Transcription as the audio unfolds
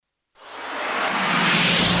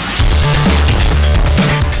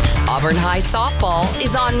Auburn High Softball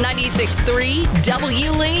is on 96.3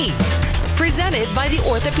 W. Lee. Presented by the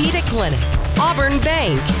Orthopedic Clinic, Auburn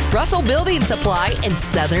Bank, Russell Building Supply, and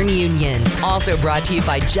Southern Union. Also brought to you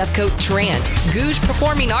by Jeffcoat Trant, Gouge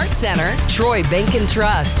Performing Arts Center, Troy Bank and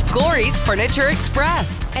Trust, Glory's Furniture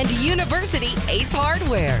Express, and University Ace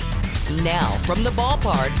Hardware. Now from the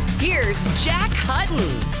ballpark, here's Jack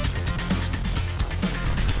Hutton.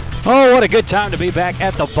 Oh, what a good time to be back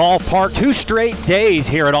at the ballpark. 2 straight days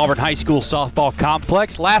here at Auburn High School Softball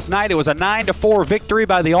Complex. Last night it was a 9-4 victory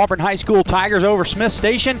by the Auburn High School Tigers over Smith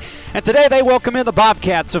Station. And today they welcome in the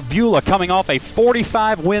Bobcats of Beulah, coming off a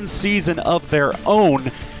 45-win season of their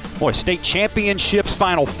own. Boy, state championships,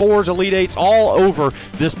 Final Fours, Elite Eights, all over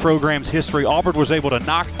this program's history. Auburn was able to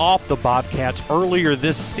knock off the Bobcats earlier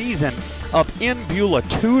this season up in Beulah.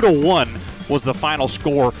 2-1 was the final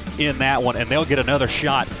score in that one, and they'll get another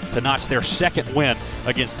shot to notch their second win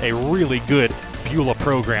against a really good Beulah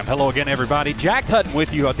program. Hello again, everybody. Jack Hutton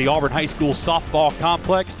with you at the Auburn High School Softball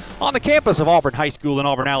Complex on the campus of Auburn High School in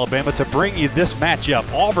Auburn, Alabama, to bring you this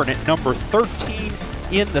matchup. Auburn at number 13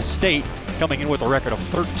 in the state, coming in with a record of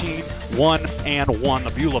 13-1-1.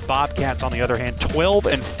 The Beulah Bobcats, on the other hand,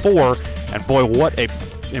 12-4. And boy, what a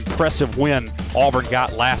impressive win Auburn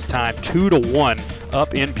got last time, 2-1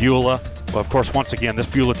 up in Beulah. Well, of course, once again, this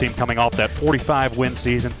Beulah team coming off that 45-win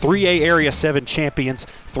season, 3A Area 7 champions,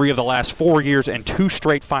 3 of the last 4 years, and 2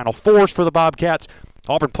 straight Final Fours for the Bobcats.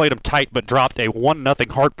 Auburn played them tight but dropped a 1-0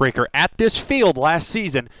 heartbreaker at this field last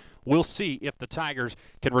season. We'll see if the Tigers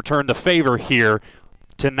can return the favor here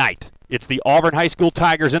tonight. It's the Auburn High School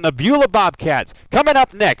Tigers and the Beulah Bobcats coming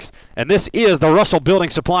up next. And this is the Russell Building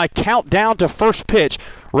Supply countdown to first pitch.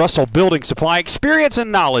 Russell Building Supply, experience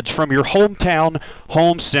and knowledge from your hometown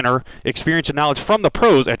home center. Experience and knowledge from the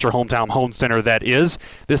pros at your hometown home center, that is.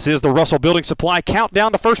 This is the Russell Building Supply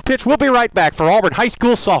countdown to first pitch. We'll be right back for Auburn High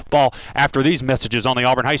School Softball after these messages on the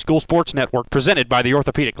Auburn High School Sports Network, presented by the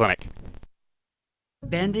Orthopedic Clinic.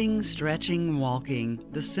 Bending, stretching, walking.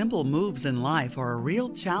 The simple moves in life are a real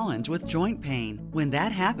challenge with joint pain. When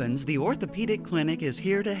that happens, the Orthopedic Clinic is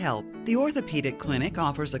here to help. The Orthopedic Clinic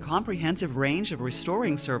offers a comprehensive range of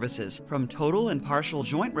restoring services, from total and partial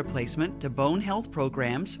joint replacement to bone health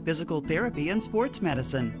programs, physical therapy, and sports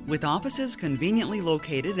medicine. With offices conveniently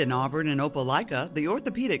located in Auburn and Opelika, the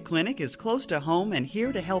Orthopedic Clinic is close to home and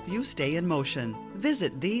here to help you stay in motion.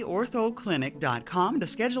 Visit theorthoclinic.com to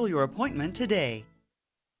schedule your appointment today.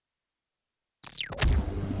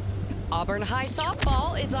 Auburn High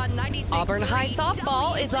Softball is on 96.3. Auburn High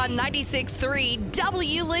Softball is on 96.3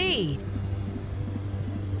 W. Lee.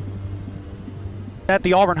 At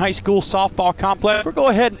the Auburn High School Softball Complex, we'll go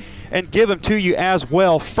ahead and give them to you as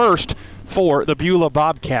well. First for the Beulah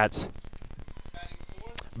Bobcats.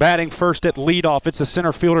 Batting first at leadoff, it's the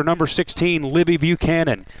center fielder, number 16, Libby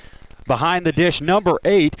Buchanan. Behind the dish, number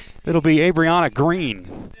 8, it'll be Abriana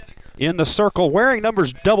Green. In the circle, wearing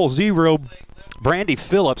numbers 00, Brandy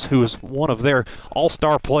Phillips, who is one of their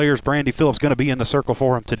all-star players. Brandy Phillips going to be in the circle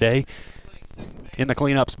for him today. In the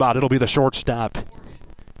cleanup spot, it'll be the shortstop.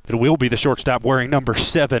 It will be the shortstop wearing number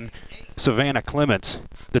 7, Savannah Clements.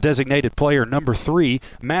 The designated player, number 3,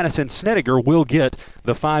 Madison Snediger, will get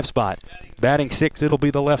the 5 spot. Batting 6, it'll be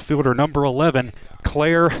the left fielder, number 11,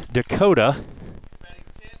 Claire Dakota.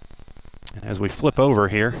 And as we flip over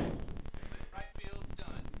here,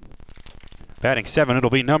 batting 7, it'll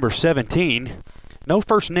be number 17. No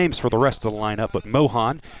first names for the rest of the lineup, but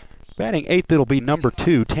Mohan. Batting 8th, it'll be number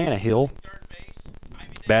 2, Tannehill.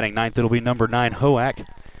 Batting 9th, it'll be number 9, Hoak.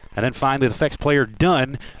 And then finally, the Fex player,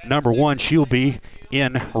 Dunn, number 1, she'll be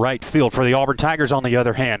in right field. For the Auburn Tigers, on the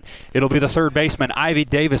other hand, it'll be the third baseman, Ivy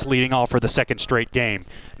Davis, leading off for the second straight game.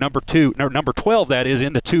 Number 12, that is,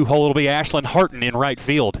 in the 2-hole, it'll be Ashlyn Harton in right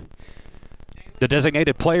field. The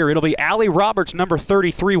designated player, it'll be Allie Roberts, number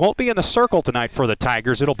 33. Won't be in the circle tonight for the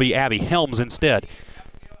Tigers. It'll be Abby Helms instead.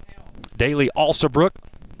 Daly Alsabrook,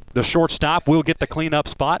 the shortstop, will get the cleanup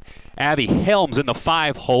spot. Abby Helms in the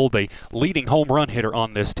 5-hole, the leading home run hitter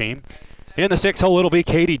on this team. In the 6-hole, it'll be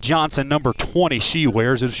Katie Johnson, number 20. She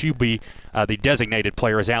wears it. She'll be the designated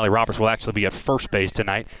player, as Allie Roberts will actually be at first base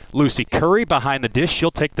tonight. Lucy Curry behind the dish. She'll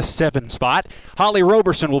take the 7 spot. Holly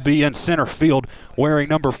Roberson will be in center field wearing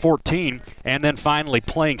number 14. And then finally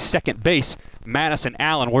playing second base, Madison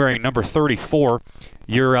Allen wearing number 34.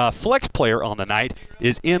 Your flex player on the night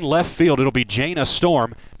is in left field. It'll be Jana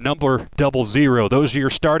Storm, number 00. Those are your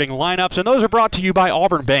starting lineups, and those are brought to you by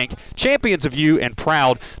Auburn Bank, champions of you and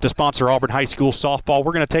proud to sponsor Auburn High School softball.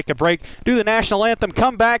 We're going to take a break, do the national anthem,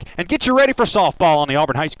 come back, and get you ready for softball on the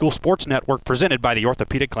Auburn High School Sports Network, presented by the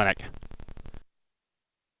Orthopedic Clinic.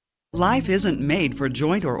 Life isn't made for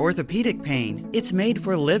joint or orthopedic pain. It's made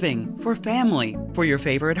for living, for family, for your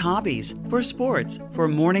favorite hobbies, for sports, for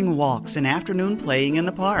morning walks and afternoon playing in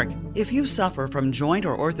the park. If you suffer from joint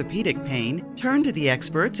or orthopedic pain, turn to the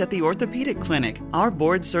experts at the Orthopedic Clinic. Our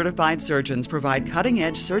board-certified surgeons provide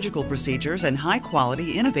cutting-edge surgical procedures and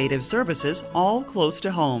high-quality, innovative services all close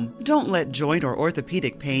to home. Don't let joint or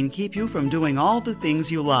orthopedic pain keep you from doing all the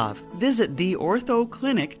things you love. Visit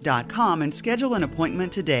theorthoclinic.com and schedule an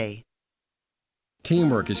appointment today.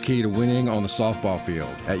 Teamwork is key to winning on the softball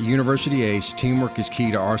field. At University Ace, teamwork is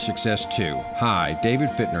key to our success too. Hi, David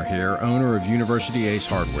Fittner here, owner of University Ace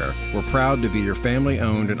Hardware. We're proud to be your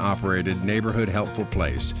family-owned and operated neighborhood helpful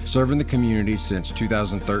place, serving the community since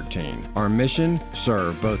 2013. Our mission,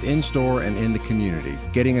 serve both in-store and in the community.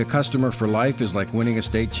 Getting a customer for life is like winning a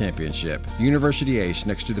state championship. University Ace,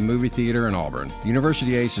 next to the movie theater in Auburn.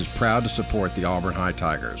 University Ace is proud to support the Auburn High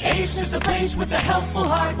Tigers. Ace is the place with the helpful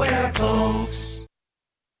hardware, folks.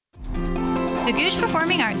 The Gooch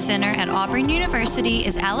Performing Arts Center at Auburn University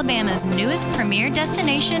is Alabama's newest premier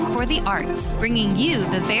destination for the arts, bringing you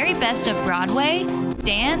the very best of Broadway,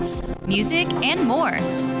 dance, music, and more.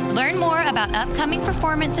 Learn more about upcoming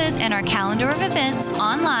performances and our calendar of events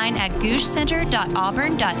online at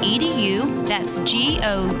goochcenter.auburn.edu. That's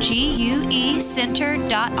GOGUE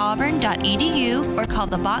center.auburn.edu, or call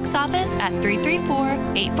the box office at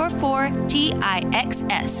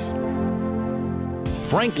 334-844-TIXS.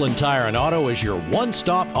 Franklin Tire and Auto is your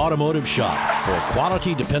one-stop automotive shop. For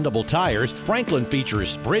quality, dependable tires, Franklin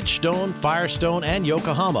features Bridgestone, Firestone, and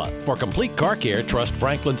Yokohama. For complete car care, trust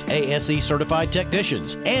Franklin's ASE certified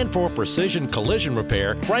technicians. And for precision collision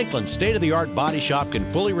repair, Franklin's state-of-the-art body shop can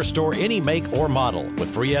fully restore any make or model.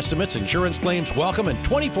 With free estimates, insurance claims welcome, and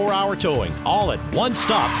 24-hour towing, all at one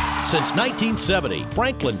stop since 1970.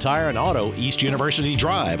 Franklin Tire and Auto, East University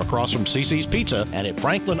Drive, across from CC's Pizza, and at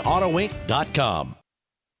franklinautoinc.com.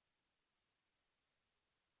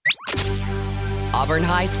 Auburn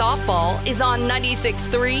High softball is on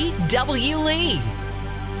 96.3 W. Lee.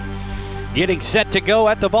 Getting set to go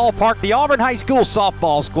at the ballpark, the Auburn High School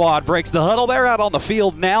softball squad breaks the huddle. They're out on the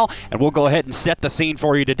field now, and we'll go ahead and set the scene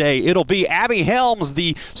for you today. It'll be Abby Helms,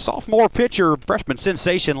 the sophomore pitcher, freshman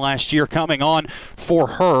sensation last year, coming on for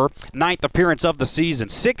her 9th appearance of the season.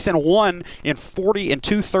 6-1 in 40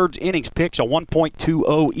 2/3 innings pitched, a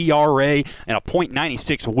 1.20 ERA, and a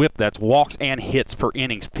 .96 whip. That's walks and hits per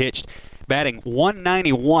innings pitched. Batting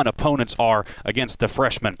 191 opponents are against the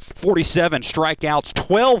freshman. 47 strikeouts,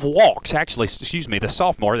 12 walks. The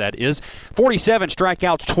sophomore, that is. 47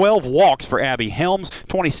 strikeouts, 12 walks for Abby Helms.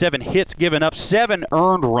 27 hits given up, 7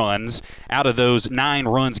 earned runs out of those 9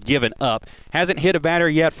 runs given up. Hasn't hit a batter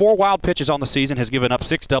yet. 4 wild pitches on the season. Has given up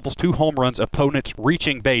 6 doubles, 2 home runs. Opponents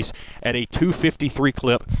reaching base at a .253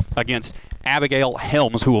 clip against Abigail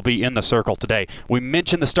Helms, who will be in the circle today. We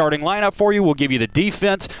mentioned the starting lineup for you. We'll give you the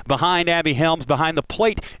defense behind Abby Helms. Behind the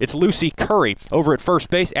plate, it's Lucy Curry. Over at first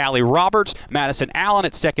base, Allie Roberts. Madison Allen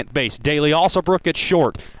at second base. Daly Alsobrook at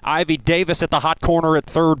short. Ivy Davis at the hot corner at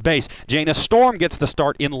third base. Jana Storm gets the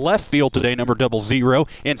start in left field today, number 00.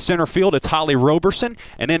 In center field, it's Holly Roberson.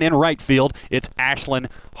 And then in right field, it's Ashlyn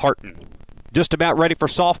Harton. Just about ready for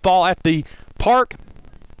softball at the park.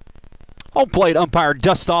 Home plate umpire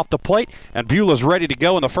dusts off the plate, and Beulah's ready to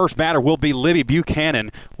go, and the first batter will be Libby Buchanan,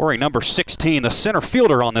 wearing number 16, the center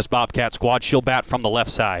fielder on this Bobcat squad. She'll bat from the left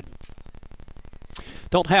side.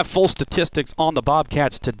 Don't have full statistics on the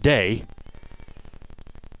Bobcats today,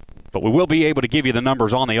 but we will be able to give you the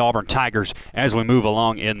numbers on the Auburn Tigers as we move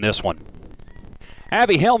along in this one.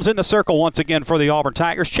 Abby Helms in the circle once again for the Auburn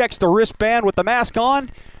Tigers. Checks the wristband with the mask on.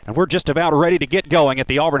 And we're just about ready to get going at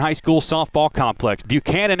the Auburn High School softball complex.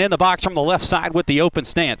 Buchanan in the box from the left side with the open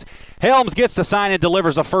stance. Helms gets the sign and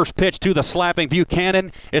delivers the first pitch to the slapping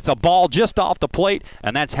Buchanan. It's a ball just off the plate,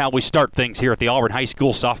 and that's how we start things here at the Auburn High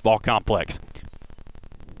School softball complex.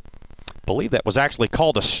 I believe that was actually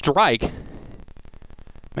called a strike.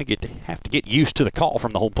 May have to get used to the call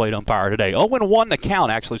from the home plate umpire today. 0-1 the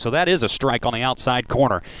count, actually, so that is a strike on the outside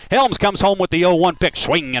corner. Helms comes home with the 0-1 pitch.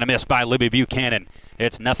 Swing and a miss by Libby Buchanan.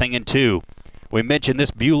 It's 0-2. We mentioned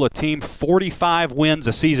this Beulah team, 45 wins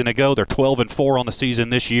a season ago. They're 12-4 on the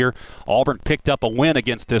season this year. Auburn picked up a win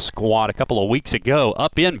against this squad a couple of weeks ago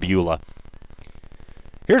up in Beulah.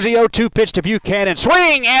 Here's the 0-2 pitch to Buchanan.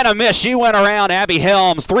 Swing and a miss. She went around Abby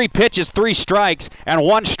Helms. 3 pitches, 3 strikes, and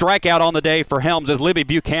 1 strikeout on the day for Helms as Libby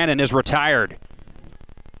Buchanan is retired.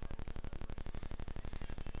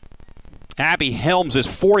 Abby Helms'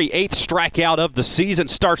 48th strikeout of the season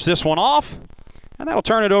starts this one off. And that'll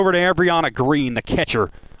turn it over to Brianna Green, the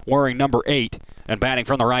catcher, wearing number 8 and batting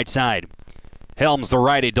from the right side. Helms, the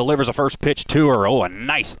righty, delivers a first pitch to her. Oh, a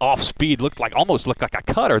nice off-speed. Almost looked like a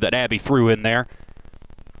cutter that Abby threw in there.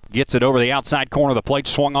 Gets it over the outside corner of the plate,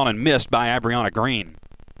 swung on and missed by Abriana Green.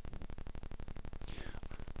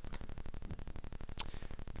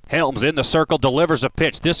 Helms in the circle, delivers a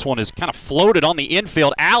pitch. This one is kind of floated on the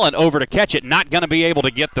infield. Allen over to catch it. Not going to be able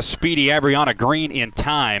to get the speedy Abriana Green in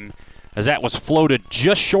time, as that was floated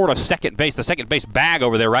just short of second base. The second base bag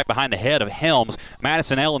over there right behind the head of Helms.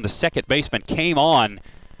 Madison Ellen, the second baseman, came on,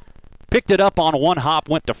 picked it up on one hop,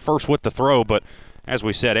 went to first with the throw, but as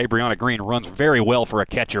we said, Abriana Green runs very well for a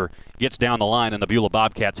catcher, gets down the line, and the Beulah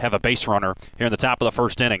Bobcats have a base runner here in the top of the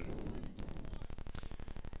first inning.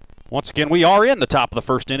 Once again, we are in the top of the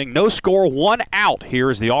first inning. No score, 1 out. Here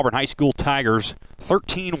is the Auburn High School Tigers,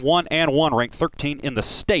 13-1-1, ranked 13 in the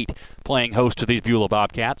state, playing host to these Beulah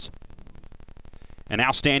Bobcats. And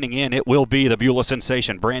now standing in, it will be the Beulah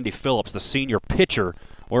sensation, Brandy Phillips, the senior pitcher,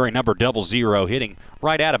 wearing number 00, hitting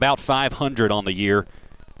right at about 500 on the year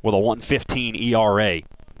with a 1.15 ERA.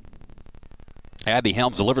 Abby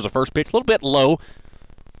Helms delivers a first pitch, a little bit low,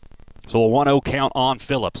 so a 1-0 count on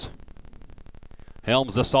Phillips.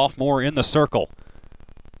 Helms, the sophomore, in the circle.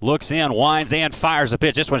 Looks in, winds, and fires a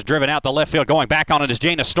pitch. This one's driven out the left field. Going back on it is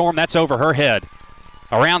Jana Storm. That's over her head.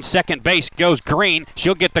 Around second base goes Green.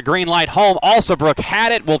 She'll get the green light home. Alsobrook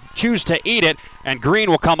had it, will choose to eat it, and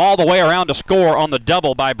Green will come all the way around to score on the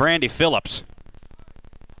double by Brandy Phillips.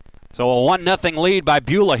 So a 1-0 lead by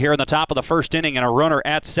Beulah here in the top of the first inning, and a runner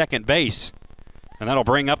at second base. And that'll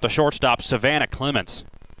bring up the shortstop, Savannah Clements.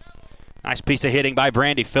 Nice piece of hitting by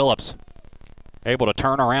Brandy Phillips. Able to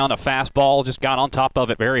turn around a fastball, just got on top of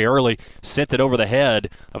it very early, sent it over the head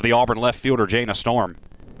of the Auburn left fielder, Jana Storm.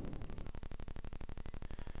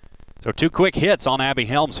 So 2 quick hits on Abby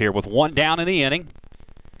Helms here with 1 down in the inning.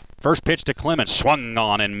 First pitch to Clements, swung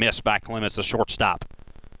on and missed by Clements, the shortstop.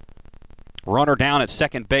 Runner down at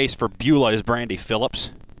second base for Beulah is Brandy Phillips.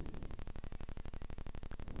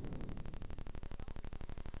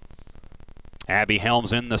 Abby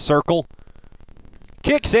Helms in the circle.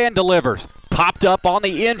 Kicks and delivers. Popped up on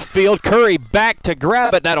the infield. Curry back to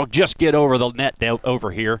grab it. That'll just get over the net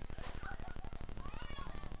over here.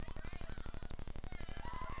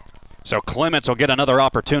 So Clements will get another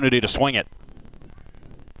opportunity to swing it.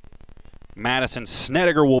 Madison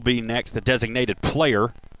Snedeker will be next, the designated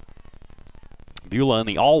player. Beulah in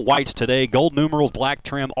the all-whites today. Gold numerals, black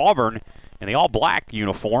trim. Auburn in the all-black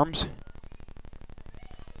uniforms.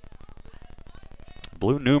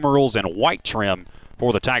 Blue numerals and white trim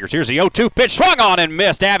for the Tigers. Here's the 0-2 pitch, swung on and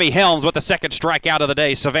missed. Abby Helms with the second strikeout of the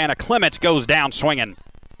day. Savannah Clements goes down swinging.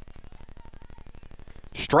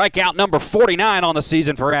 Strikeout number 49 on the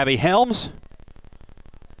season for Abby Helms.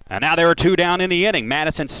 And now there are 2 down in the inning.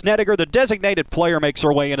 Madison Snedeker, the designated player, makes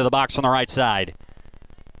her way into the box on the right side.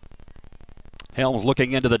 Helms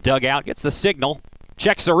looking into the dugout, gets the signal,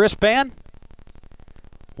 checks the wristband,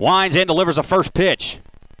 winds in, delivers a first pitch.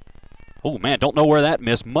 Oh, man, don't know where that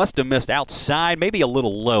missed. Must have missed outside, maybe a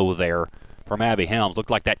little low there from Abby Helms.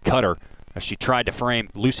 Looked like that cutter as she tried to frame,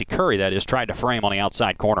 Lucy Curry, that is, tried to frame on the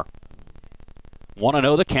outside corner.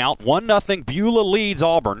 1-0 the count. 1-0 Beulah leads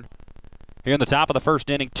Auburn here in the top of the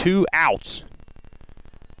first inning. 2 outs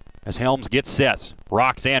as Helms gets set.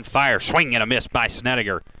 Rocks and fires. Swing and a miss by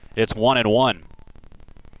Snedeker. It's 1-1.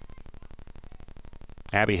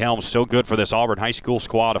 Abby Helms so good for this Auburn High School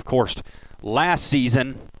squad. Of course, last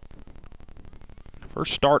season,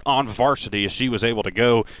 first start on varsity as she was able to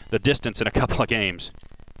go the distance in a couple of games.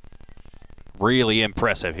 Really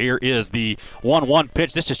impressive. Here is the 1-1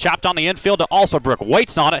 pitch. This is chopped on the infield to Alsobrook.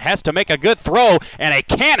 Waits on it, has to make a good throw, and a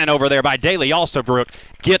cannon over there by Daly Alsobrook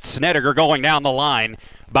gets Snedeker going down the line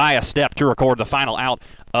by a step to record the final out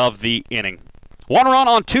of the inning. 1 run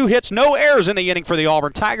on 2 hits, no errors in the inning for the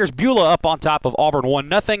Auburn Tigers. Beulah up on top of Auburn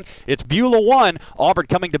 1-0. It's Beulah 1, Auburn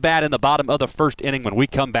coming to bat in the bottom of the first inning when we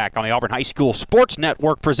come back on the Auburn High School Sports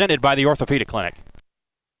Network presented by the Orthopedic Clinic.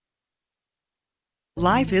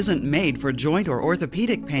 Life isn't made for joint or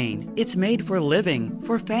orthopedic pain. It's made for living,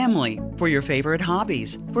 for family, for your favorite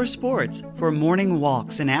hobbies, for sports, for morning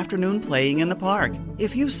walks and afternoon playing in the park.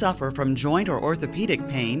 If you suffer from joint or orthopedic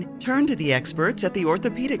pain, turn to the experts at the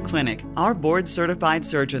Orthopedic Clinic. Our board-certified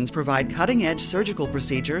surgeons provide cutting-edge surgical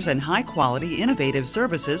procedures and high-quality, innovative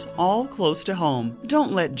services all close to home.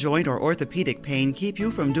 Don't let joint or orthopedic pain keep you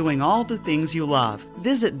from doing all the things you love.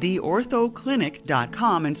 Visit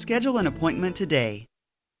theorthoclinic.com and schedule an appointment today.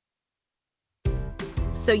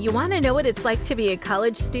 So you want to know what it's like to be a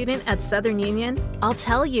college student at Southern Union? I'll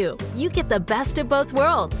tell you. You get the best of both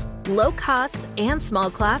worlds. Low costs and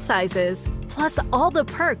small class sizes. plus all the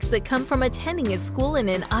perks that come from attending a school in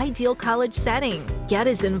an ideal college setting. Get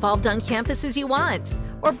as involved on campus as you want,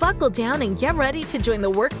 or buckle down and get ready to join the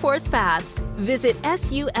workforce fast. Visit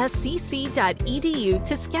suscc.edu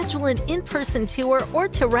to schedule an in-person tour or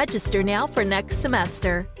to register now for next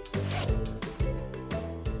semester.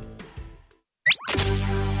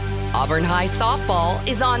 Auburn High softball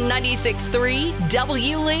is on 96.3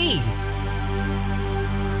 W. Lee.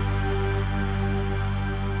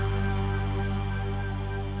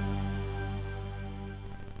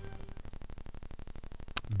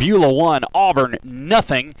 Beulah 1, Auburn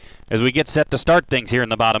nothing as we get set to start things here in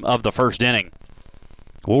the bottom of the first inning.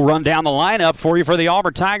 We'll run down the lineup for you for the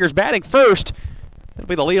Auburn Tigers. Batting first, it'll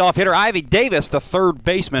be the leadoff hitter, Ivy Davis, the third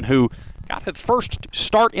baseman, who got the first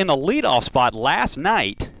start in the leadoff spot last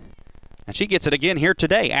night. And she gets it again here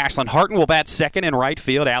today. Ashlyn Harton will bat second in right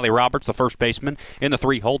field. Allie Roberts, the first baseman, in the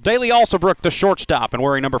 3-hole. Daly Alsobrook, the shortstop, and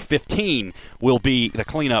wearing number 15 will be the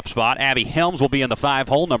cleanup spot. Abby Helms will be in the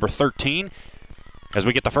 5-hole, number 13. As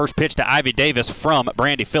we get the first pitch to Ivy Davis from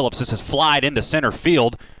Brandy Phillips. This is flied into center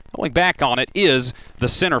field. Going back on it is the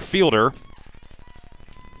center fielder.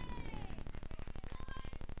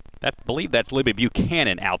 I believe that's Libby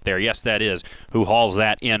Buchanan out there. Yes, that is, who hauls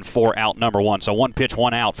that in for out number 1. So 1 pitch,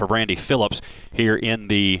 1 out for Brandy Phillips here in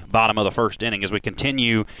the bottom of the first inning. As we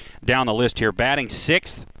continue down the list here, batting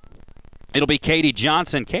 6th, it'll be Katie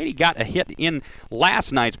Johnson. Katie got a hit in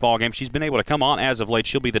last night's ballgame. She's been able to come on as of late.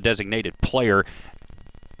 She'll be the designated player.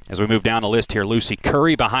 As we move down the list here, Lucy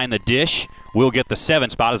Curry behind the dish will get the 7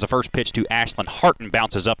 spot as the first pitch to Ashlyn Harton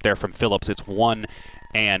bounces up there from Phillips. It's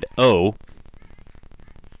 1-0.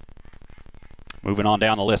 Moving on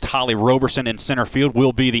down the list, Holly Roberson in center field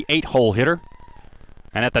will be the 8-hole hitter.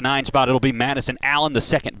 And at the 9 spot, it'll be Madison Allen, the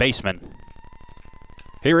second baseman.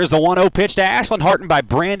 Here is the 1-0 pitch to Ashlyn Harton by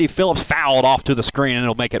Brandy Phillips, fouled off to the screen, and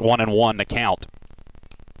it'll make it 1-1 to count.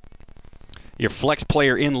 Your flex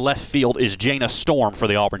player in left field is Jana Storm for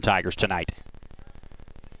the Auburn Tigers tonight.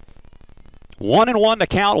 1-1 to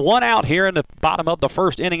count, 1 out here in the bottom of the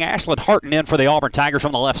first inning. Ashlyn Harton in for the Auburn Tigers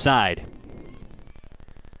from the left side.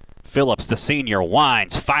 Phillips, the senior,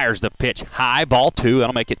 winds, fires the pitch high, ball 2.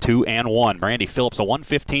 That'll make it 2-1. Brandy Phillips, a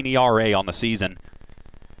 1.15 ERA on the season.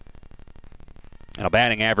 And a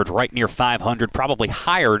batting average right near 500, probably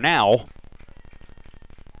higher now,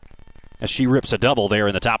 as she rips a double there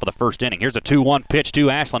in the top of the first inning. Here's a 2-1 pitch to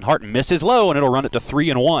Ashlyn Harton. Misses low, and it'll run it to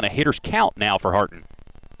 3-1. A hitter's count now for Harton.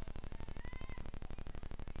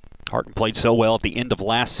 Harton played so well at the end of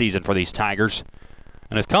last season for these Tigers,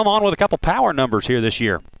 and has come on with a couple power numbers here this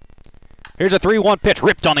year. Here's a 3-1 pitch,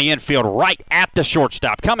 ripped on the infield right at the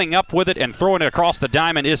shortstop. Coming up with it and throwing it across the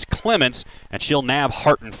diamond is Clements, and she'll nab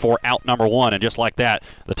Harton for out number 1. And just like that,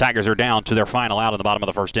 the Tigers are down to their final out in the bottom of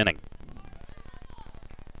the first inning.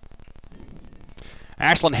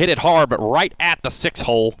 Ashlyn hit it hard, but right at the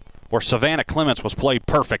 6-hole where Savannah Clements was played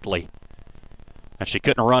perfectly, and she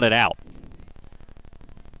couldn't run it out.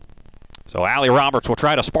 So Allie Roberts will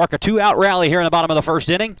try to spark a 2-out rally here in the bottom of the first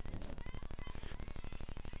inning.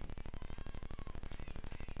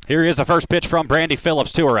 Here is the first pitch from Brandy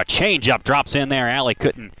Phillips to her. A changeup drops in there. Allie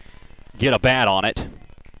couldn't get a bat on it,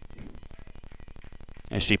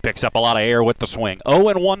 as she picks up a lot of air with the swing.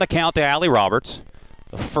 0-1 to count to Allie Roberts.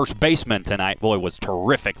 The first baseman tonight, boy, was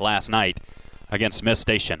terrific last night against Smith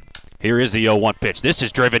Station. Here is the 0-1 pitch. This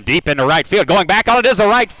is driven deep into right field. Going back on it is the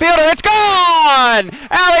right fielder. It's gone!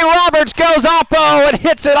 Allie Roberts goes oppo and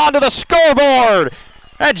hits it onto the scoreboard.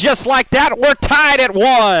 And just like that, we're tied at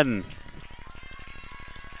 1.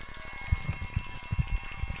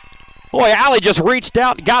 Boy, Allie just reached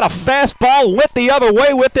out, got a fastball, went the other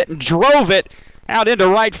way with it, and drove it out into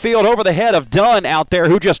right field over the head of Dunn out there,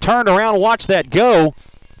 who just turned around and watched that go.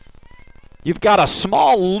 You've got a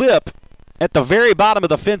small lip at the very bottom of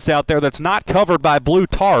the fence out there that's not covered by blue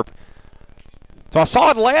tarp. So I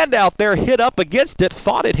saw it land out there, hit up against it,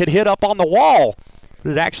 thought it had hit up on the wall,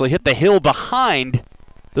 but it actually hit the hill behind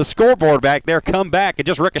the scoreboard back there, come back, and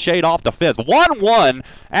just ricocheted off the fence. 1-1,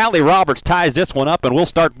 Allie Roberts ties this one up, and we'll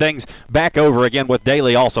start things back over again with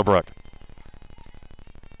Daly Alsobrook.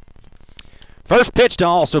 First pitch to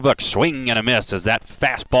Alsobrook, swing and a miss as that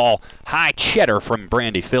fastball, high cheddar from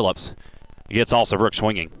Brandy Phillips gets Alsobrook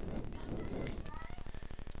swinging.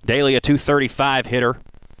 Daly, a .235 hitter.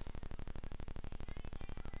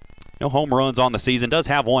 No home runs on the season, does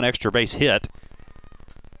have 1 extra base hit.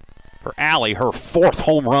 For Allie, her 4th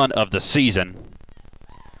home run of the season,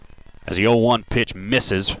 as the 0-1 pitch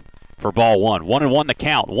misses for ball 1. 1-1 the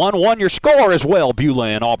count. 1-1 your score as well. Beulah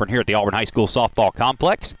and Auburn here at the Auburn High School Softball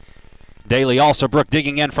Complex. Daly Alsobrook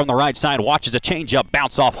digging in from the right side, watches a changeup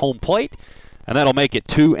bounce off home plate. And that'll make it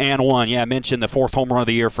 2-1. Yeah, I mentioned the 4th home run of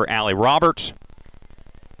the year for Allie Roberts.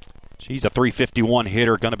 She's a .351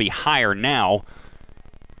 hitter, going to be higher now.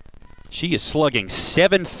 She is slugging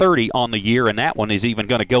 .730 on the year, and that one is even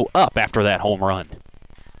going to go up after that home run.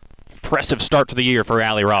 Impressive start to the year for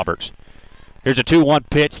Allie Roberts. Here's a 2-1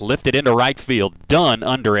 pitch, lifted into right field. Dunn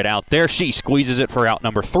under it out there. She squeezes it for out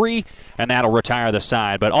number 3, and that'll retire the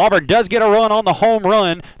side. But Auburn does get a run on the home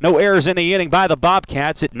run. No errors in the inning by the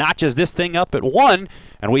Bobcats. It notches this thing up at 1,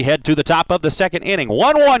 and we head to the top of the second inning.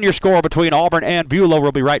 1-1 your score between Auburn and Beulah.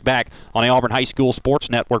 We'll be right back on the Auburn High School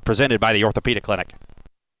Sports Network, presented by the Orthopedic Clinic.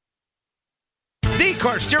 The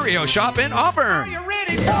Car Stereo Shop in Auburn. Are you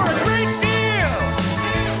ready for a great deal?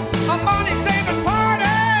 A money-saving party!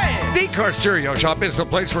 The Car Stereo Shop is the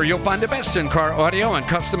place where you'll find the best in-car audio and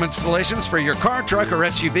custom installations for your car, truck, or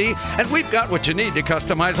SUV, and we've got what you need to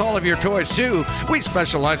customize all of your toys, too. We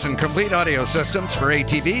specialize in complete audio systems for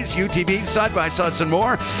ATVs, UTVs, side-by-sides, and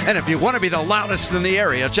more. And if you want to be the loudest in the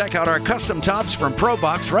area, check out our custom tops from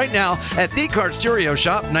ProBox right now at The Car Stereo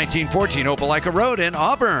Shop, 1914 Opelika Road in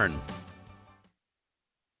Auburn.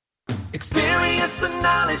 Experience and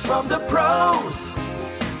knowledge from the pros.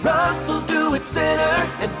 Russell Do-It Center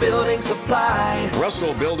and Building Supply.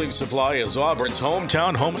 Russell Building Supply is Auburn's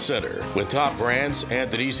hometown home center. With top brands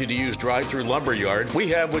and an easy-to-use drive-through lumberyard, we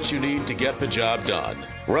have what you need to get the job done.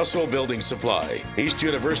 Russell Building Supply, East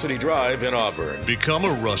University Drive in Auburn. Become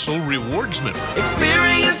a Russell Rewards member.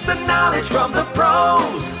 Experience and knowledge from the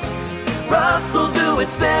pros. Russell Do-It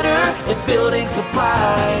Center and Building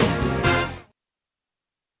Supply.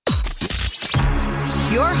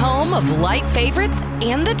 Your home of light favorites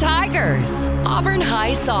and the Tigers. Auburn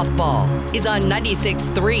High Softball is on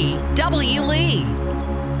 96.3 W. Lee.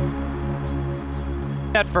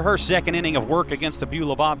 That for her second inning of work against the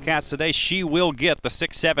Beulah Bobcats today. She will get the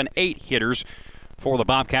 6, 7, 8 hitters for the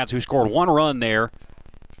Bobcats, who scored 1 run there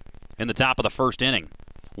in the top of the first inning.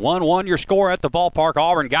 1-1 your score at the ballpark.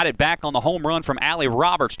 Auburn got it back on the home run from Allie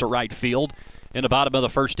Roberts to right field in the bottom of the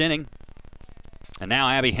first inning. And now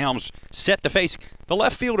Abby Helms set to face the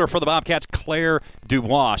left fielder for the Bobcats, Claire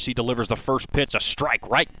Dubois. She delivers the first pitch, a strike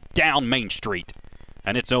right down Main Street.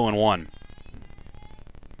 And it's 0-1.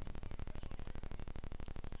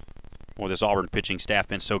 Boy, this Auburn pitching staff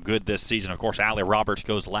been so good this season. Of course, Allie Roberts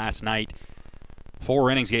goes last night.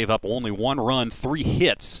 4 innings, gave up only 1 run, 3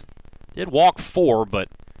 hits. Did walk 4, but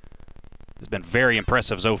has been very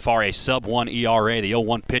impressive so far. A sub-1 ERA. The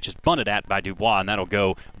 0-1 pitch is bunted at by Dubois, and that'll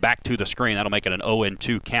go back to the screen. That'll make it an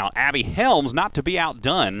 0-2 count. Abby Helms, not to be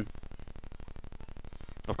outdone.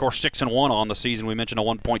 Of course, 6-1 on the season. We mentioned a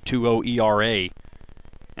 1.20 ERA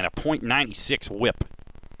and a .96 whip.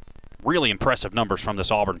 Really impressive numbers from this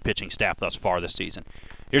Auburn pitching staff thus far this season.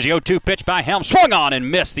 Here's the 0-2 pitch by Helms. Swung on and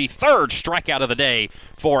missed. The 3rd strikeout of the day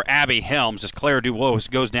for Abby Helms as Claire Dubois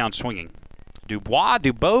goes down swinging. Dubois?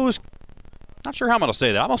 Not sure how I'm going to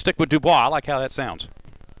say that. I'm going to stick with Dubois. I like how that sounds.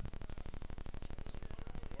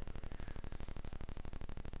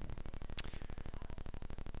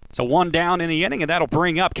 So 1 down in the inning, and that'll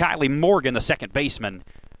bring up Kylie Morgan, the second baseman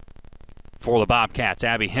for the Bobcats.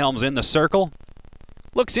 Abby Helms in the circle.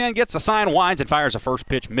 Looks in, gets the sign, winds, and fires a first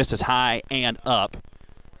pitch. Misses high and up.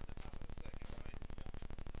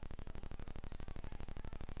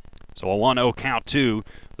 So a 1-0 count to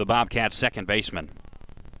the Bobcats' second baseman.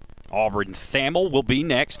 Aubrey Thamel will be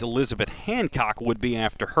next. Elizabeth Hancock would be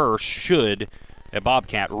after her should a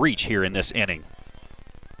Bobcat reach here in this inning.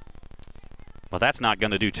 But that's not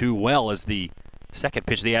going to do too well as the second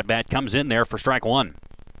pitch of the at-bat comes in there for strike 1.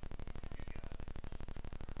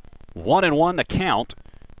 1-1 the count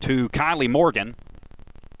to Kylie Morgan,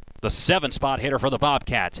 the 7-spot hitter for the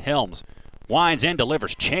Bobcats. Helms winds in,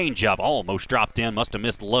 delivers changeup, almost dropped in, must have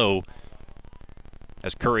missed low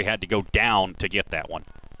as Curry had to go down to get that one.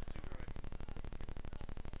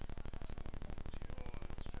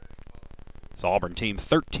 So Auburn team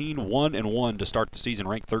 13-1-1 to start the season,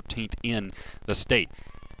 ranked 13th in the state.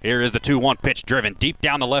 Here is the 2-1 pitch driven deep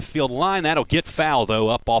down the left field line. That'll get foul, though,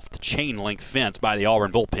 up off the chain link fence by the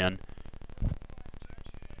Auburn bullpen.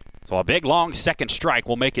 So a big, long second strike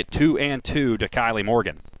will make it 2-2 to Kylie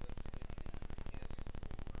Morgan.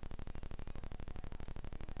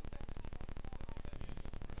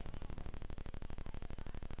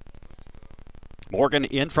 Morgan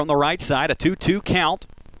in from the right side, a 2-2 count.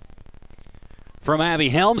 From Abby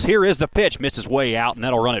Helms, here is the pitch. Misses way out, and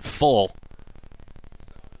that'll run it full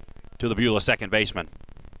to the Beulah second baseman.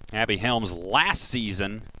 Abby Helms last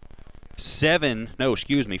season,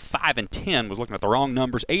 5-10, was looking at the wrong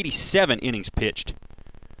numbers, 87 innings pitched.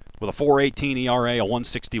 with a 4.18 ERA, a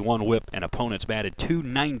 161 whip, and opponents batted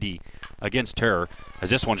 .290 against her.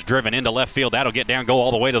 As this one's driven into left field, that'll get down, go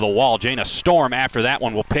all the way to the wall. Jana Storm after that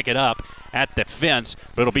one will pick it up at the fence,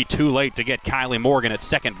 but it'll be too late to get Kylie Morgan at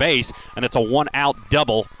second base, and it's a one-out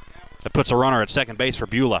double that puts a runner at second base for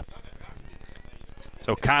Beulah.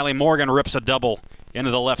 So Kylie Morgan rips a double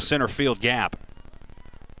into the left center field gap.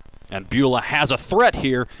 And Beulah has a threat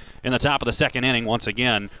here in the top of the second inning once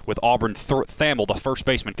again with Auburn Thamel, the first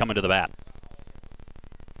baseman, coming to the bat.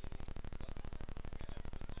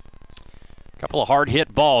 A couple of hard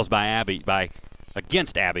hit balls by Abby,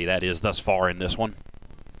 against Abby, that is, thus far in this one.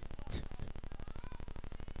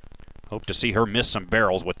 Hope to see her miss some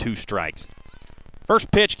barrels with 2 strikes.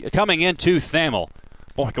 First pitch coming into Thamel.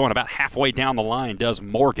 Boy, going about halfway down the line does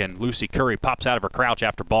Morgan. Lucy Curry pops out of her crouch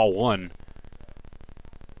after ball 1.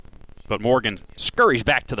 But Morgan scurries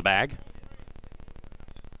back to the bag.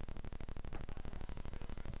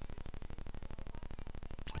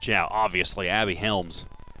 But yeah, obviously Abby Helms,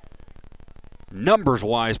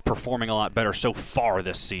 numbers-wise, performing a lot better so far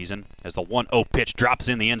this season as the 1-0 pitch drops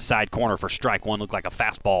in the inside corner for strike 1. Looked like a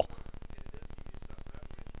fastball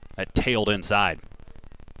that tailed inside.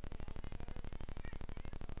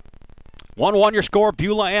 1-1 your score.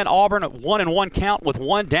 Beulah and Auburn at 1-1 count with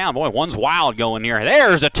 1 down. Boy, one's wild going here.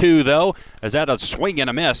 There's a 2, though. Is that a swing and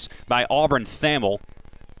a miss by Auburn Thamel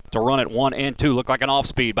to run at 1-2. Looked like an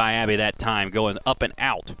off-speed by Abby that time, going up and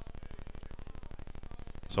out.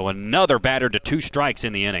 So another batter to 2 strikes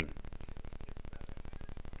in the inning.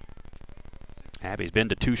 Abby's been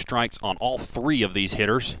to 2 strikes on all 3 of these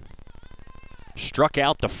hitters. Struck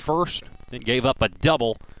out the first, then gave up a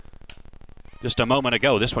double just a moment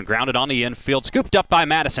ago. This one grounded on the infield, scooped up by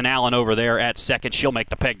Madison Allen over there at second. She'll make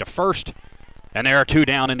the peg to first, and there are 2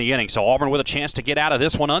 down in the inning. So Auburn with a chance to get out of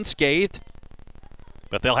this one unscathed,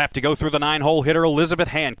 but they'll have to go through the 9-hole hitter, Elizabeth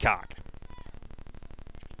Hancock.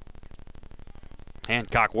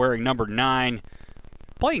 Hancock wearing number 9,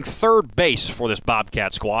 playing third base for this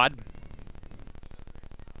Bobcat squad.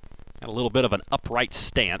 Got a little bit of an upright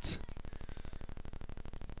stance.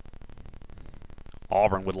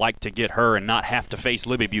 Auburn would like to get her and not have to face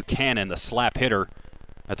Libby Buchanan, the slap hitter,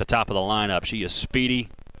 at the top of the lineup. She is speedy,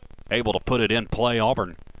 able to put it in play.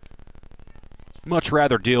 Auburn much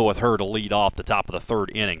rather deal with her to lead off the top of the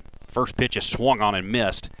 3rd inning. First pitch is swung on and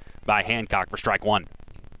missed by Hancock for strike 1.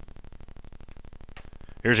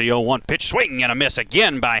 Here's a 0-1 pitch, swing and a miss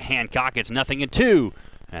again by Hancock. It's 0-2,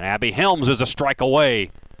 and Abby Helms is a strike away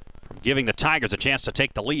from giving the Tigers a chance to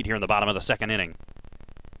take the lead here in the bottom of the 2nd inning.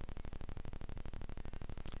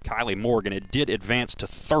 Kylie Morgan, it did advance to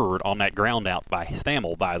 3rd on that ground out by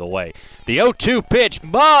Thamel, by the way. The 0-2 pitch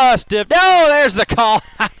must have... Oh, there's the call.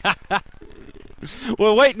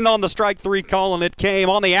 We're waiting on the strike 3 call, and it came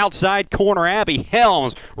on the outside corner. Abby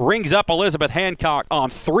Helms rings up Elizabeth Hancock on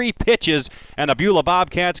 3 pitches, and the Beulah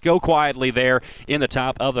Bobcats go quietly there in the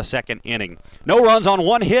top of the 2nd inning. No runs on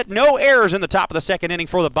 1 hit, no errors in the top of the 2nd inning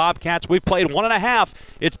for the Bobcats. We've played 1.5.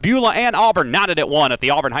 It's Beulah and Auburn knotted at 1 at the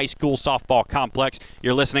Auburn High School Softball Complex.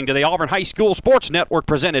 You're listening to the Auburn High School Sports Network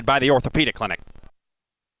presented by the Orthopedic Clinic.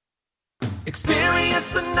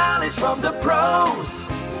 Experience and knowledge from the pros.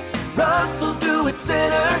 Russell Do-It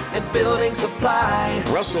Center and Building Supply.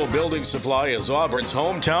 Russell Building Supply is Auburn's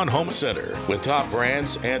hometown home center. With top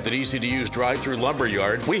brands and an easy-to-use drive-through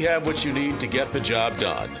lumberyard, we have what you need to get the job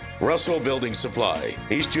done. Russell Building Supply,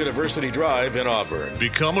 East University Drive in Auburn.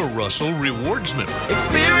 Become a Russell Rewards member.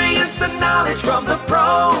 Experience and knowledge from the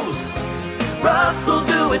pros. Russell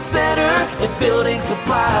Do-It Center and Building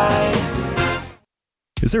Supply.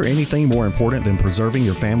 Is there anything more important than preserving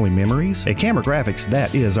your family memories? At Camera Graphics,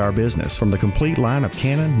 that is our business. From the complete line of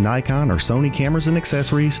Canon, Nikon, or Sony cameras and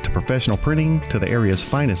accessories to professional printing to the area's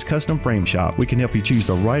finest custom frame shop, we can help you choose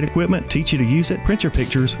the right equipment, teach you to use it, print your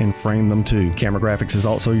pictures, and frame them too. Camera Graphics is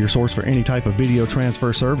also your source for any type of video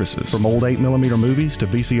transfer services. From old 8mm movies to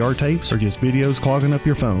VCR tapes or just videos clogging up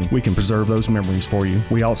your phone, we can preserve those memories for you.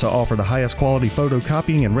 We also offer the highest quality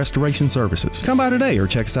photocopying and restoration services. Come by today or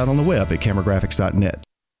check us out on the web at cameragraphics.net.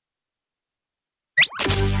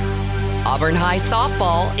 Auburn High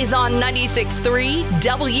Softball is on 96.3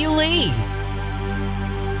 W. Lee.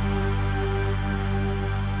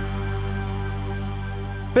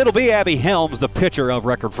 It'll be Abby Helms, the pitcher of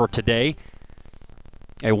record for today.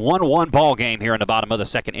 A 1-1 ball game here in the bottom of the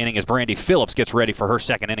 2nd inning as Brandy Phillips gets ready for her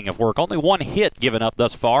 2nd inning of work. Only 1 hit given up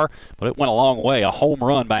thus far, but it went a long way. A home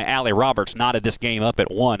run by Allie Roberts knotted this game up at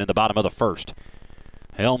 1 in the bottom of the 1st.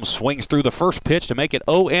 Helms swings through the first pitch to make it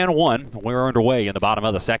 0-1. We're underway in the bottom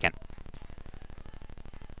of the 2nd.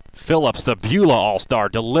 Phillips, the Beulah All-Star,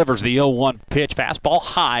 delivers the 0-1 pitch. Fastball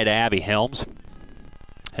high to Abby Helms.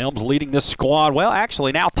 Helms leading this squad, well,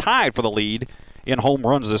 actually now tied for the lead in home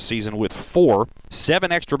runs this season with 4.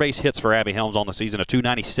 7 extra base hits for Abby Helms on the season, a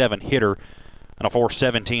 .297 hitter and a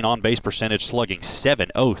 .417 on-base percentage, slugging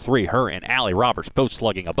 .703. Her and Allie Roberts both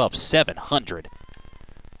slugging above .700.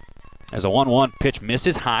 As a 1-1 pitch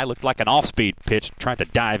misses high, looked like an off-speed pitch, trying to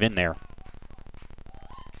dive in there.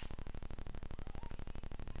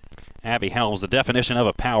 Abby Helms, the definition of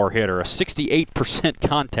a power hitter, a 68%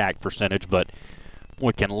 contact percentage, but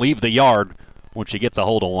we can leave the yard when she gets a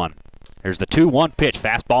hold of one. There's the 2-1 pitch.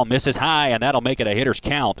 Fastball misses high, and that'll make it a hitter's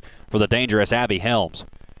count for the dangerous Abby Helms.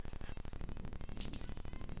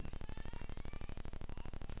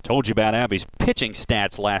 Told you about Abby's pitching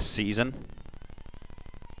stats last season.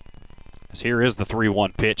 As here is the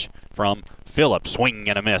 3-1 pitch from Phillips. Swing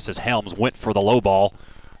and a miss as Helms went for the low ball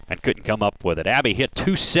and couldn't come up with it. Abby hit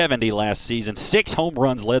 .270 last season. 6 home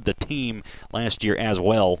runs, led the team last year as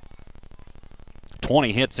well.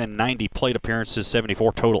 20 hits and 90 plate appearances,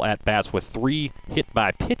 74 total at-bats with 3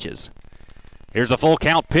 hit-by pitches. Here's a full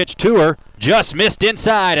count pitch to her. Just missed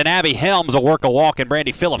inside, and Abby Helms will work a walk, and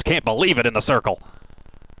Brandy Phillips can't believe it in the circle.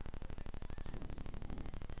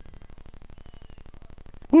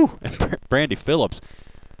 Whew, and Brandy Phillips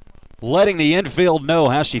letting the infield know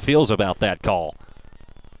how she feels about that call.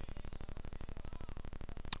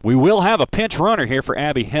 We will have a pinch runner here for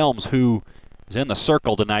Abby Helms, who is in the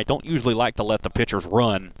circle tonight. Don't usually like to let the pitchers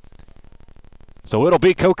run. So it'll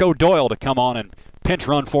be Coco Doyle to come on and pinch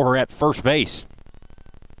run for her at first base.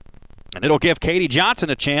 And it'll give Katie Johnson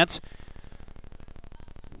a chance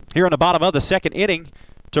here in the bottom of the second inning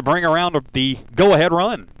to bring around the go-ahead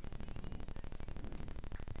run.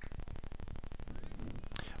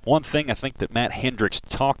 One thing I think that Matt Hendricks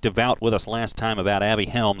talked about with us last time about Abby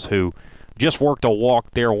Helms, who just worked a walk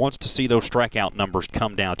there, wants to see those strikeout numbers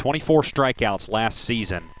come down. 24 strikeouts last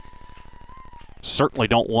season. Certainly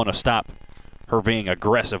don't want to stop her being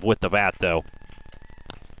aggressive with the bat, though.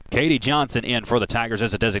 Katie Johnson in for the Tigers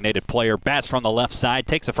as a designated player. Bats from the left side.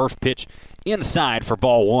 Takes the first pitch inside for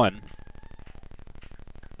ball 1.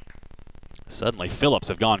 Suddenly Phillips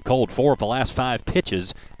have gone cold. 4 of the last 5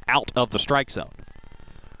 pitches out of the strike zone.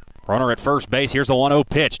 Runner at first base. Here's the 1-0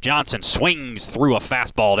 pitch. Johnson swings through a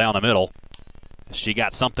fastball down the middle. She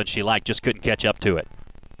got something she liked, just couldn't catch up to it.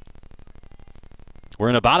 We're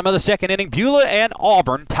in the bottom of the second inning. Beulah and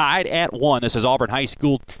Auburn tied at 1. This is Auburn High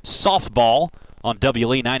School softball on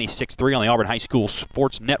WLE 96.3 on the Auburn High School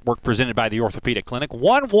Sports Network, presented by the Orthopedic Clinic.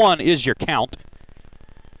 1-1 is your count.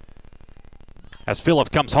 As Phillips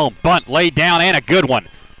comes home, bunt laid down and a good one.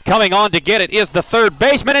 Coming on to get it is the third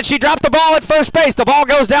baseman, and she dropped the ball at first base. The ball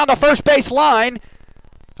goes down the first base line.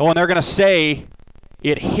 Oh, and they're going to say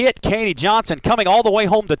it hit Katie Johnson. Coming all the way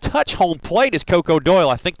home to touch home plate is Coco Doyle.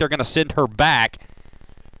 I think they're going to send her back.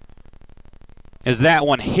 As that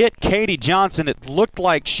one hit Katie Johnson, it looked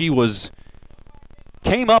like she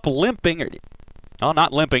came up limping. Oh,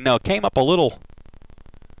 not limping, no. Came up a little,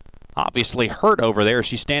 obviously hurt over there.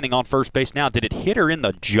 She's standing on first base now. Did it hit her in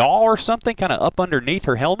the jaw or something, kind of up underneath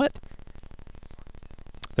her helmet?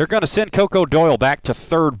 They're going to send Coco Doyle back to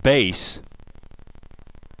third base.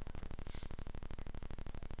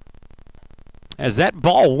 As that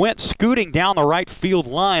ball went scooting down the right field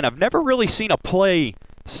line. I've never really seen a play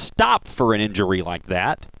stop for an injury like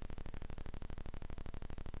that.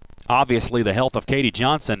 Obviously, the health of Katie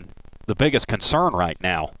Johnson, the biggest concern right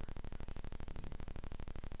now.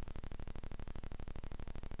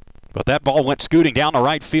 But that ball went scooting down the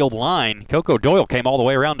right field line. Coco Doyle came all the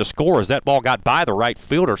way around to score as that ball got by the right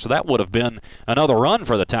fielder, so that would have been another run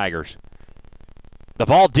for the Tigers. The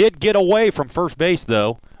ball did get away from first base,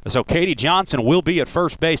 though, so Katie Johnson will be at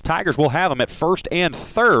first base. Tigers will have him at first and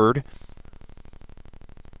third.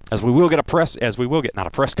 As we will get not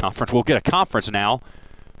a press conference, we'll get a conference now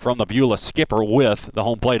from the Beulah skipper with the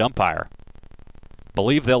home plate umpire.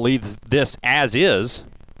 Believe they'll leave this as is.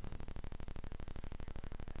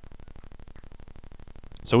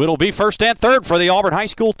 So it'll be first and third for the Auburn High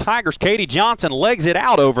School Tigers. Katie Johnson legs it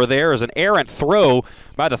out over there as an errant throw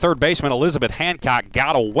by the third baseman Elizabeth Hancock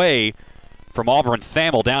got away from Auburn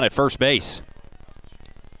Thamel down at first base.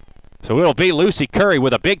 So it'll be Lucy Curry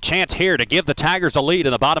with a big chance here to give the Tigers a lead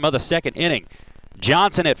in the bottom of the second inning.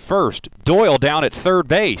 Johnson at first, Doyle down at third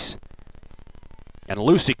base. And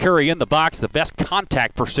Lucy Curry in the box, the best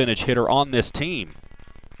contact percentage hitter on this team.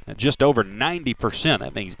 At just over 90%.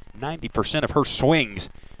 That means 90% of her swings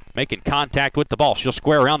making contact with the ball. She'll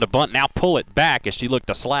square around to bunt, now pull it back as she looked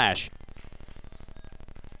to slash.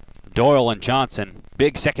 Doyle and Johnson,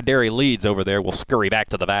 big secondary leads over there, will scurry back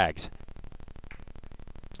to the bags.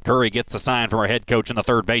 Curry gets the sign from her head coach in the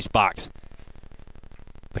third base box.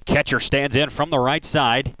 The The catcher stands in from the right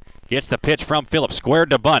side. Gets the pitch from Phillips. Squared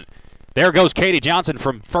to bunt. There goes Katie Johnson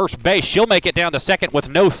from first base. She'll make it down to second with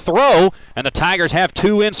no throw, and the Tigers have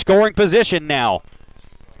two in scoring position now.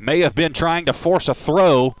 May have been trying to force a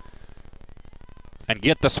throw and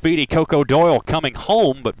get the speedy Coco Doyle coming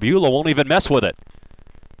home, but Beulah won't even mess with it.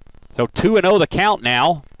 So 2-0 the count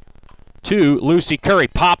now to Lucy Curry.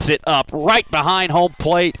 Pops it up right behind home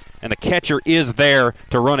plate, and the catcher is there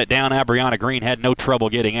to run it down. Abriana Green had no trouble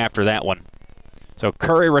getting after that one. So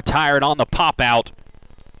Curry retired on the pop out,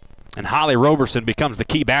 and Holly Roberson becomes the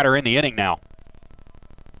key batter in the inning now.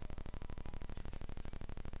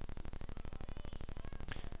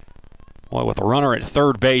 Boy, with a runner at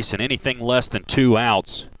third base and anything less than 2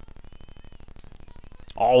 outs,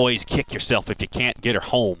 always kick yourself if you can't get her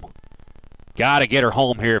home. Got to get her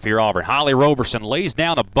home here if you're Auburn. Holly Roberson lays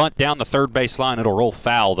down a bunt down the third base line. It'll roll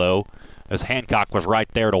foul, though, as Hancock was right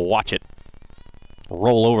there to watch it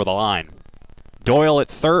roll over the line. Doyle at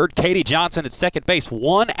third, Katie Johnson at second base.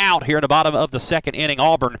 1 out here in the bottom of the second inning.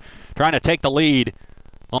 Auburn trying to take the lead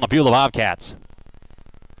on the Beulah Bobcats.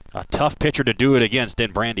 A tough pitcher to do it against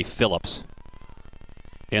in Brandy Phillips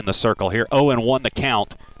in the circle here. 0-1 the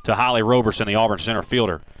count to Holly Roberson, the Auburn center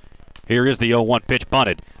fielder. Here is the 0-1 pitch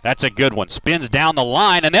bunted. That's a good one. Spins down the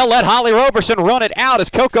line, and they'll let Holly Roberson run it out as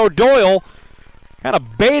Coco Doyle kind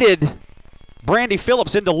of baited Brandy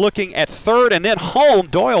Phillips into looking at third and then home.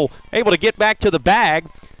 Doyle able to get back to the bag,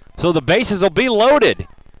 so the bases will be loaded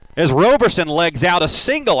as Roberson legs out a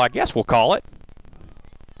single, I guess we'll call it.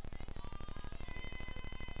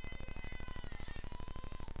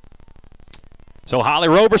 So Holly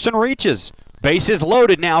Roberson reaches. Bases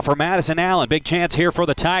loaded now for Madison Allen. Big chance here for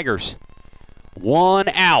the Tigers. 1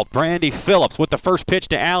 out. Brandy Phillips with the first pitch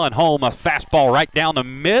to Allen. Home, a fastball right down the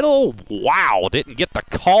middle. Wow, didn't get the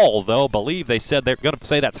call, though. Believe they said they're going to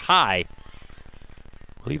say that's high.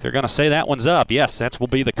 Believe they're going to say that one's up. Yes, that will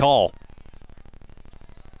be the call.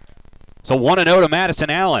 So 1-0 to Madison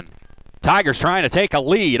Allen. Tigers trying to take a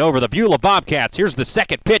lead over the Beulah Bobcats. Here's the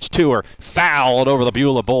second pitch to her. Fouled over the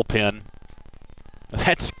Beulah bullpen.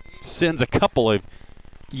 That sends a couple of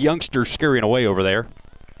youngsters scurrying away over there.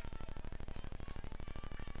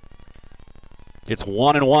 It's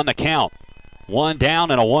 1-1 the count. 1 down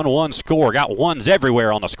and a 1-1 score. Got ones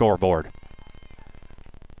everywhere on the scoreboard.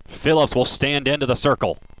 Phillips will stand into the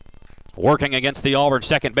circle. Working against the Auburn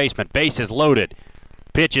second baseman. Base is loaded.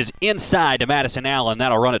 Pitch is inside to Madison Allen.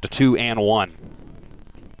 That'll run it to 2-1.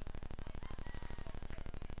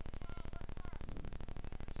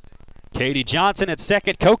 Katie Johnson at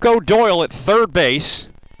second. Coco Doyle at third base.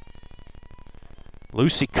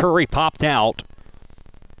 Lucy Curry popped out.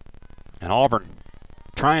 And Auburn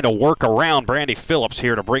trying to work around Brandy Phillips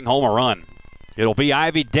here to bring home a run. It'll be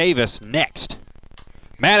Ivy Davis next.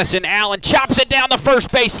 Madison Allen chops it down the first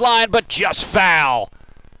baseline, but just foul.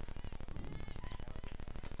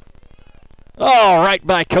 Oh, right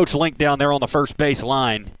by Coach Link down there on the first base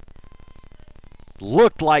line.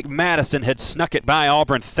 Looked like Madison had snuck it by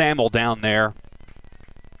Auburn Thamel down there.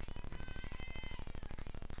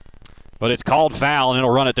 But it's called foul, and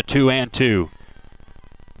it'll run it to 2-2.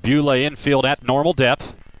 Beulah infield at normal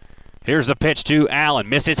depth. Here's the pitch to Allen.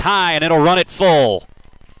 Misses high, and it'll run it full.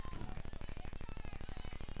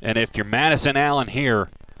 And if you're Madison Allen here,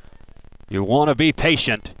 you want to be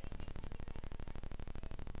patient.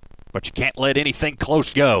 But you can't let anything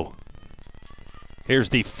close go. Here's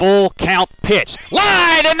the full count pitch.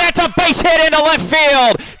 Line, and that's a base hit into left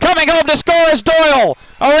field. Coming home to score is Doyle.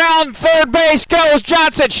 Around third base goes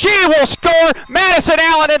Johnson. She will score. Madison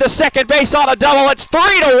Allen into second base on a double. It's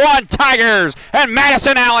 3-1 Tigers, and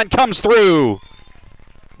Madison Allen comes through.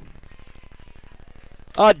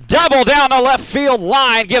 A double down the left field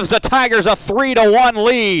line gives the Tigers a 3-1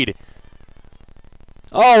 lead.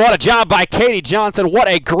 Oh, what a job by Katie Johnson. What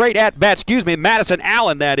a great at-bat. Madison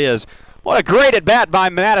Allen, that is. What a great at-bat by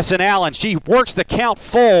Madison Allen. She works the count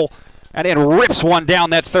full and then rips one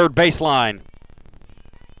down that third baseline.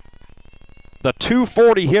 The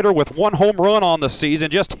 .240 hitter with 1 home run on the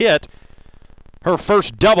season just hit her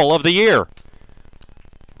first double of the year.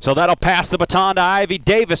 So that'll pass the baton to Ivy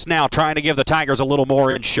Davis now, trying to give the Tigers a little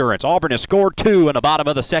more insurance. Auburn has scored 2 in the bottom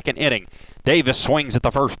of the second inning. Davis swings at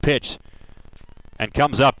the first pitch and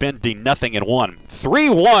comes up empty, 0-1.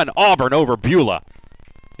 3-1 Auburn over Beulah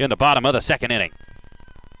in the bottom of the second inning.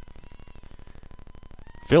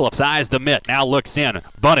 Phillips eyes the mitt, now looks in,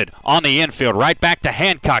 bunted on the infield, right back to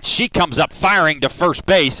Hancock. She comes up firing to first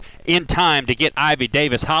base in time to get Ivy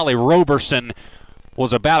Davis. Holly Roberson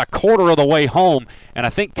was about a quarter of the way home, and I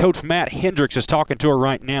think Coach Matt Hendricks is talking to her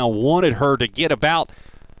right now, wanted her to get about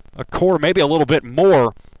a quarter, maybe a little bit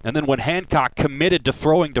more And then when Hancock committed to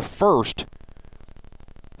throwing to first,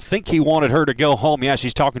 I think he wanted her to go home. Yeah,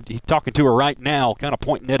 he's talking to her right now, kind of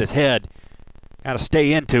pointing at his head. Got to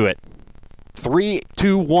stay into it.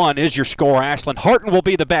 3-2-1 is your score. Ashland Harton will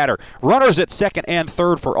be the batter. Runners at second and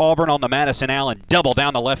third for Auburn on the Madison Allen double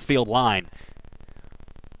down the left field line.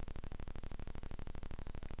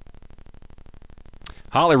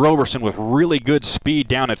 Holly Roberson with really good speed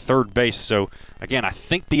down at third base. So, again, I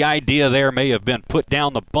think the idea there may have been put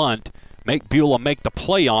down the bunt, make Beulah make the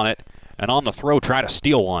play on it, and on the throw try to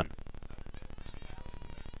steal one.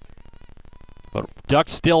 But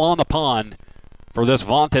Ducks still on the pond for this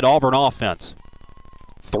vaunted Auburn offense.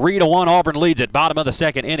 3-1 Auburn leads at bottom of the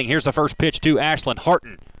second inning. Here's the first pitch to Ashland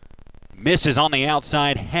Harton. Misses on the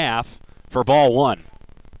outside half for ball one.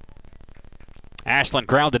 Ashland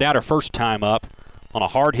grounded out her first time up on a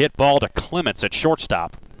hard hit ball to Clements at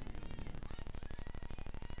shortstop.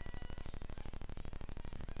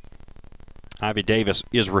 Ivy Davis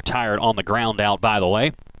is retired on the ground out, by the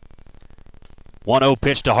way. 1-0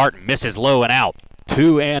 pitch to Harton, misses low and out.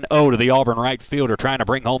 2-0 to the Auburn right fielder, trying to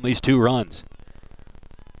bring home these 2 runs.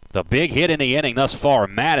 The big hit in the inning thus far,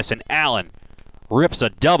 Madison Allen rips a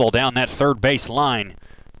double down that third base line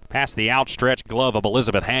past the outstretched glove of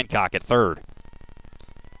Elizabeth Hancock at third.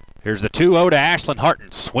 Here's the 2-0 to Ashland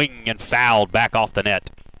Harton, swing and fouled back off the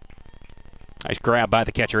net. Nice grab by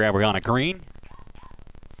the catcher, Adriana Green.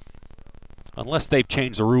 Unless they've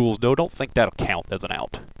changed the rules, though, don't think that'll count as an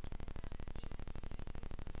out.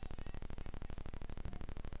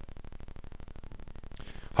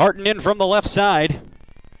 Harton in from the left side.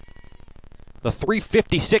 The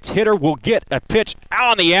 .356 hitter will get a pitch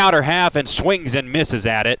out on the outer half and swings and misses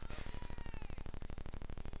at it.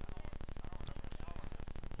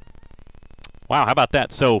 Wow, how about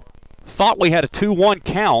that? So, thought we had a 2-1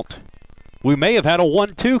 count. We may have had a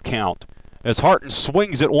 1-2 count as Harton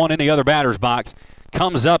swings at one in the other batter's box,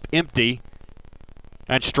 comes up empty,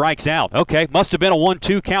 and strikes out. Okay, must have been a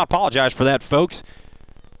 1-2 count. Apologize for that, folks.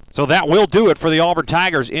 So that will do it for the Auburn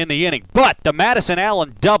Tigers in the inning. But the Madison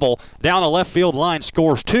Allen double down the left field line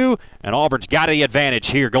scores 2, and Auburn's got the advantage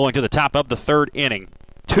here going to the top of the third inning.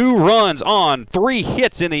 2 runs on 3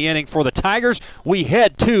 hits in the inning for the Tigers. We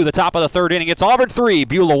head to the top of the third inning. It's Auburn 3,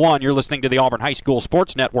 Beulah 1. You're listening to the Auburn High School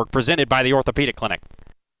Sports Network presented by the Orthopedic Clinic.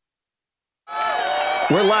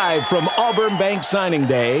 We're live from Auburn Bank Signing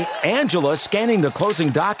Day. Angela scanning the closing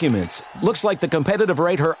documents. Looks like the competitive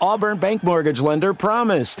rate her Auburn Bank mortgage lender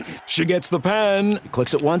promised. She gets the pen,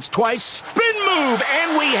 clicks it once, twice, spin move,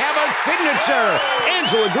 and we have a signature.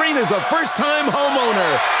 Angela Green is a first-time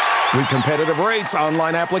homeowner. With competitive rates,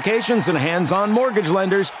 online applications, and hands-on mortgage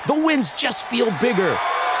lenders, the wins just feel bigger.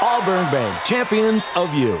 Auburn Bank, champions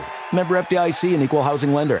of you. Member FDIC and equal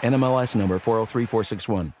housing lender. NMLS number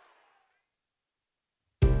 403461.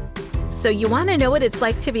 So you want to know what it's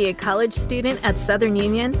like to be a college student at Southern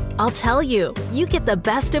Union? I'll tell you. You get the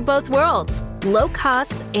best of both worlds. Low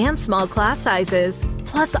costs and small class sizes.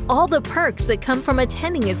 Plus all the perks that come from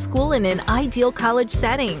attending a school in an ideal college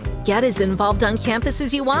setting. Get as involved on campus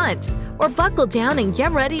as you want. Or buckle down and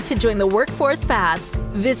get ready to join the workforce fast.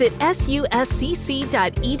 Visit suscc.edu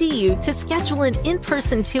to schedule an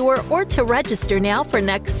in-person tour or to register now for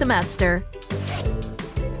next semester.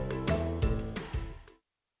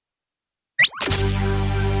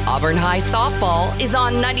 Auburn High softball is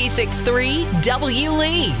on 96.3 W.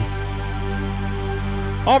 Lee.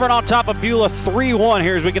 Auburn on top of Beulah 3-1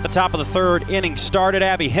 here as we get the top of the third inning started.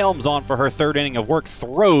 Abby Helms on for her third inning of work.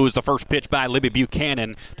 Throws the first pitch by Libby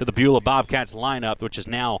Buchanan to the Beulah Bobcats lineup, which is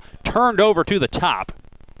now turned over to the top.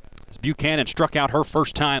 As Buchanan struck out her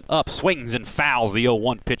first time up, swings and fouls the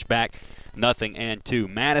 0-1 pitch back. 0-2.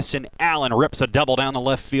 Madison Allen rips a double down the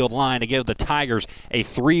left field line to give the Tigers a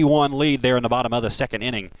 3-1 lead there in the bottom of the second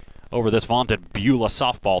inning over this vaunted Beulah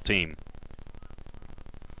softball team.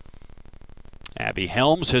 Abby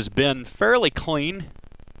Helms has been fairly clean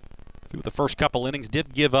through the first couple innings.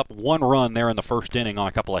 Did give up 1 run there in the first inning on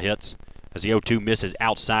a couple of hits as the 0-2 misses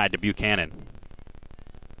outside to Buchanan.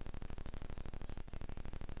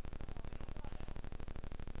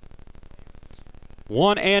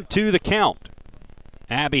 One and 2 the count.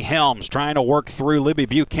 Abby Helms trying to work through Libby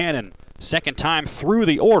Buchanan. Second time through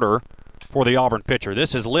the order for the Auburn pitcher.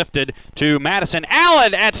 This is lifted to Madison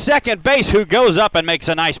Allen at second base, who goes up and makes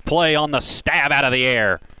a nice play on the stab out of the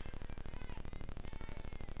air.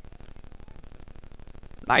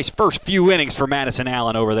 Nice first few innings for Madison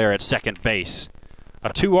Allen over there at second base.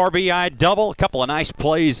 A 2 RBI double, a couple of nice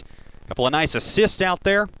plays, a couple of nice assists out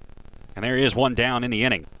there, and there is one down in the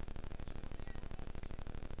inning.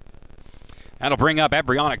 That'll bring up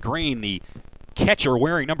Adriana Green, the catcher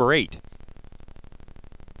wearing number 8.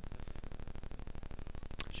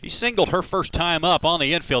 singled her first time up on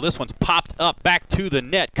the infield. This one's popped up back to the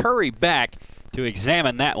net. Curry back to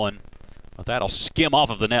examine that one, but that'll skim off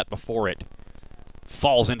of the net before it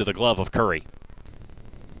falls into the glove of Curry.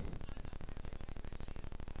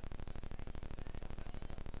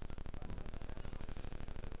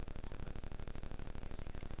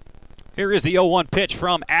 Here is the 0-1 pitch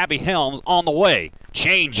from Abby Helms on the way.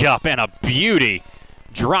 Change up and a beauty.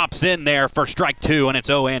 Drops in there for strike 2, and it's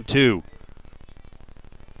 0-2.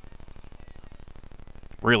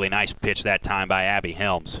 Really nice pitch that time by Abby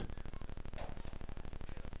Helms.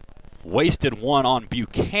 Wasted one on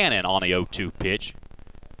Buchanan on the 0-2 pitch.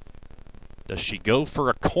 Does she go for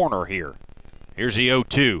a corner here? Here's the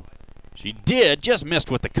 0-2. She did, just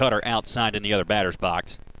missed with the cutter outside in the other batter's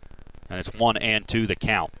box. And it's 1-2 the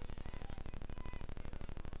count.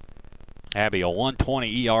 Abby, a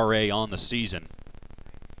 1.20 ERA on the season.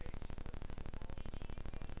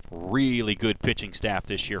 Really good pitching staff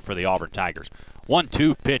this year for the Auburn Tigers.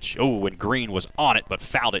 1-2 pitch. Oh, and Green was on it, but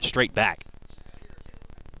fouled it straight back.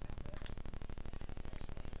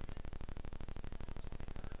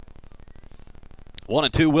 One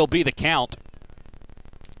and two will be the count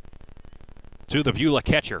to the Beulah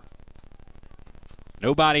catcher.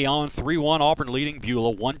 Nobody on. 3-1 Auburn leading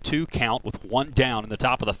Beulah. 1-2 count with one down in the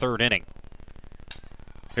top of the third inning.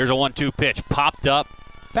 Here's a 1-2 pitch. Popped up.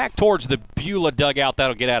 Back towards the Beulah dugout.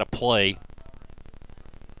 That'll get out of play.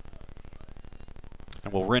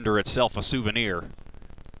 And will render itself a souvenir.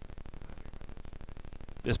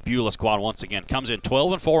 This Beulah squad once again comes in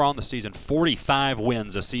 12-4 on the season. 45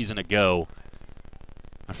 wins a season ago.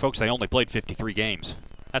 And folks, they only played 53 games.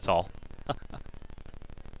 That's all.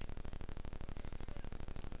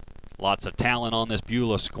 Lots of talent on this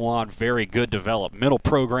Beulah squad. Very good developmental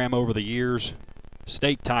program over the years.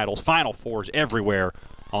 State titles, Final Fours everywhere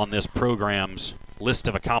on this program's list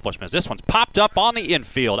of accomplishments. This one's popped up on the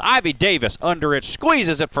infield. Ivy Davis under it,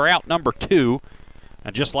 squeezes it for out number 2.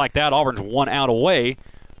 And just like that, Auburn's 1 out away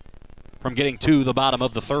from getting to the bottom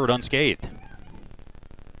of the third unscathed.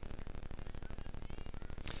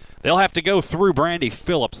 They'll have to go through Brandy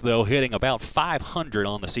Phillips, though, hitting about 500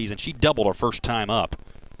 on the season. She doubled her first time up.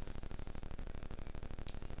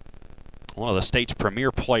 One of the state's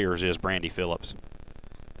premier players is Brandy Phillips.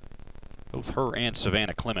 Both her and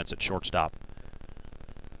Savannah Clements at shortstop.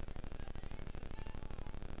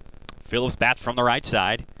 Phillips bats from the right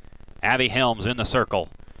side. Abby Helms in the circle.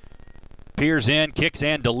 Peers in, kicks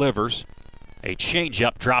and delivers. A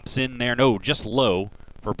changeup drops in there. No, just low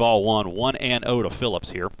for ball 1. 1-0 to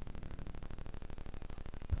Phillips here.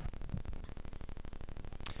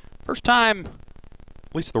 First time,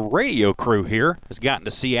 at least the radio crew here has gotten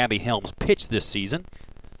to see Abby Helms pitch this season.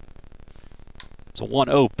 It's a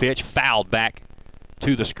 1-0 pitch, fouled back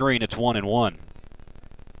to the screen. It's 1-1.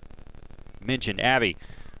 Mentioned Abby,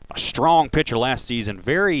 a strong pitcher last season.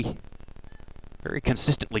 Very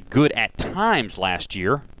consistently good at times last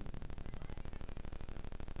year.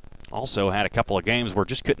 Also had a couple of games where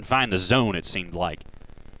just couldn't find the zone, it seemed like.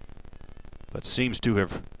 But seems to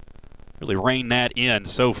have really reined that in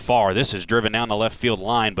so far. This is driven down the left field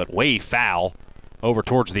line, but way foul over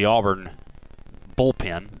towards the Auburn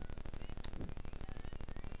bullpen.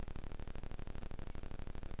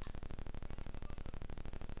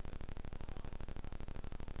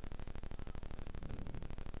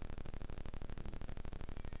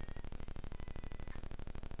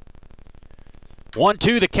 One,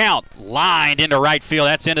 two, the count. Lined into right field.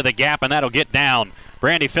 That's into the gap, and that'll get down.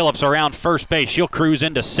 Brandy Phillips around first base. She'll cruise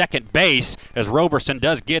into second base as Roberson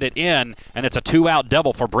does get it in, and it's a 2-out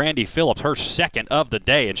double for Brandy Phillips, her second of the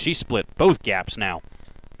day, and she split both gaps now.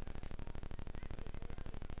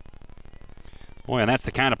 Boy, and that's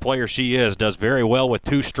the kind of player she is. Does very well with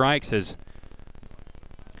 2 strikes. Has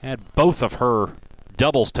had both of her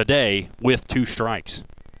doubles today with 2 strikes.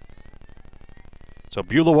 So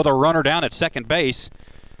Beulah with a runner down at second base.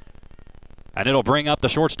 And it'll bring up the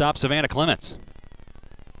shortstop, Savannah Clements.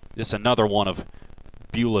 This is another one of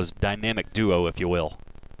Beulah's dynamic duo, if you will.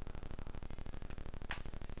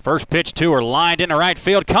 First pitch to her, lined into right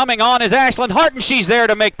field. Coming on is Ashlyn Hart, and she's there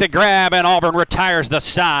to make the grab, and Auburn retires the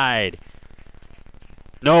side.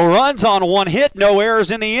 No runs on 1 hit, no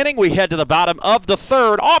errors in the inning. We head to the bottom of the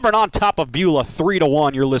third. Auburn on top of Beulah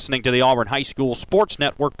 3-1. You're listening to the Auburn High School Sports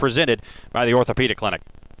Network presented by the Orthopedic Clinic.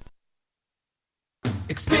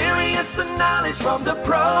 Experience and knowledge from the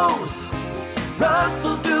pros.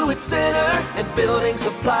 Russell Do-It Center and Building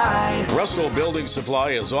Supply. Russell Building Supply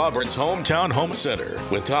is Auburn's hometown home center.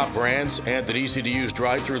 With top brands and an easy-to-use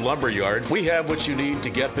drive-through lumberyard, we have what you need to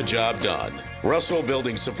get the job done. Russell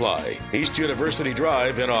Building Supply, East University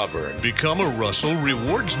Drive in Auburn. Become a Russell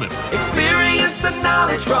Rewards member. Experience and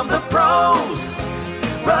knowledge from the pros.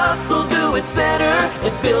 Russell Do-It Center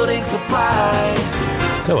and Building Supply.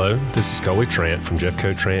 Hello, this is Coley Trant from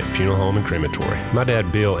Jeffco Trant Funeral Home and Crematory. My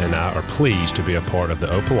dad Bill and I are pleased to be a part of the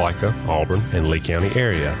Opelika, Auburn, and Lee County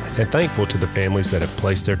area, and thankful to the families that have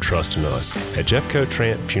placed their trust in us. At Jeffco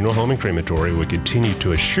Trant Funeral Home and Crematory, we continue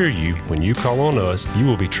to assure you when you call on us, you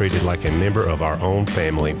will be treated like a member of our own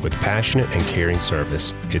family with passionate and caring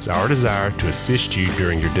service. It's our desire to assist you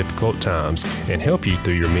during your difficult times and help you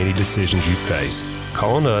through your many decisions you face.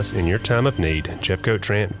 Call on us in your time of need. Jeffco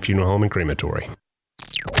Trant Funeral Home and Crematory.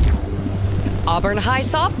 Auburn High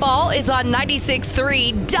softball is on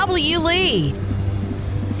 96.3 W. Lee.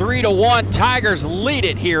 3-1, Tigers lead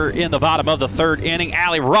it here in the bottom of the third inning.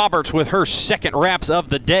 Allie Roberts with her second wraps of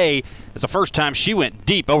the day. It's the first time she went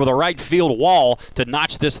deep over the right field wall to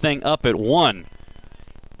notch this thing up at 1.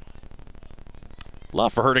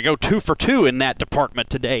 Love for her to go 2 for 2 in that department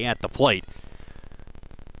today at the plate.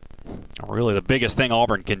 Really, the biggest thing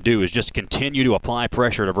Auburn can do is just continue to apply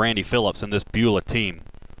pressure to Brandy Phillips and this Beulah team.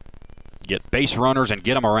 Get base runners and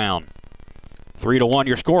get them around. 3-1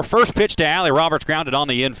 your score. First pitch to Allie Roberts, grounded on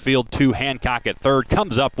the infield to Hancock at third.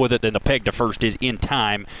 Comes up with it, and the peg to first is in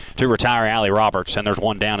time to retire Allie Roberts, and there's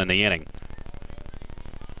one down in the inning.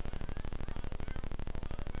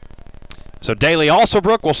 So Daly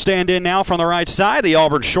Alsobrook will stand in now from the right side, the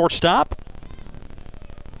Auburn shortstop.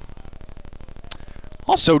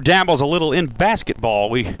 Also dabbles a little in basketball.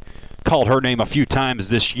 We called her name a few times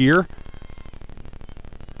this year.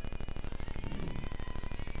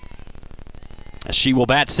 As she will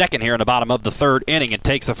bat second here in the bottom of the third inning and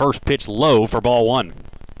takes the first pitch low for ball 1.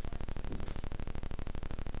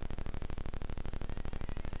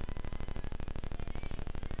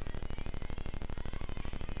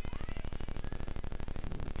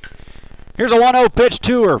 Here's a 1-0 pitch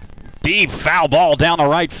to her. Deep foul ball down the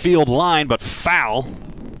right field line, but foul.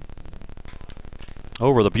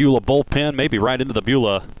 Over the Beulah bullpen, maybe right into the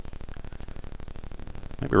Beulah.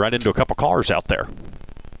 Maybe right into a couple cars out there.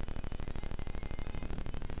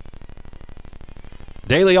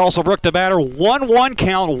 Daly Alsobrook the batter. 1-1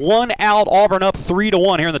 count, 1 out. Auburn up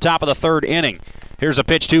 3-1 here in the top of the third inning. Here's a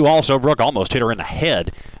pitch to Alsobrook. Almost hit her in the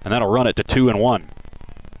head, and that'll run it to 2-1.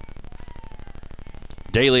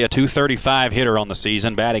 Daly, a .235 hitter on the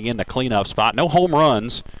season, batting in the cleanup spot. No home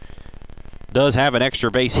runs. Does have an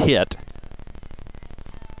extra base hit.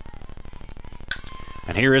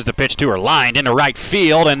 And here is the pitch to her, lined into right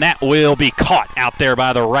field, and that will be caught out there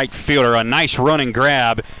by the right fielder. A nice running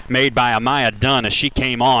grab made by Amaya Dunn as she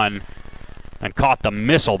came on and caught the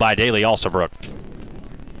missile by Daly Alsobrook.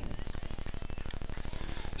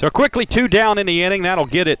 So quickly 2 down in the inning. That'll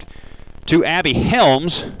get it to Abby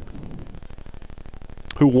Helms,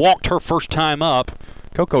 who walked her first time up.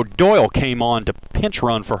 Coco Doyle came on to pinch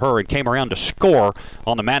run for her and came around to score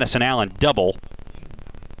on the Madison Allen double.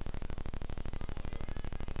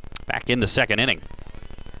 Back in the second inning.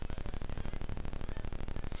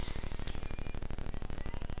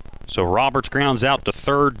 So Roberts grounds out to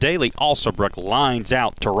third. Daly Alsobrook lines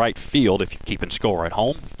out to right field if you're keeping score at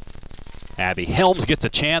home. Abby Helms gets a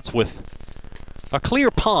chance with a clear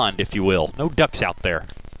pond, if you will. No ducks out there.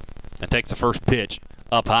 And takes the first pitch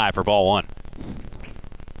up high for ball 1.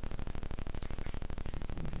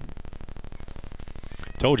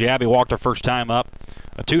 Told you Abby walked her first time up.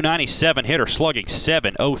 A .297 hitter, slugging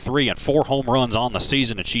 .703 and 4 home runs on the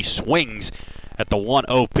season, and she swings at the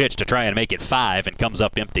 1-0 pitch to try and make it 5 and comes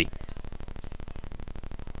up empty.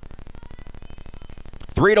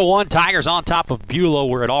 3-1, Tigers on top of Beulah.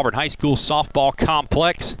 We're at Auburn High School softball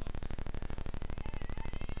complex.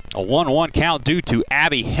 A 1-1 count due to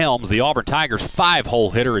Abby Helms, the Auburn Tigers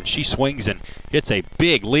 5-hole hitter, and she swings and hits a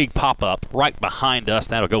big league pop-up right behind us.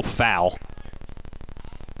 That'll go foul.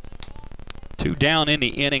 2 down in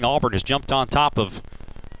the inning. Auburn has jumped on top of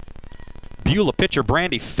Beulah pitcher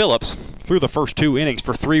Brandy Phillips through the first 2 innings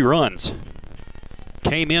for 3 runs.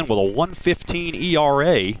 Came in with a 1.15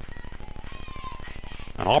 ERA.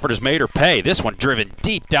 And Auburn has made her pay. This one driven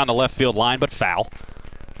deep down the left field line, but foul.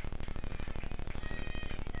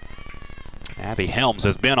 Abby Helms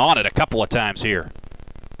has been on it a couple of times here.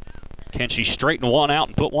 Can she straighten one out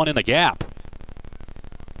and put one in the gap?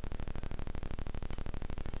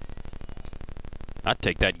 I'd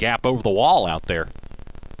take that gap over the wall out there.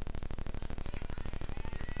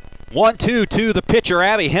 1-2 to the pitcher,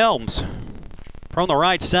 Abby Helms. From the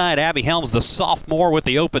right side, Abby Helms, the sophomore, with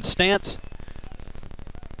the open stance.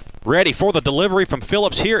 Ready for the delivery from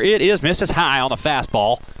Phillips. Here it is, misses high on the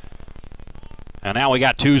fastball. And now we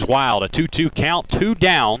got twos wild. A 2-2 count, 2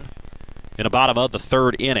 down in the bottom of the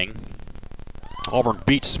third inning. Auburn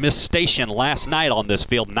beat Smith Station last night on this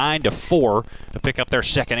field 9-4 to pick up their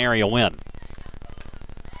second area win.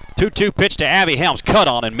 2-2 pitch to Abby Helms, cut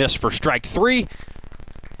on and missed for strike 3.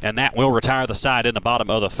 And that will retire the side in the bottom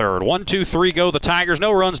of the third. 1-2-3 go the Tigers.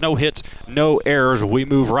 No runs, no hits, no errors. We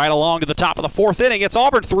move right along to the top of the fourth inning. It's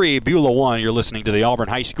Auburn 3, Beulah 1. You're listening to the Auburn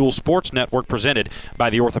High School Sports Network presented by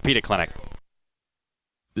the Orthopedic Clinic.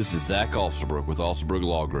 This is Zach Alsterbrook with Alsterbrook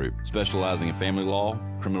Law Group, specializing in family law,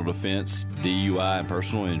 criminal defense, DUI, and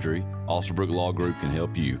personal injury. Alsterbrook Law Group can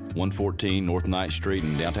help you. 114 North Ninth Street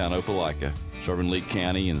in downtown Opelika, serving Lee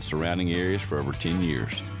County and the surrounding areas for over 10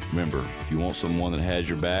 years. Remember, if you want someone that has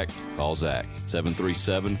your back, call Zach.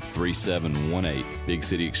 737-3718. Big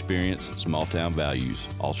city experience, small town values.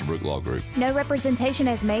 Alsterbrook Law Group. No representation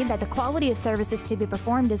is made that the quality of services to be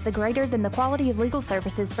performed is the greater than the quality of legal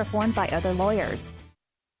services performed by other lawyers.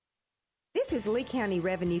 This is Lee County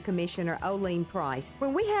Revenue Commissioner Olene Price.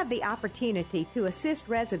 When we have the opportunity to assist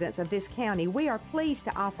residents of this county, we are pleased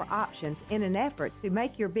to offer options in an effort to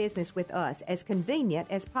make your business with us as convenient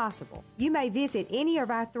as possible. You may visit any of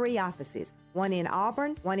our 3 offices, one in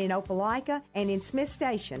Auburn, one in Opelika, and in Smith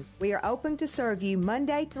Station. We are open to serve you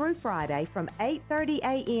Monday through Friday from 8:30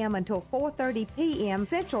 a.m. until 4:30 p.m.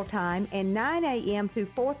 Central Time and 9 a.m. to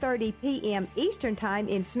 4:30 p.m. Eastern Time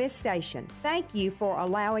in Smith Station. Thank you for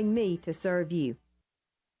allowing me to serve you.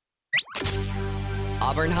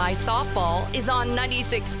 Auburn High softball is on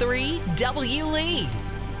 96.3 W. Lee.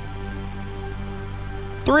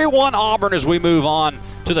 3-1 Auburn as we move on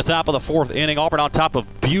to the top of the fourth inning. Auburn on top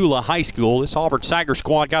of Beulah High School. This Auburn Tiger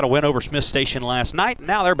squad got a win over Smith Station last night.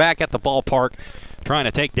 Now they're back at the ballpark trying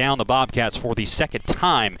to take down the Bobcats for the second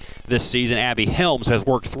time this season. Abby Helms has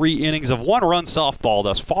worked 3 innings of 1-run softball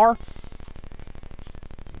thus far.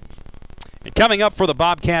 And coming up for the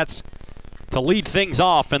Bobcats to lead things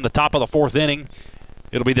off in the top of the fourth inning,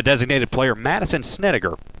 it'll be the designated player Madison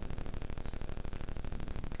Snediger.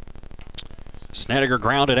 Snediger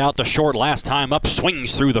grounded out to short last time up,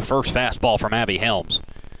 swings through the first fastball from Abby Helms.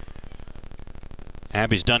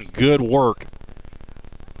 Abby's done good work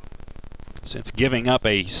since giving up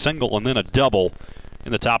a single and then a double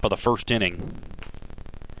in the top of the first inning.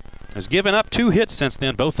 Has given up 2 hits since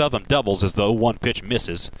then, both of them doubles, as the 0-1 pitch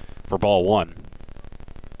misses for ball 1.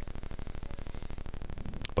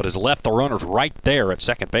 But has left the runners right there at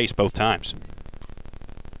second base both times.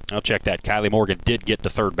 I'll check that. Kylie Morgan did get to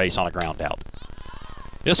third base on a ground out.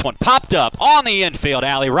 This one popped up on the infield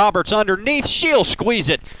alley. Roberts underneath. She'll squeeze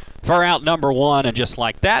it for out number 1. And just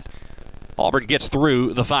like that, Auburn gets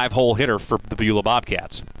through the 5-hole hitter for the Beulah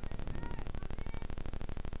Bobcats.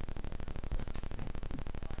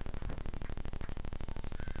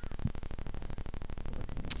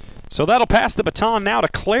 So that'll pass the baton now to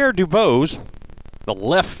Claire Dubose, the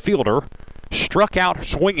left fielder. Struck out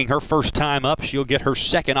swinging her first time up. She'll get her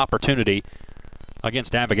second opportunity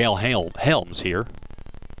against Abigail Helms here.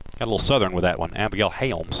 Got a little southern with that one. Abigail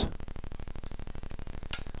Helms.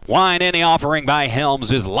 Line in the offering by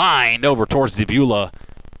Helms is lined over towards the Beulah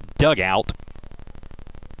dugout.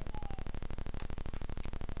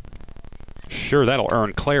 Sure, that'll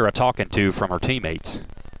earn Claire a talking to from her teammates.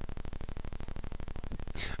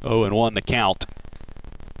 0-1 the count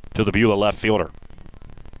to the Beulah left fielder.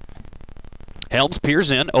 Helms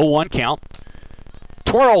peers in, 0-1 count.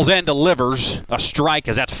 Twirls and delivers a strike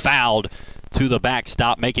as that's fouled to the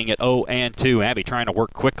backstop, making it 0-2. Abby trying to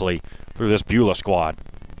work quickly through this Beulah squad.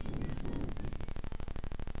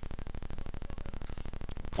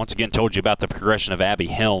 Once again, told you about the progression of Abby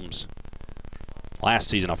Helms. Last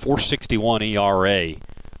season, a 4.61 ERA.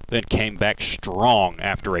 Then came back strong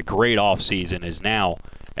after a great offseason. Is now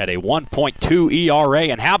at a 1.2 ERA.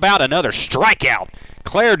 And how about another strikeout?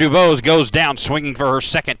 Claire Dubose goes down swinging for her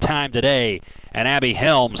second time today. And Abby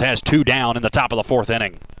Helms has 2 down in the top of the fourth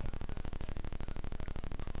inning.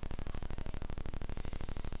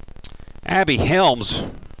 Abby Helms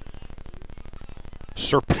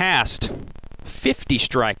surpassed 50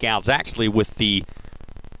 strikeouts actually with the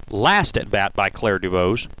last at bat by Claire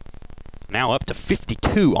Dubose. Now up to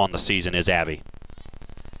 52 on the season is Abby.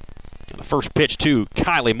 And the first pitch to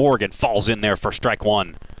Kylie Morgan falls in there for strike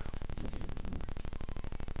 1.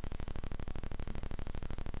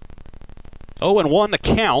 Oh, and 1 the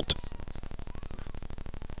count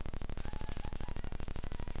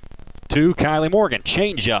to Kylie Morgan.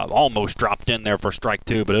 Changeup almost dropped in there for strike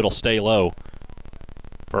 2, but it'll stay low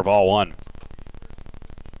for ball 1.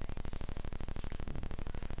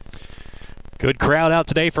 Good crowd out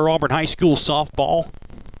today for Auburn High School softball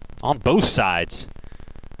on both sides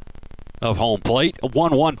of home plate. A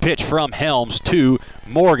 1-1 pitch from Helms to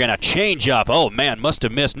Morgan. A changeup. Oh, man, must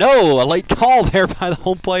have missed. No, a late call there by the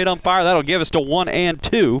home plate umpire. That'll give us to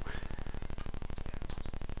 1-2.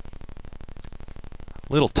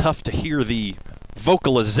 A little tough to hear the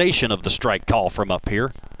vocalization of the strike call from up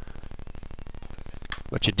here.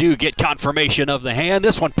 But you do get confirmation of the hand.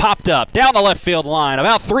 This one popped up down the left field line.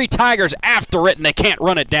 About 3 Tigers after it, and they can't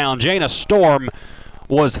run it down. Jana Storm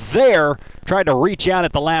was there, tried to reach out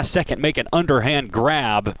at the last second, make an underhand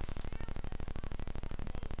grab.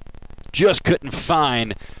 Just couldn't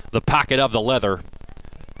find the pocket of the leather.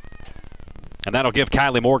 And that'll give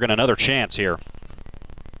Kylie Morgan another chance here.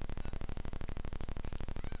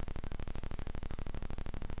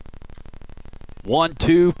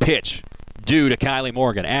 One-two pitch due to Kylie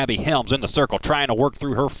Morgan. Abby Helms in the circle trying to work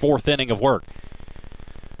through her 4th inning of work.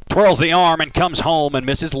 Twirls the arm and comes home and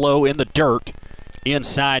misses low in the dirt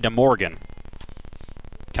inside to Morgan.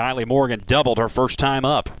 Kylie Morgan doubled her first time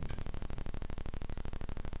up.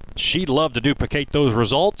 She'd love to duplicate those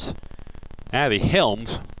results. Abby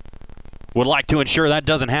Helms would like to ensure that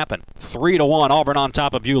doesn't happen. 3-1, Auburn on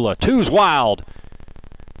top of Beulah. 2's wild.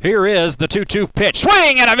 Here is the 2-2 pitch.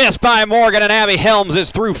 Swing and a miss by Morgan, and Abby Helms is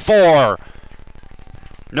through 4.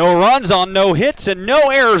 No runs on no hits and no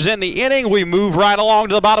errors in the inning. We move right along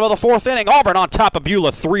to the bottom of the 4th inning. Auburn on top of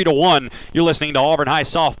Beulah 3-1. You're listening to Auburn High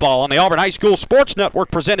Softball on the Auburn High School Sports Network,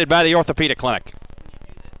 presented by the Orthopedic Clinic.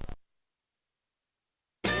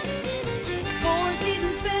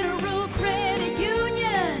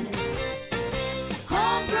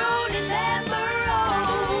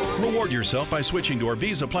 Reward yourself by switching to our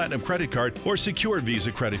Visa Platinum Credit Card or Secured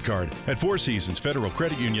Visa Credit Card. At Four Seasons Federal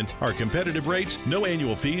Credit Union, our competitive rates, no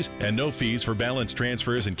annual fees, and no fees for balance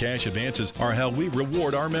transfers and cash advances are how we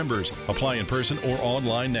reward our members. Apply in person or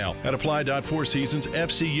online now at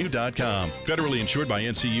apply.fourseasonsfcu.com. Federally insured by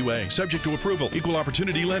NCUA. Subject to approval. Equal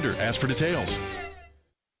opportunity lender. Ask for details.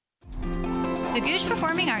 The Gooch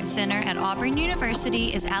Performing Arts Center at Auburn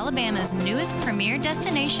University is Alabama's newest premier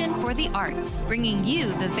destination for the arts, bringing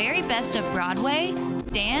you the very best of Broadway,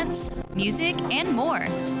 dance, music, and more.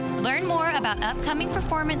 Learn more about upcoming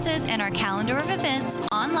performances and our calendar of events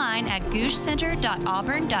online at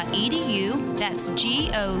goochcenter.auburn.edu. That's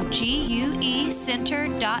GOGUE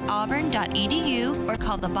center.auburn.edu, or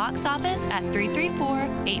call the box office at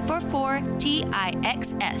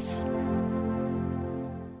 334-844-TIXS.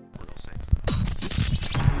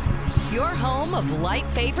 Your home of light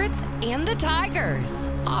favorites and the Tigers.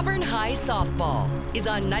 Auburn High Softball is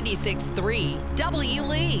on 96.3 W.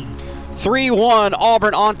 Lee. 3-1,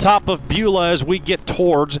 Auburn on top of Beulah as we get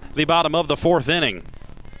towards the bottom of the 4th inning.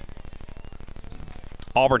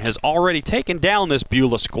 Auburn has already taken down this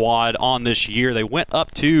Beulah squad on this year. They went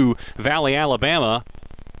up to Valley, Alabama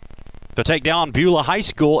to take down Beulah High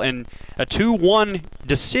School, and a 2-1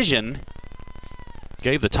 decision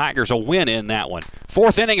gave the Tigers a win in that one.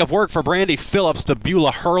 4th inning of work for Brandy Phillips, the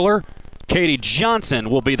Beulah hurler. Katie Johnson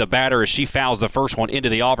will be the batter as she fouls the first one into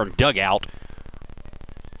the Auburn dugout.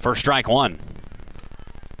 First strike 1.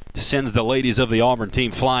 Sends the ladies of the Auburn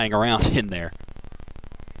team flying around in there.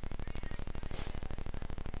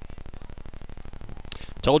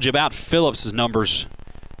 Told you about Phillips' numbers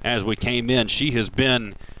as we came in. She has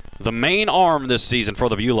been the main arm this season for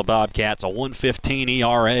the Beulah Bobcats, a 1.15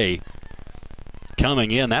 ERA.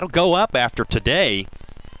 Coming in. That'll go up after today.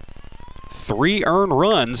 3 earned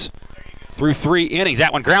runs through 3 innings.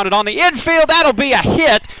 That one grounded on the infield. That'll be a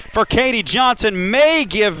hit for Katie Johnson. May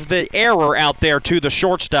give the error out there to the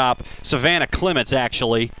shortstop, Savannah Clements,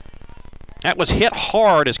 actually. That was hit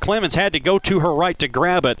hard as Clements had to go to her right to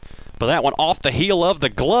grab it, but that one off the heel of the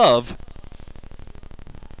glove.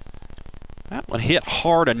 That one hit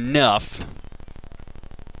hard enough.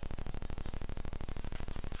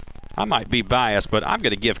 I might be biased, but I'm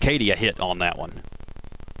going to give Katie a hit on that one.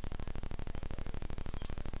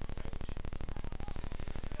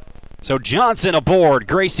 So Johnson aboard.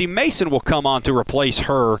 Gracie Mason will come on to replace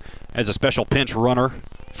her as a special pinch runner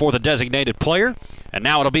for the designated player. And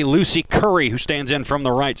now it'll be Lucy Curry who stands in from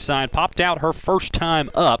the right side. Popped out her first time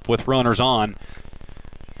up with runners on.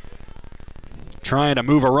 Trying to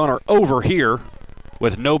move a runner over here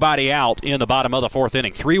with nobody out in the bottom of the 4th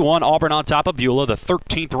inning. 3-1 Auburn on top of Beulah, the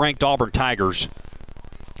 13th ranked Auburn Tigers,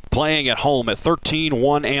 playing at home at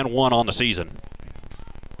 13-1-1 on the season.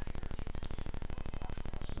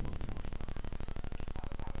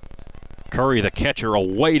 Curry, the catcher,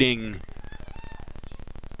 awaiting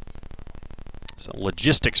some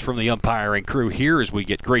logistics from the umpiring crew here as we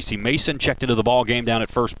get Gracie Mason checked into the ball game down at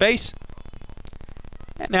first base.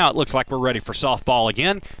 And Now it looks like we're ready for softball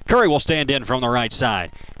again. Curry will stand in from the right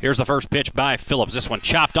side. Here's the first pitch by Phillips. This one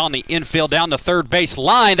chopped on the infield down the third base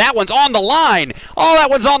line. That one's on the line. Oh, that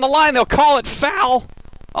one's on the line. They'll call it foul.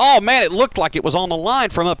 Oh, man, it looked like it was on the line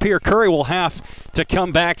from up here. Curry will have to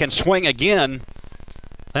come back and swing again.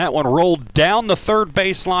 That one rolled down the third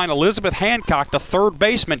base line. Elizabeth Hancock, the third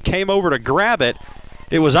baseman, came over to grab it.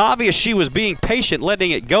 It was obvious she was being patient,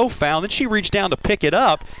 letting it go foul. Then she reached down to pick it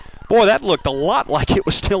up. Boy, that looked a lot like it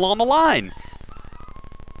was still on the line.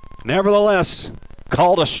 Nevertheless,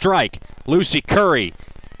 called a strike. Lucy Curry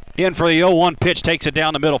in for the 0-1 pitch, takes it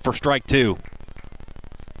down the middle for strike 2.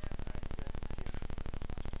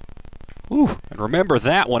 Ooh, and remember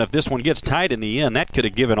that one, if this one gets tight in the end, that could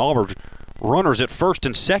have given Auburn runners at first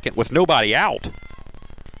and second with nobody out.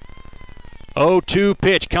 0-2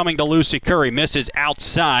 pitch coming to Lucy Curry. Misses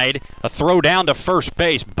outside. A throw down to first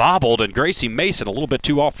base. Bobbled, and Gracie Mason a little bit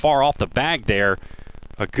too far off the bag there.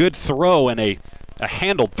 A good throw and a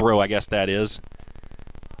handled throw, I guess that is.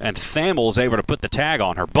 And Thamel is able to put the tag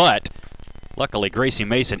on her, but luckily Gracie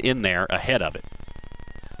Mason in there ahead of it.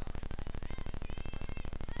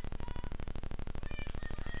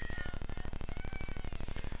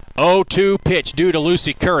 0-2 pitch due to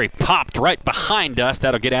Lucy Curry. Popped right behind us.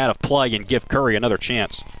 That'll get out of play and give Curry another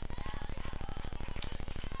chance.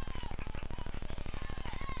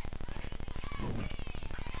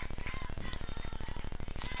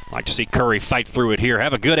 Like to see Curry fight through it here.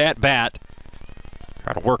 Have a good at-bat.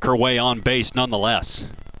 Try to work her way on base nonetheless.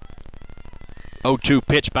 0-2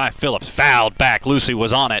 pitch by Phillips. Fouled back. Lucy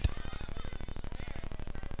was on it.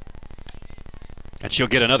 And she'll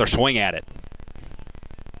get another swing at it.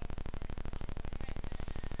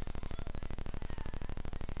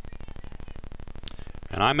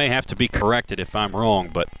 And I may have to be corrected if I'm wrong,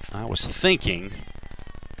 but I was thinking,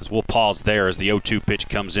 because we'll pause there as the 0-2 pitch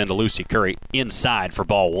comes in to Lucy Curry inside for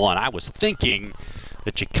ball 1. I was thinking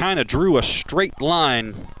that you kind of drew a straight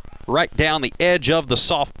line right down the edge of the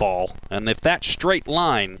softball, and if that straight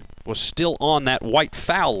line was still on that white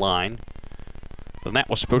foul line, then that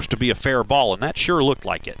was supposed to be a fair ball, and that sure looked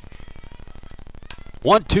like it.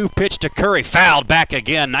 1-2 pitch to Curry, fouled back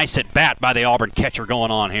again. Nice at bat by the Auburn catcher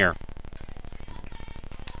going on here.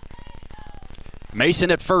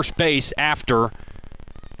 Mason at first base after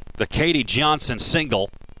the Katie Johnson single.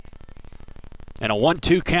 And a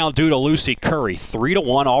 1-2 count due to Lucy Curry.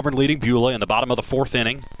 3-1, Auburn leading Beulah in the bottom of the 4th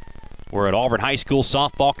inning. We're at Auburn High School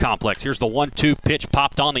softball complex. Here's the 1-2 pitch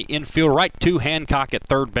popped on the infield right to Hancock at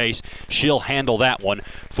third base. She'll handle that one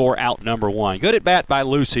for out number 1. Good at bat by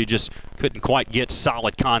Lucy, just couldn't quite get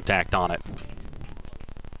solid contact on it.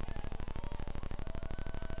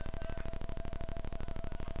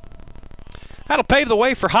 That'll pave the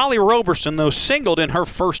way for Holly Roberson, though, singled in her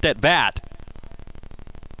first at-bat.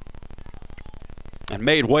 And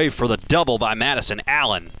made way for the double by Madison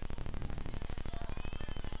Allen.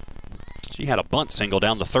 She had a bunt single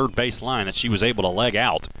down the third base line that she was able to leg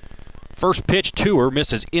out. First pitch to her,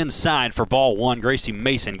 misses inside for ball 1. Gracie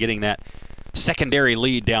Mason getting that secondary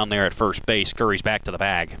lead down there at first base. Curry's back to the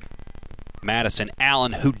bag. Madison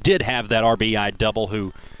Allen, who did have that RBI double,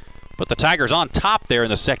 who put the Tigers on top there in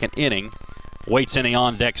the second inning, waits in the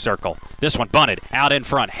on-deck circle. This one bunted out in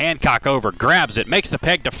front. Hancock over, grabs it, makes the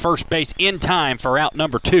peg to first base in time for out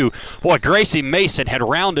number 2. Boy, Gracie Mason had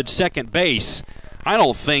rounded second base. I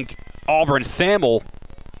don't think Auburn Thamel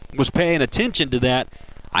was paying attention to that.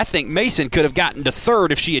 I think Mason could have gotten to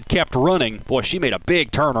third if she had kept running. Boy, she made a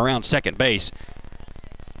big turn around second base.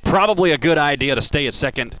 Probably a good idea to stay at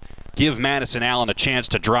second, give Madison Allen a chance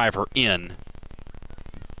to drive her in.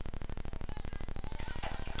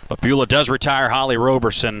 But Beulah does retire Holly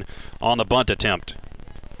Roberson on the bunt attempt.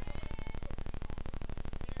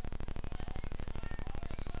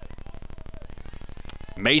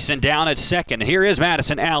 Mason down at second. Here is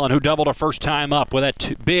Madison Allen, who doubled her first time up with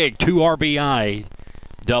that big 2 RBI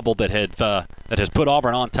double that has put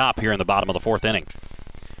Auburn on top here in the bottom of the 4th inning.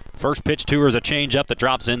 First pitch to her is a changeup that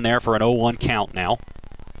drops in there for an 0-1 count now.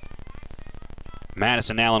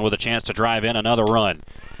 Madison Allen with a chance to drive in another run.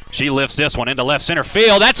 She lifts this one into left center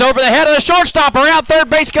field. That's over the head of the shortstop. Around third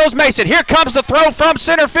base goes Mason. Here comes the throw from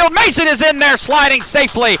center field. Mason is in there sliding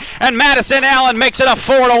safely, and Madison Allen makes it a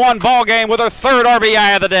 4-1 ball game with her 3rd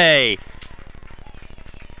RBI of the day.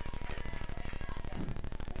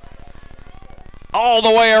 All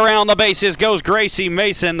the way around the bases goes Gracie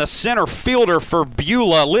Mason, the center fielder for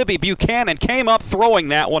Beulah. Libby Buchanan came up throwing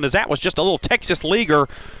that one, as that was just a little Texas leaguer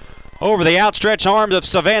over the outstretched arms of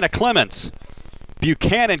Savannah Clements.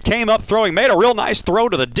 Buchanan came up throwing, made a real nice throw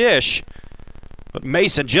to the dish. But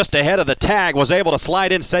Mason, just ahead of the tag, was able to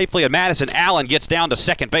slide in safely, and Madison Allen gets down to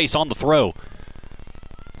second base on the throw.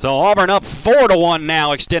 So Auburn up 4-1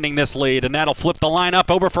 now, extending this lead, and that'll flip the lineup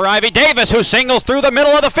over for Ivy Davis, who singles through the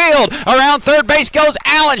middle of the field. Around third base goes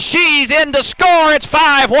Allen. She's in to score. It's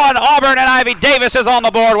 5-1 Auburn, and Ivy Davis is on the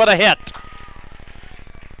board with a hit.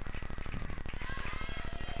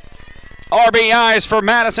 RBIs for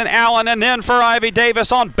Madison Allen and then for Ivy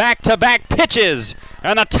Davis on back-to-back pitches.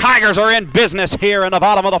 And the Tigers are in business here in the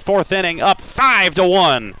bottom of the fourth inning, up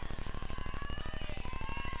 5-1.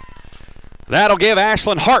 That'll give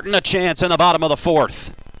Ashlyn Harton a chance in the bottom of the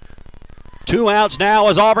fourth. 2 outs now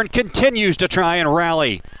as Auburn continues to try and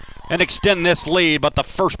rally and extend this lead, but the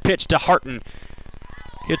first pitch to Harton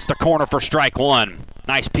hits the corner for strike one.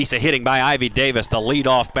 Nice piece of hitting by Ivy Davis, the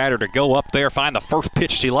leadoff batter, to go up there, find the first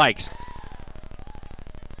pitch she likes,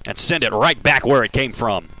 and send it right back where it came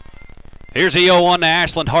from. Here's the 0-1 to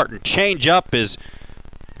Ashlyn Harton. Change-up is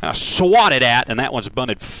kind of swatted at, and that one's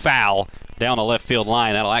bunted foul down the left field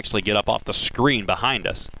line. That'll actually get up off the screen behind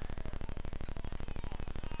us.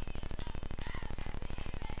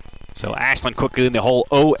 So Ashlyn quickly in the hole,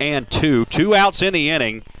 0-2. 2 outs in the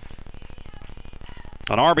inning.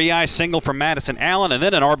 An RBI single from Madison Allen, and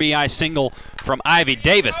then an RBI single from Ivy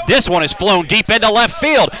Davis. This one is flown deep into left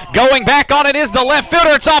field. Going back on it is the left fielder.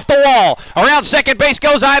 It's off the wall. Around second base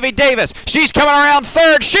goes Ivy Davis. She's coming around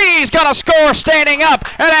third. She's going to score standing up,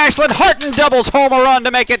 and Ashlyn Harton doubles home a run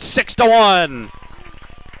to make it 6-1.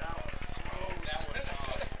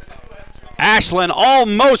 Ashlyn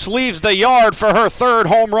almost leaves the yard for her third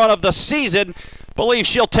home run of the season. Believes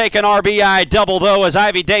she'll take an RBI double, though, as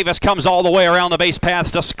Ivy Davis comes all the way around the base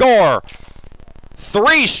paths to score.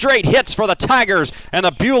 3 straight hits for the Tigers, and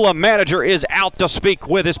the Beulah manager is out to speak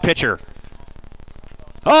with his pitcher.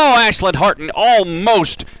 Oh, Ashlyn Harton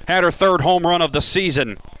almost had her third home run of the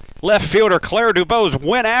season. Left fielder Claire Dubose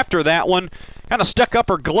went after that one, kind of stuck up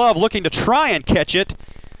her glove looking to try and catch it.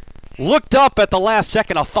 Looked up at the last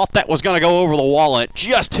second. I thought that was going to go over the wall, and it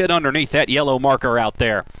just hit underneath that yellow marker out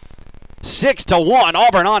there. 6-1,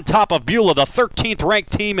 Auburn on top of Beulah, the 13th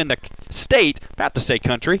ranked team in the state, about to say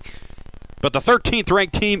country, but the 13th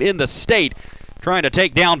ranked team in the state trying to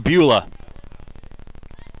take down Beulah.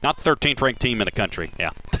 Not the 13th ranked team in the country,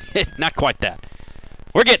 yeah, not quite that.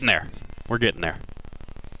 We're getting there,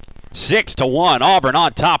 6-1, Auburn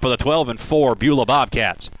on top of the 12-4 Beulah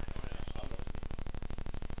Bobcats.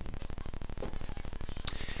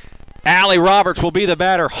 Allie Roberts will be the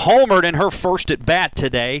batter, homered in her first at bat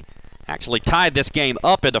today. Actually tied this game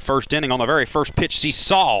up in the first inning on the very first pitch she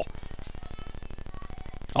saw.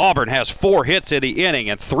 Auburn has 4 hits in the inning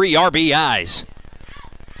and 3 RBIs.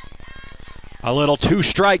 A little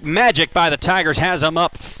 2-strike magic by the Tigers has them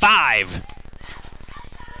up 5.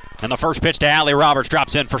 And the first pitch to Allie Roberts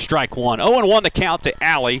drops in for strike one. 0-1 the count to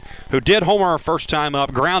Allie, who did homer her first time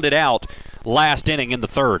up, grounded out last inning in the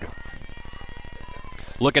third.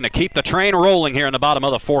 Looking to keep the train rolling here in the bottom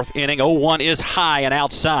of the fourth inning. 0-1 is high and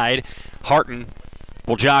outside. Harton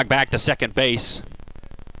will jog back to second base.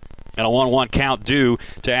 And a 1-1 count due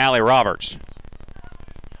to Allie Roberts.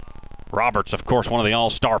 Roberts, of course, one of the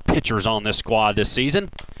all-star pitchers on this squad this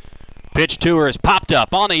season. Pitch to her is popped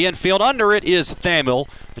up on the infield. Under it is Thamel,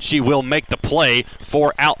 and she will make the play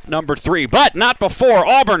for out number 3. But not before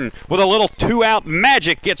Auburn, with a little 2-out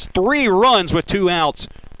magic, gets 3 runs with 2 outs.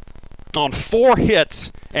 On 4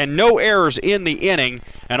 hits and no errors in the inning,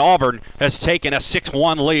 and Auburn has taken a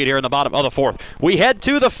 6-1 lead here in the bottom of the fourth. We head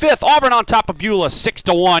to the 5th. Auburn on top of Beulah,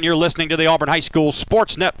 6-1. You're listening to the Auburn High School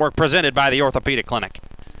Sports Network, presented by the Orthopedic Clinic.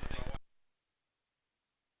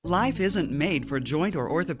 Life isn't made for joint or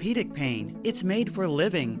orthopedic pain. It's made for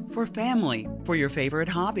living, for family, for your favorite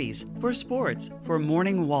hobbies, for sports, for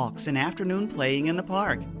morning walks and afternoon playing in the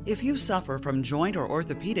park. If you suffer from joint or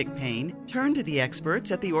orthopedic pain, turn to the experts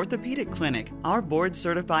at the Orthopedic Clinic. Our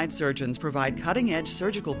board-certified surgeons provide cutting-edge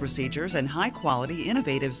surgical procedures and high-quality,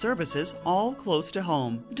 innovative services all close to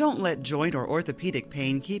home. Don't let joint or orthopedic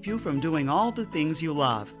pain keep you from doing all the things you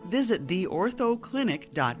love. Visit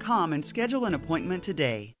theorthoclinic.com and schedule an appointment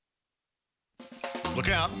today. Look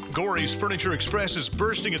out, Gory's Furniture Express is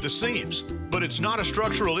bursting at the seams. But it's not a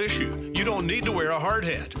structural issue. You don't need to wear a hard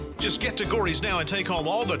hat. Just get to Gory's now and take home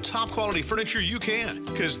all the top quality furniture you can,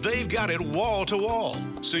 because they've got it wall to wall.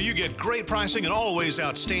 So you get great pricing and always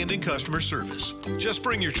outstanding customer service. Just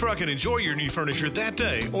bring your truck and enjoy your new furniture that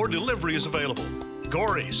day, or delivery is available.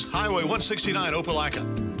 Gory's, Highway 169, Opelika.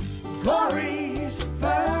 Gory's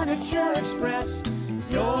Furniture Express,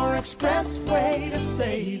 your expressway to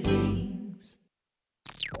savings.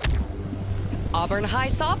 Auburn High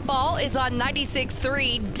Softball is on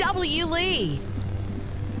 96.3 W. Lee.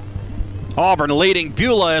 Auburn leading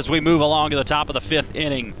Beulah as we move along to the top of the 5th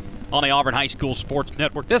inning on the Auburn High School Sports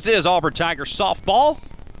Network. This is Auburn Tigers Softball.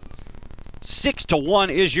 6-1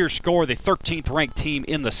 is your score. The 13th ranked team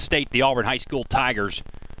in the state, the Auburn High School Tigers,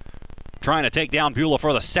 trying to take down Beulah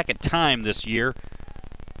for the second time this year.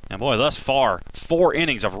 And boy, thus far, 4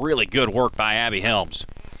 innings of really good work by Abby Helms.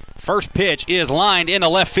 First pitch is lined into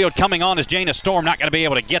left field. Coming on is Jana Storm. Not going to be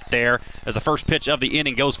able to get there as the first pitch of the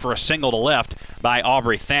inning goes for a single to left by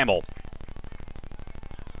Aubrey Thamel.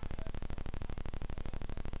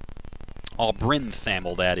 Auburn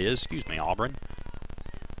Thamel, that is. Excuse me, Auburn.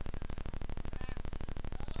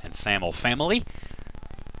 And Thamel family.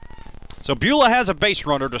 So Beulah has a base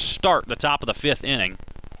runner to start the top of the 5th inning.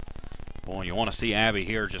 Boy, you want to see Abby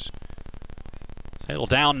here just settle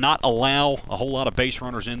down, not allow a whole lot of base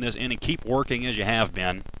runners in this inning. Keep working as you have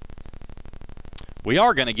been. We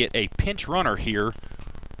are going to get a pinch runner here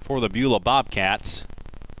for the Beulah Bobcats.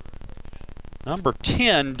 Number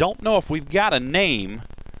 10, don't know if we've got a name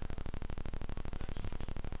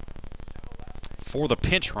for the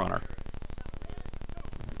pinch runner.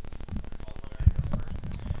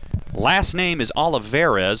 Last name is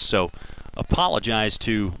Olivares, so apologize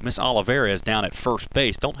to Miss Olivares down at first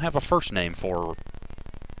base. Don't have a first name for her.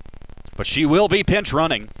 But she will be pinch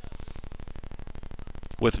running.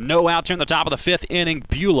 With no outs here in the top of the 5th inning,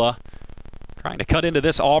 Beulah trying to cut into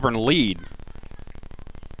this Auburn lead.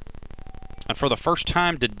 And for the first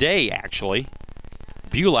time today, actually,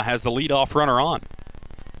 Beulah has the leadoff runner on.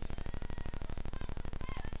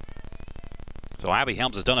 So Abby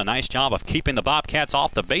Helms has done a nice job of keeping the Bobcats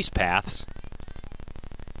off the base paths.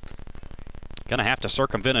 Going to have to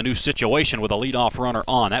circumvent a new situation with a leadoff runner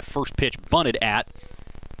on. That first pitch bunted at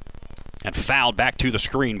and fouled back to the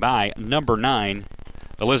screen by number 9,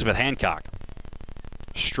 Elizabeth Hancock.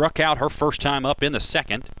 Struck out her first time up in the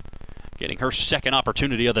 2nd, getting her 2nd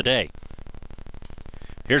opportunity of the day.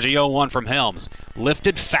 Here's a 0-1 from Helms.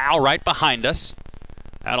 Lifted foul right behind us.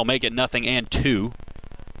 That'll make it 0-2.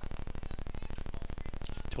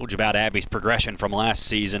 Told you about Abby's progression from last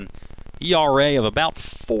season. ERA of about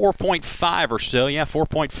 4.5 or so. Yeah,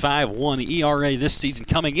 4.51. The ERA this season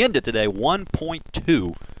coming into today,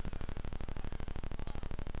 1.2.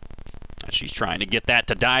 She's trying to get that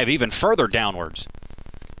to dive even further downwards.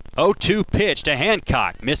 0-2 pitch to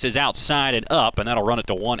Hancock. Misses outside and up, and that'll run it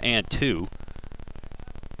to 1-2.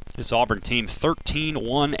 This Auburn team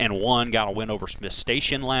 13-1-1. Got a win over Smith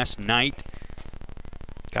Station last night.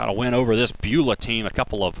 Got a win over this Beulah team a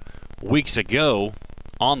couple of weeks ago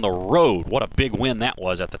on the road. What a big win that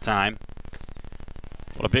was at the time.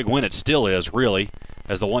 What a big win it still is, really,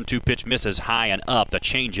 as the 1-2 pitch misses high and up. The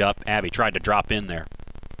changeup, Abby tried to drop in there.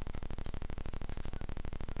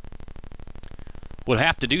 Would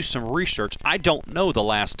have to do some research. I don't know the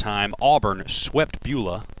last time Auburn swept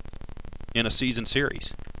Beulah in a season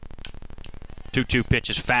series. 2-2 pitch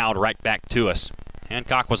is fouled right back to us.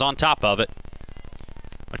 Hancock was on top of it,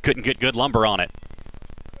 but couldn't get good lumber on it.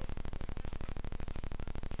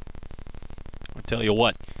 I'll tell you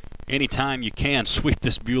what, anytime you can sweep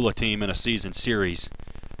this Beulah team in a season series,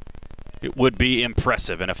 it would be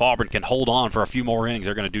impressive. And if Auburn can hold on for a few more innings,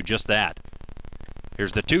 they're going to do just that.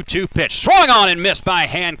 Here's the 2-2 pitch. Swung on and missed by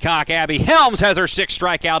Hancock. Abby Helms has her 6th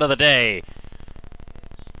strikeout of the day.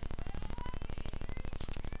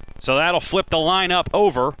 So that'll flip the lineup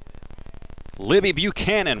over. Libby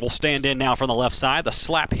Buchanan will stand in now from the left side, the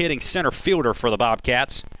slap-hitting center fielder for the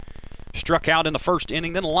Bobcats. Struck out in the 1st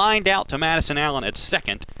inning, then lined out to Madison Allen at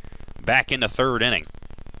 2nd, back in the 3rd inning.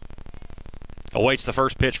 Awaits the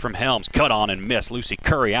first pitch from Helms. Cut on and missed. Lucy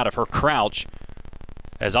Curry out of her crouch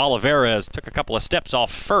as Olivares took a couple of steps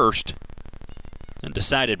off first and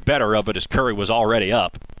decided better of it as Curry was already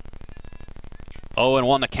up.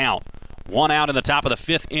 0-1 the count. 1 out in the top of the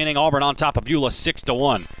 5th inning. Auburn on top of Beulah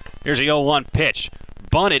 6-1. Here's a 0-1 pitch.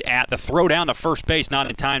 Bunted at the throw down to first base, not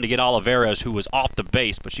in time to get Olivares, who was off the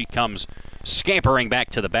base, but she comes scampering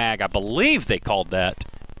back to the bag. I believe they called that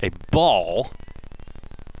a ball.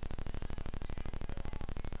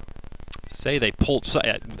 Say they pulled,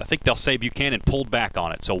 I think they'll say Buchanan pulled back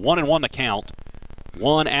on it. So 1-1 the count.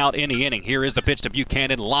 1 out in the inning. Here is the pitch to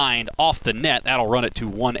Buchanan, lined off the net. That'll run it to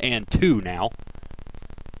 1-2 now.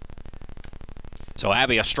 So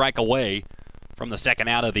Abby a strike away from the 2nd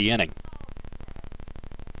out of the inning.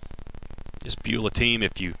 This Beulah team,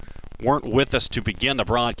 if you weren't with us to begin the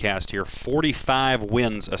broadcast here, 45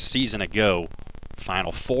 wins a season ago.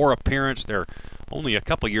 Final 4 appearance. They're only a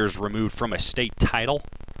couple years removed from a state title.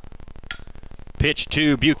 Pitch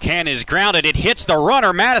to Buchanan is grounded. It hits the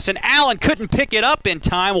runner. Madison Allen couldn't pick it up in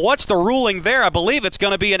time. What's the ruling there? I believe it's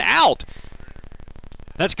going to be an out.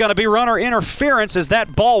 That's going to be runner interference as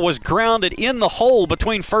that ball was grounded in the hole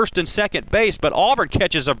between 1st and 2nd base, but Auburn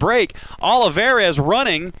catches a break. Olivares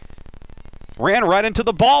running Ran right into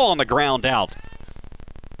the ball on the ground out.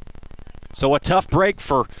 So a tough break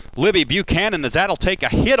for Libby Buchanan as that'll take a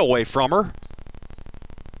hit away from her.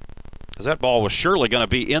 As that ball was surely going to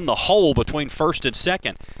be in the hole between first and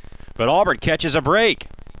second. But Auburn catches a break.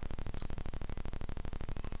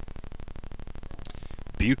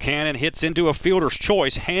 Buchanan hits into a fielder's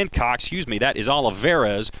choice. Hancock, that is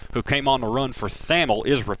Olivares, who came on the run for Thamel,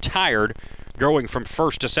 is retired, going from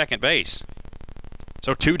first to second base.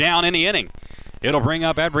 So 2 down in the inning. It'll bring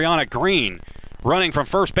up Adriana Green. Running from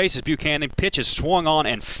first base as Buchanan. Pitch is swung on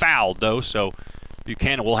and fouled, though, so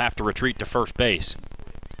Buchanan will have to retreat to first base.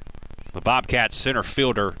 The Bobcats center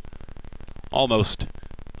fielder almost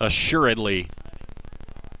assuredly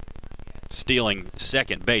stealing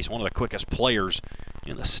second base, one of the quickest players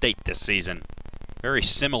in the state this season. Very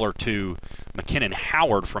similar to McKinnon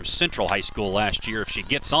Howard from Central High School last year. If she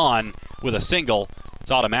gets on with a single, it's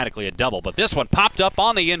automatically a double. But this one popped up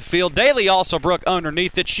on the infield. Daly Alsobrook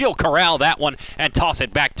underneath it. She'll corral that one and toss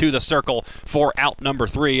it back to the circle for out number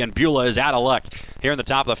 3. And Beulah is out of luck here in the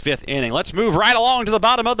top of the 5th inning. Let's move right along to the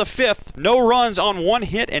bottom of the 5th. No runs on 1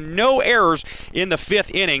 hit and no errors in the 5th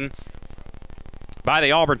inning by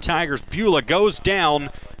the Auburn Tigers. Beulah goes down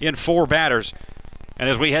in 4 batters. And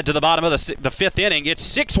as we head to the bottom of the 5th inning, it's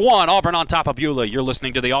 6-1 Auburn on top of Beulah. You're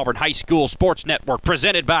listening to the Auburn High School Sports Network,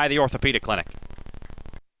 presented by the Orthopedic Clinic.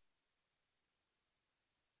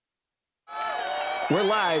 We're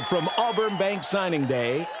live from Auburn Bank Signing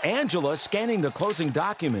Day. Angela scanning the closing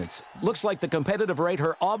documents. Looks like the competitive rate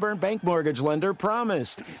her Auburn Bank mortgage lender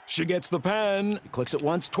promised. She gets the pen, clicks it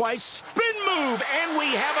once, twice, spin move, and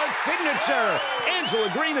we have a signature. Angela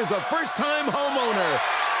Green is a first-time homeowner.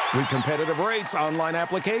 With competitive rates, online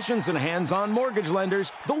applications, and hands-on mortgage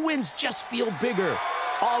lenders, the wins just feel bigger.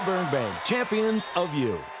 Auburn Bank, champions of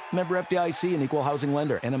you. Member FDIC and equal housing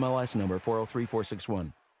lender. NMLS number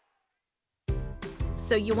 403461.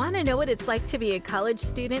 So you want to know what it's like to be a college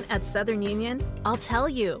student at Southern Union? I'll tell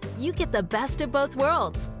you. You get the best of both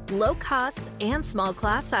worlds. Low costs and small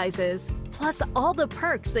class sizes. Plus all the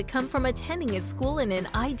perks that come from attending a school in an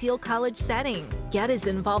ideal college setting. Get as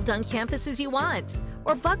involved on campus as you want.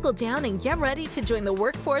 Or buckle down and get ready to join the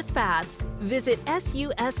workforce fast. Visit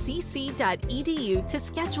suscc.edu to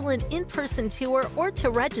schedule an in-person tour or to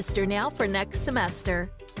register now for next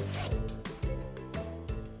semester.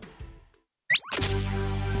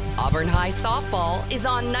 Auburn High Softball is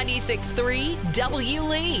on 96.3 W.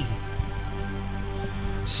 Lee.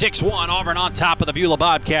 6-1 Auburn on top of the Beulah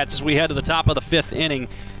Bobcats as we head to the top of the 5th inning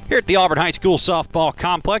here at the Auburn High School Softball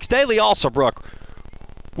Complex. Daly Alsobrook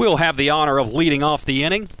will have the honor of leading off the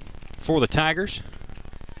inning for the Tigers.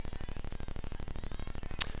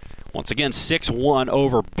 Once again, 6-1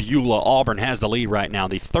 over Beulah. Auburn has the lead right now.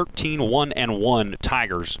 The 13-1-1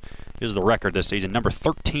 Tigers is the record this season. Number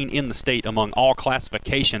 13 in the state among all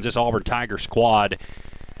classifications. This Auburn Tiger squad,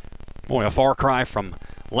 boy, a far cry from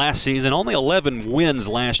last season. Only 11 wins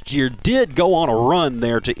last year. Did go on a run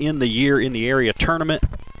there to end the year in the area tournament.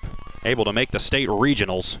 Able to make the state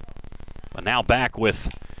regionals. But now back with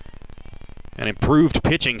an improved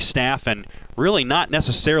pitching staff and really not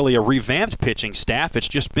necessarily a revamped pitching staff. It's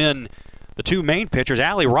just been the 2 main pitchers,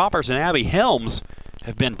 Allie Roberts and Abby Helms,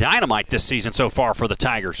 have been dynamite this season so far for the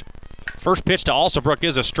Tigers. First pitch to Alsobrook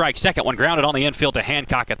is a strike. Second one grounded on the infield to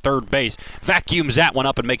Hancock at third base. Vacuums that one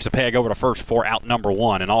up and makes a peg over to first for out number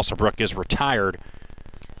 1. And Alsobrook is retired.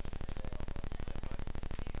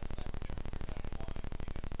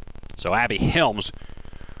 So Abby Helms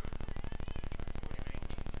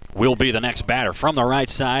will be the next batter. From the right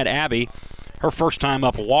side, Abby, her first time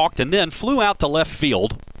up, walked and then flew out to left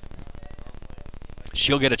field.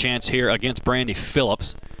 She'll get a chance here against Brandy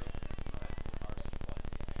Phillips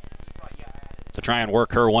to try and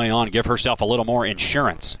work her way on, give herself a little more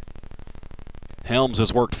insurance. Helms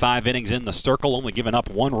has worked 5 innings in the circle, only giving up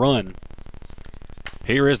 1 run.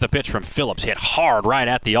 Here is the pitch from Phillips, hit hard right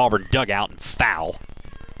at the Auburn dugout and foul.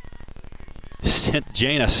 Sent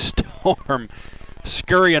Jana Storm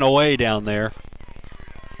scurrying away down there.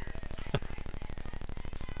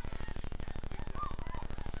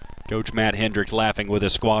 Coach Matt Hendricks laughing with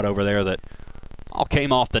his squad over there that all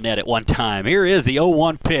came off the net at one time. Here is the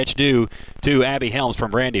 0-1 pitch due to Abby Helms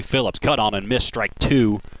from Brandy Phillips. Cut on and missed, strike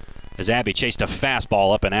 2 as Abby chased a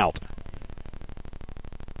fastball up and out.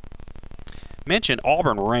 Mentioned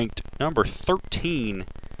Auburn ranked number 13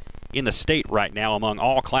 in the state right now among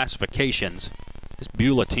all classifications. This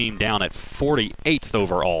Beulah team down at 48th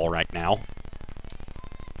overall right now.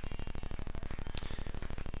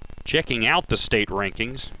 Checking out the state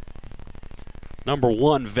rankings. Number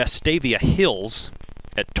 1, Vestavia Hills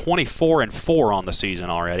at 24-4 on the season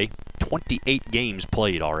already. 28 games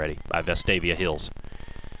played already by Vestavia Hills.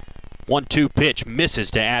 1-2 pitch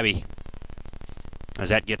misses to Abby as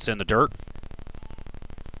that gets in the dirt.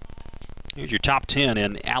 Here's your top 10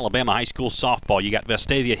 in Alabama high school softball. You got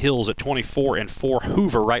Vestavia Hills at 24-4,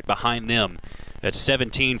 Hoover right behind them at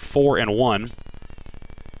 17-4-1.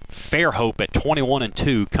 Fairhope at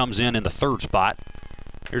 21-2 comes in the third spot.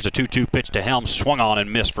 Here's a 2-2 pitch to Helms, swung on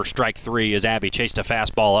and missed for strike 3 as Abby chased a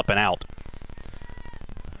fastball up and out.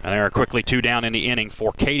 And there are quickly 2 down in the inning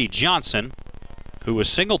for Katie Johnson, who was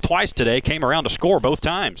singled twice today, came around to score both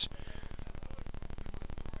times.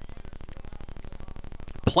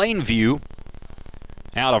 Plainview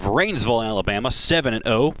out of Rainsville, Alabama,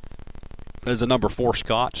 7-0 as the number 4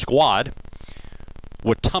 squad.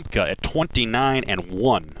 Wetumpka at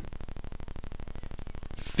 29-1.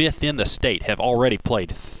 5th in the state, have already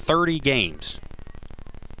played 30 games.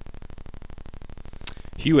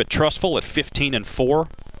 Hewitt Trustful at 15-4.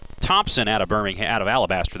 Thompson out of Birmingham, out of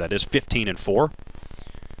Alabaster, that is, 15-4.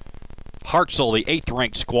 Hartselle, the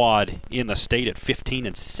 8th-ranked squad in the state, at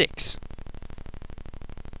 15-6.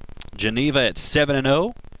 Geneva at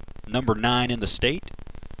 7-0, number 9 in the state.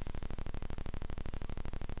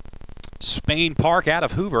 Spain Park out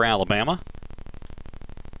of Hoover, Alabama,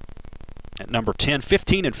 at number 10,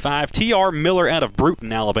 15-5. T.R. Miller out of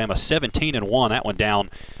Bruton, Alabama, 17-1. That one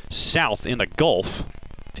down south in the Gulf.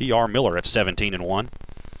 T.R. Miller at 17-1.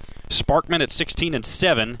 Sparkman at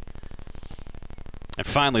 16-7. And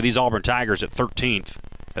finally, these Auburn Tigers at 13th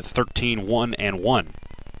at 13-1-1.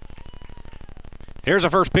 Here's the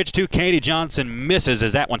first pitch to Katie Johnson. Misses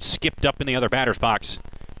as that one skipped up in the other batter's box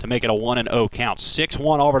to make it a 1-0 count.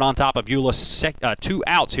 6-1 Auburn on top of Beulah. 2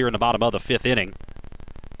 outs here in the bottom of the 5th inning.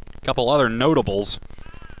 A couple other notables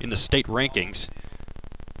in the state rankings.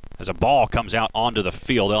 As a ball comes out onto the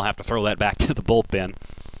field, they'll have to throw that back to the bullpen.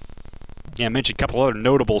 Yeah, I mentioned a couple other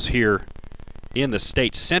notables here in the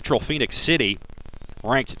state. Central Phoenix City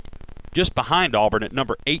ranked just behind Auburn at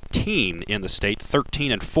number 18 in the state.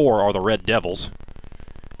 13-4 are the Red Devils.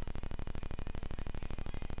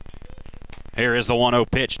 Here is the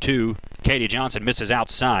 1-0 pitch to Katie Johnson. Misses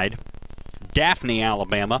outside. Daphne,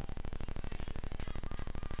 Alabama,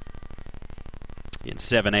 in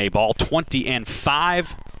 7A ball.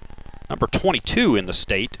 20-5. Number 22 in the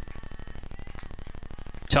state.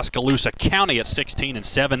 Tuscaloosa County at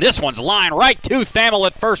 16-7. This one's line right to Thamel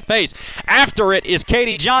at first base. After it is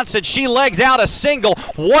Katie Johnson. She legs out a single.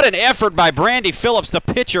 What an effort by Brandy Phillips, the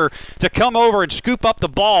pitcher, to come over and scoop up the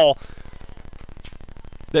ball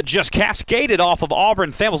that just cascaded off of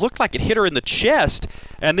Auburn Thamels. Looked like it hit her in the chest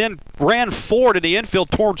and then ran forward in the infield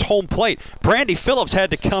towards home plate. Brandy Phillips had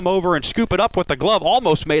to come over and scoop it up with the glove.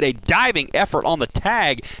 Almost made a diving effort on the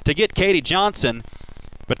tag to get Katie Johnson.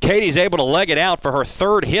 But Katie's able to leg it out for her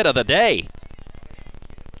 3rd hit of the day.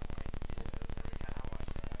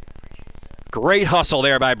 Great hustle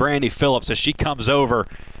there by Brandy Phillips as she comes over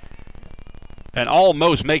and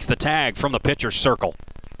almost makes the tag from the pitcher's circle.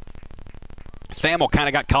 Thamel kind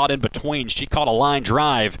of got caught in between. She caught a line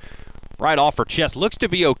drive right off her chest. Looks to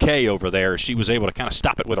be okay over there. She was able to kind of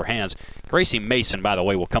stop it with her hands. Gracie Mason, by the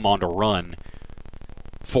way, will come on to run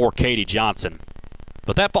for Katie Johnson.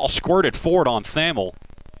 But that ball squirted forward on Thamel,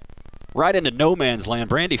 right into no man's land.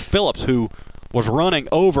 Brandy Phillips, who was running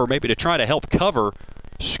over maybe to try to help cover,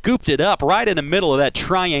 scooped it up right in the middle of that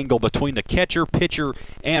triangle between the catcher, pitcher,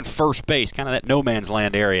 and first base, kind of that no man's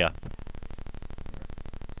land area.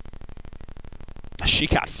 She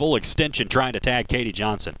got full extension trying to tag Katie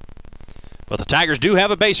Johnson. But the Tigers do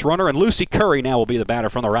have a base runner, and Lucy Curry now will be the batter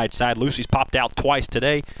from the right side. Lucy's popped out twice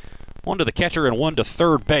today, one to the catcher and one to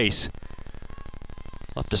third base.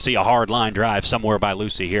 Love to see a hard line drive somewhere by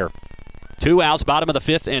Lucy here. 2 outs, bottom of the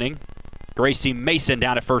 5th inning. Gracie Mason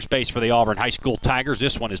down at first base for the Auburn High School Tigers.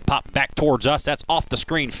 This one is popped back towards us. That's off the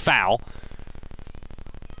screen foul.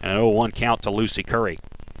 And an 0-1 count to Lucy Curry.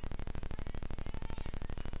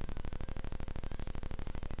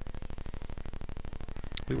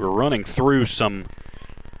 We were running through some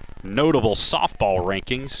notable softball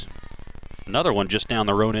rankings. Another one just down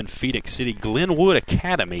the road in Phoenix City. Glenwood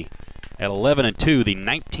Academy at 11-2, the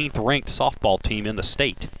 19th ranked softball team in the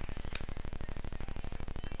state.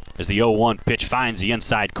 As the 0-1 pitch finds the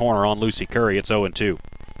inside corner on Lucy Curry, it's 0-2.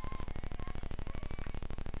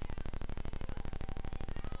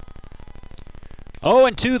 Oh,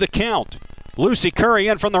 and 2 the count. Lucy Curry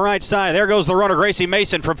in from the right side. There goes the runner, Gracie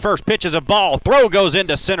Mason, from first. Pitches a ball. Throw goes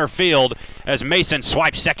into center field as Mason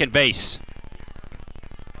swipes second base.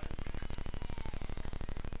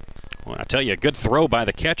 Well, I tell you, a good throw by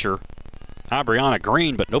the catcher, Aubriana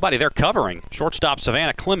Green, but nobody there covering. Shortstop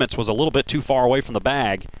Savannah Clements was a little bit too far away from the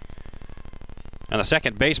bag. And the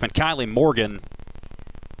second baseman, Kylie Morgan,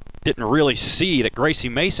 didn't really see that Gracie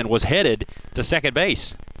Mason was headed to second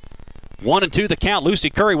base. 1-2 the count.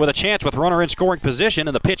 Lucy Curry with a chance with runner in scoring position,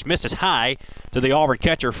 and the pitch misses high to the Auburn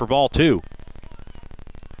catcher for ball 2.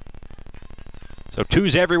 So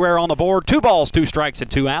 2s everywhere on the board. 2 balls, 2 strikes,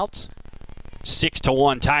 and 2 outs.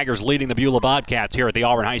 6-1 Tigers leading the Beulah Bobcats here at the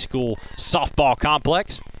Auburn High School softball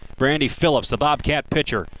complex. Brandy Phillips, the Bobcat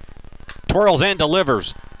pitcher, twirls and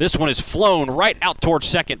delivers. This one is flown right out towards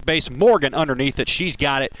second base. Morgan underneath it. She's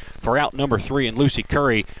got it for out number 3, and Lucy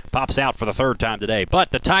Curry pops out for the 3rd time today.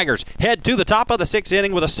 But the Tigers head to the top of the 6th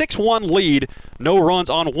inning with a 6-1 lead. No runs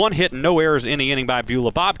on 1 hit and no errors in the inning by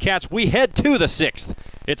Beulah Bobcats. We head to the 6th.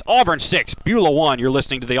 It's Auburn 6, Beulah 1. You're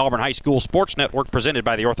listening to the Auburn High School Sports Network presented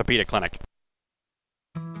by the Orthopedic Clinic.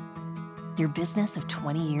 Your business of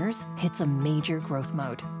 20 years hits a major growth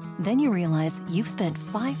mode. Then you realize you've spent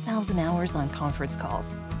 5,000 hours on conference calls,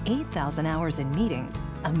 8,000 hours in meetings,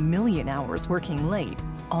 1,000,000 hours working late,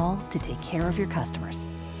 all to take care of your customers.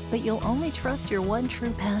 But you'll only trust your one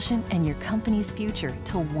true passion and your company's future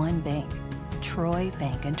to one bank, Troy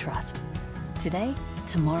Bank and Trust. Today,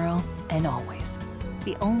 tomorrow, and always.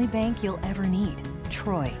 The only bank you'll ever need,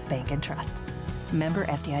 Troy Bank and Trust. Member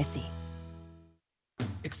FDIC.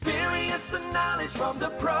 Experience and knowledge from the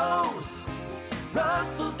pros.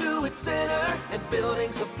 Russell Do-It Center and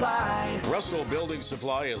Building Supply. Russell Building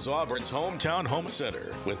Supply is Auburn's hometown home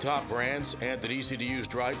center. With top brands and an easy-to-use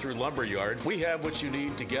drive-through lumberyard, we have what you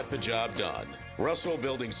need to get the job done. Russell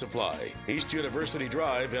Building Supply, East University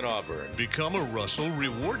Drive in Auburn. Become a Russell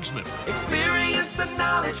Rewards member. Experience and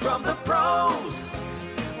knowledge from the pros.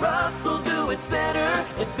 Russell Do-It Center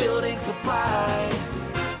and Building Supply.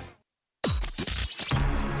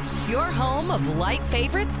 Your home of light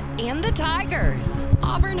favorites and the Tigers.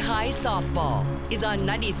 Auburn High Softball is on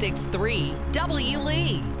 96.3 W.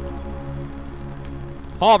 Lee.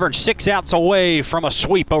 Auburn 6 outs away from a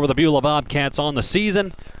sweep over the Beulah Bobcats on the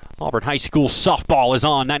season. Auburn High School softball is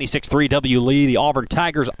on 96.3 W. Lee. The Auburn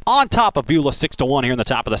Tigers on top of Beulah 6-1 here in the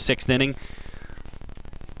top of the 6th inning.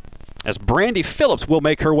 As Brandy Phillips will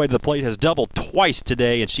make her way to the plate, has doubled twice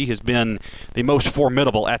today, and she has been the most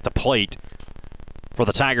formidable at the plate for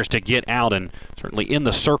the Tigers to get out, and certainly in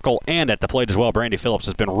the circle and at the plate as well. Brandy Phillips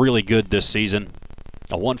has been really good this season.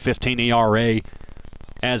 A 1.15 ERA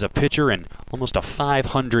as a pitcher and almost a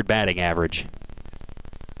 500 batting average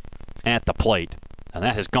at the plate. And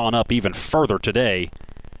that has gone up even further today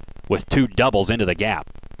with 2 doubles into the gap.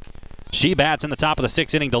 She bats in the top of the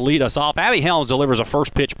 6th inning to lead us off. Abby Helms delivers a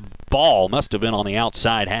first pitch ball. Must have been on the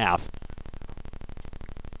outside half.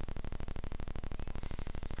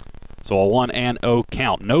 So a 1-0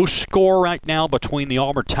 count. No score right now between the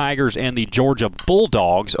Auburn Tigers and the Georgia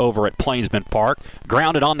Bulldogs over at Plainsman Park.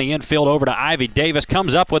 Grounded on the infield over to Ivy Davis.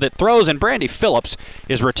 Comes up with it, throws, and Brandy Phillips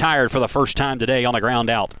is retired for the first time today on the ground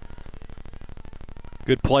out.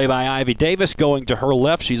 Good play by Ivy Davis going to her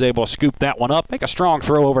left. She's able to scoop that one up. Make a strong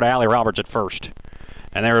throw over to Allie Roberts at first.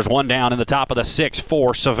 And there is one down in the top of the 6th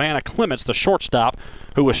for Savannah Clements, the shortstop,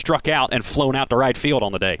 who was struck out and flown out to right field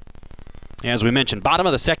on the day. As we mentioned, bottom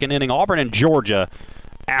of the 2nd inning, Auburn and Georgia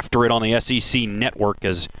after it on the SEC network,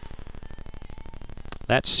 as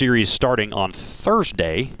that series starting on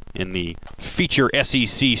Thursday in the feature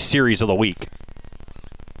SEC series of the week.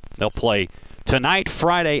 They'll play tonight,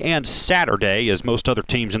 Friday, and Saturday, as most other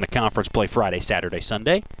teams in the conference play Friday, Saturday,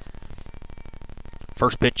 Sunday.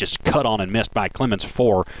 First pitch is cut on and missed by Clemens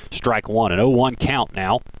for strike 1. An 0-1 count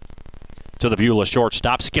now to the Beulah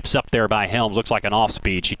shortstop. Skips up there by Helms. Looks like an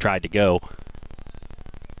off-speed. She tried to go.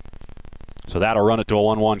 So that'll run it to a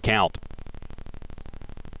 1-1 count.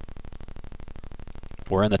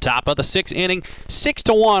 We're in the top of the 6th inning.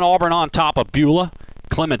 6-1 Auburn on top of Beulah.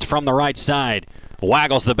 Clements from the right side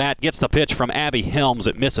waggles the bat, gets the pitch from Abby Helms.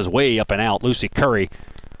 It misses way up and out. Lucy Curry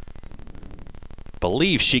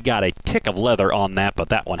believes she got a tick of leather on that, but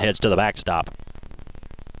that one heads to the backstop.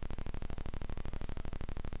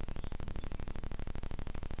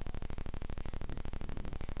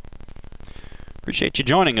 Appreciate you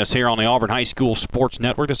joining us here on the Auburn High School Sports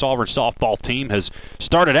Network. This Auburn softball team has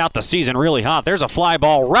started out the season really hot. There's a fly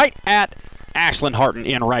ball right at Ashlyn Harton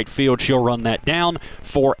in right field. She'll run that down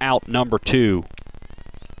for out number 2.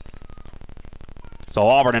 So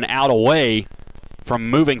Auburn an out away from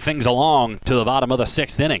moving things along to the bottom of the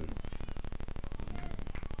 6th inning.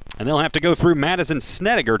 And they'll have to go through Madison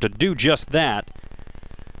Snediger to do just that.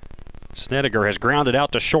 Snediger has grounded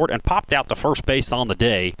out to short and popped out to first base on the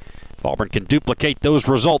day. If Auburn can duplicate those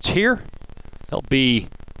results here, they'll be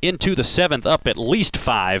into the 7th, up at least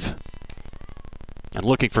 5. And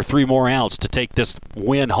looking for 3 more outs to take this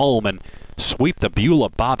win home and sweep the Beulah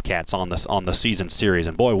Bobcats on the season series,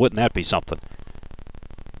 and boy, wouldn't that be something.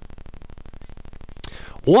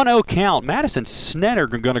 1-0 count. Madison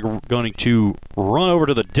Snedeker going to run over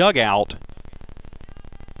to the dugout,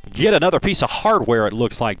 get another piece of hardware, it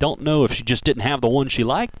looks like. Don't know if she just didn't have the one she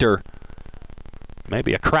liked, or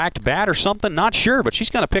maybe a cracked bat or something. Not sure, but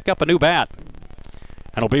she's going to pick up a new bat.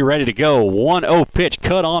 And will be ready to go. 1-0 pitch,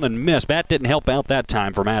 cut on and missed. Bat didn't help out that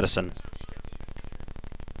time for Madison.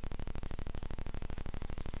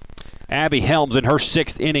 Abby Helms in her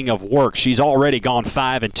 6th inning of work. She's already gone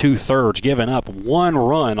 5 2/3, giving up 1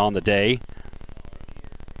 run on the day.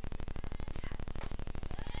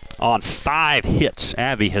 On 5 hits,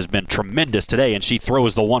 Abby has been tremendous today, and she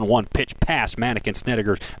throws the 1-1 pitch past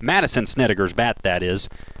Madison Snedeker's bat, that is.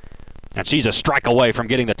 And she's a strike away from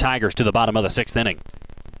getting the Tigers to the bottom of the 6th inning.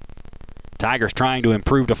 Tigers trying to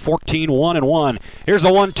improve to 14-1-1. Here's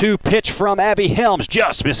the 1-2 pitch from Abby Helms.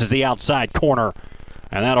 Just misses the outside corner.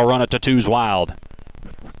 And that'll run it to 2's wild.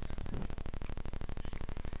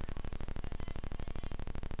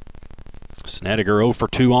 Snedeker 0 for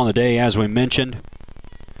 2 on the day, as we mentioned.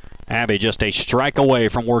 Abby just a strike away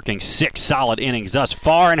from working 6 solid innings thus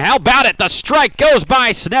far. And how about it? The strike goes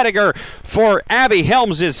by Snedeker for Abby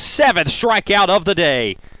Helms' 7th strikeout of the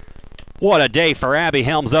day. What a day for Abby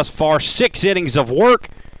Helms thus far. 6 innings of work,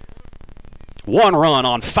 1 run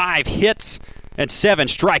on 5 hits, and 7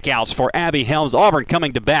 strikeouts for Abby Helms. Auburn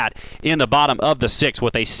coming to bat in the bottom of the 6th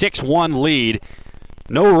with a 6-1 lead.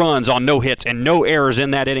 No runs on no hits and no errors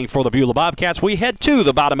in that inning for the Beulah Bobcats. We head to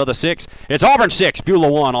the bottom of the 6th. It's Auburn 6,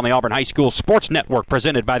 Beulah 1 on the Auburn High School Sports Network,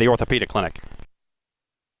 presented by the Orthopedic Clinic.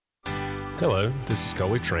 Hello, this is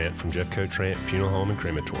Coley Trent from Jeffco Trent Funeral Home and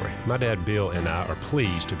Crematory. My dad Bill and I are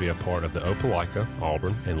pleased to be a part of the Opelika,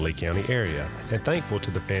 Auburn, and Lee County area, and thankful to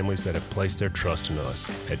the families that have placed their trust in us.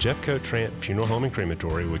 At Jeffco Trent Funeral Home and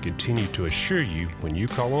Crematory, we continue to assure you when you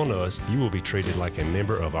call on us, you will be treated like a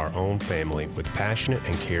member of our own family with passionate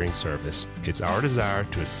and caring service. It's our desire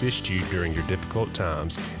to assist you during your difficult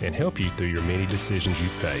times and help you through your many decisions you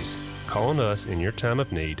face. Call on us in your time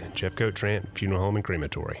of need. Jeffco Trent Funeral Home and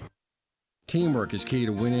Crematory. Teamwork is key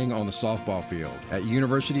to winning on the softball field. At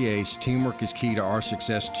University Ace, teamwork is key to our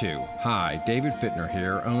success too. Hi, David Fittner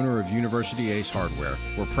here, owner of University Ace Hardware.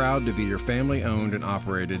 We're proud to be your family-owned and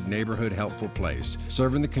operated neighborhood helpful place,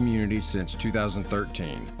 serving the community since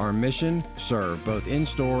 2013. Our mission, serve both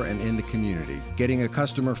in-store and in the community. Getting a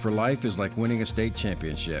customer for life is like winning a state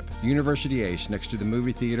championship. University Ace, next to the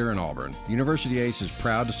movie theater in Auburn. University Ace is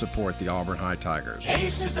proud to support the Auburn High Tigers.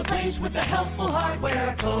 Ace is the place with the helpful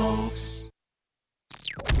hardware, folks.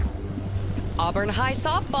 Auburn High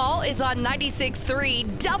softball is on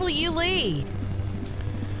 96.3 W. Lee.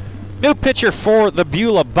 New pitcher for the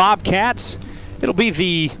Beulah Bobcats. It'll be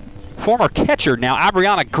the former catcher now,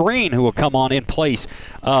 Aubriana Green, who will come on in place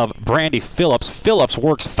of Brandy Phillips. Phillips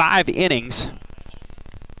works 5 innings.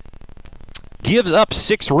 Gives up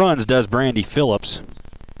 6 runs, does Brandy Phillips.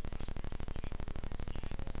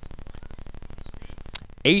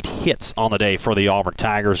 8 hits on the day for the Auburn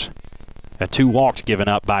Tigers. 2 walks given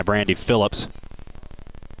up by Brandy Phillips.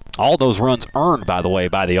 All those runs earned, by the way,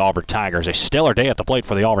 by the Auburn Tigers. A stellar day at the plate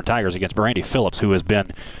for the Auburn Tigers against Brandy Phillips, who has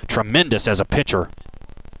been tremendous as a pitcher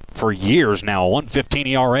for years now. 1.15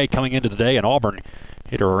 ERA coming into the day, and Auburn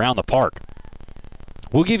hit her around the park.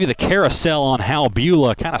 We'll give you the carousel on how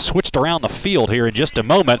Beulah kind of switched around the field here in just a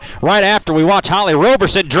moment, right after we watch Holly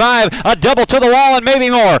Roberson drive a double to the wall and maybe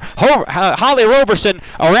more. Holly Roberson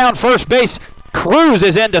around first base,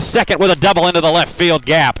 cruises into second with a double into the left field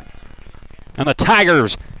gap. And the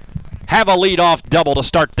Tigers have a leadoff double to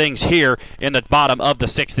start things here in the bottom of the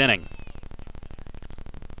 6th inning.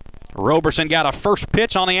 Roberson got a first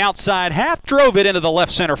pitch on the outside half, drove it into the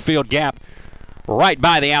left center field gap, right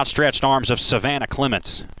by the outstretched arms of Savannah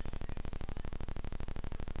Clements.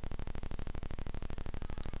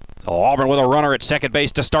 So Auburn with a runner at second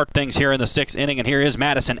base to start things here in the 6th inning, and here is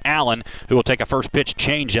Madison Allen, who will take a first pitch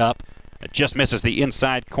changeup. It just misses the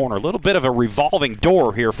inside corner. A little bit of a revolving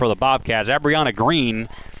door here for the Bobcats. Aubriana Green,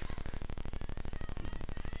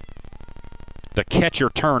 the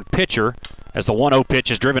catcher turned pitcher, as the 1-0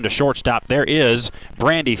 pitch is driven to shortstop. There is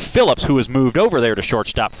Brandy Phillips, who has moved over there to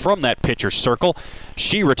shortstop from that pitcher's circle.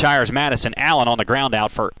 She retires Madison Allen on the ground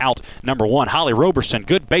out for out number 1. Holly Roberson,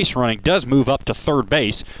 good base running, does move up to third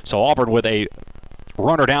base. So Auburn with a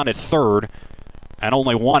runner down at third and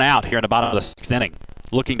only 1 out here in the bottom of the 6th inning.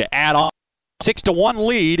 Looking to add on 6-1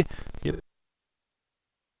 lead. Coming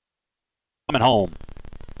home.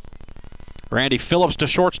 Brandy Phillips to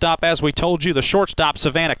shortstop, as we told you. The shortstop,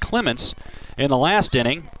 Savannah Clements, in the last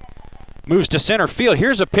inning. Moves to center field.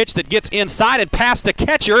 Here's a pitch that gets inside and past the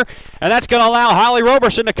catcher, and that's going to allow Holly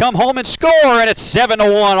Roberson to come home and score, and it's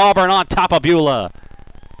 7-1 Auburn on top of Beulah.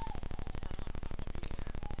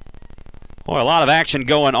 Boy, a lot of action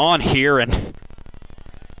going on here, and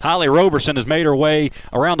Holly Roberson has made her way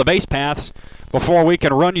around the base paths before we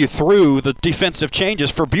can run you through the defensive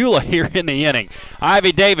changes for Beulah here in the inning.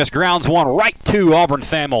 Ivy Davis grounds one right to Auburn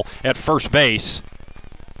Thamel at first base,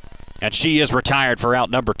 and she is retired for out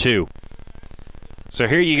number 2. So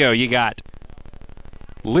here you go. You got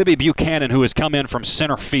Libby Buchanan, who has come in from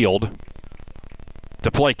center field to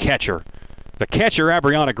play catcher. The catcher,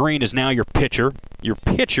 Abriana Green, is now your pitcher. Your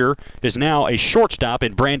pitcher is now a shortstop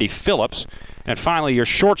in Brandy Phillips. And finally, your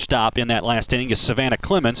shortstop in that last inning is Savannah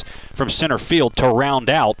Clemens from center field to round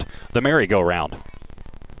out the merry-go-round.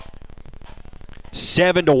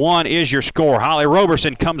 7-1 is your score. Holly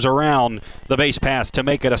Roberson comes around the base pass to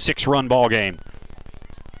make it a 6-run ball game.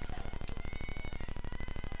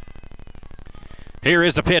 Here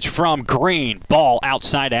is the pitch from Green. Ball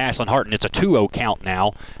outside to Ashlyn Harton. It's a 2-0 count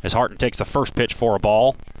now as Harton takes the first pitch for a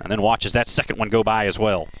ball and then watches that second one go by as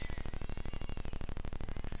well.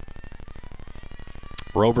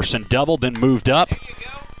 Roberson doubled, then moved up.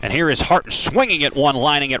 And here is Harton swinging at one,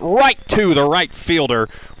 lining it right to the right fielder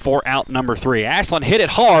for out number 3. Ashlyn hit it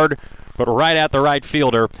hard, but right at the right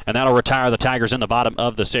fielder, and that'll retire the Tigers in the bottom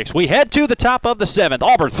of the 6th. We head to the top of the 7th.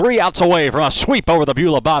 Auburn 3 outs away from a sweep over the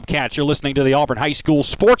Beulah Bobcats. You're listening to the Auburn High School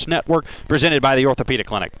Sports Network, presented by the Orthopedic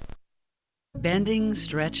Clinic. Bending,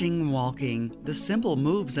 stretching, walking. The simple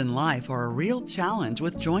moves in life are a real challenge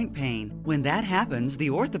with joint pain. When that happens, the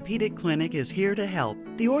Orthopedic Clinic is here to help.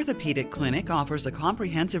 The Orthopedic Clinic offers a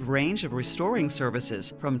comprehensive range of restoring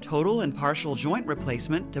services, from total and partial joint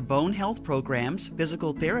replacement to bone health programs,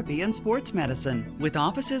 physical therapy, and sports medicine. With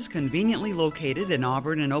offices conveniently located in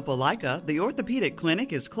Auburn and Opelika, the Orthopedic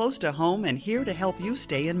Clinic is close to home and here to help you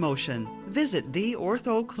stay in motion. Visit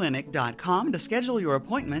theorthoclinic.com to schedule your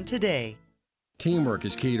appointment today. Teamwork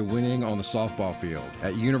is key to winning on the softball field.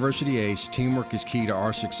 At University Ace, teamwork is key to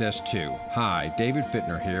our success too. Hi, David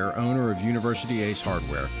Fittner here, owner of University Ace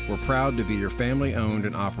Hardware. We're proud to be your family-owned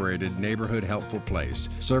and operated neighborhood helpful place,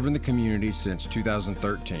 serving the community since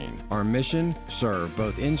 2013. Our mission, serve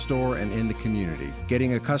both in-store and in the community.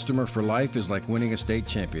 Getting a customer for life is like winning a state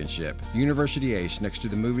championship. University Ace, next to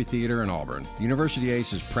the movie theater in Auburn. University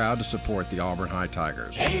Ace is proud to support the Auburn High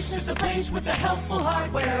Tigers. Ace is the place with the helpful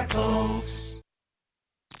hardware, folks.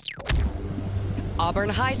 Auburn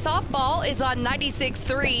High softball is on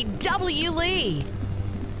 96.3 W. Lee.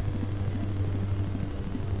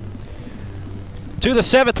 To the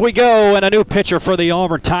 7th we go, and a new pitcher for the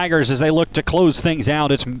Auburn Tigers as they look to close things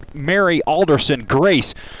out. It's Mary Alderson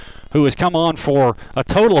Grace, who has come on for a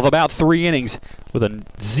total of about 3 innings with a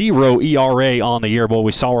 0 ERA on the year. Boy,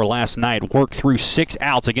 we saw her last night work through 6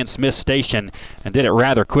 outs against Smith Station and did it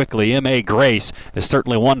rather quickly. M.A. Grace is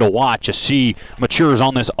certainly one to watch as she matures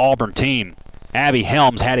on this Auburn team. Abby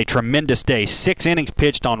Helms had a tremendous day. 6 innings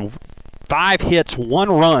pitched on 5 hits, 1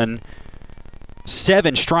 run,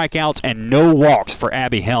 7 strikeouts, and no walks for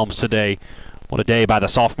Abby Helms today. What a day by the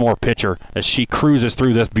sophomore pitcher as she cruises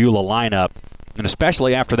through this Beulah lineup. And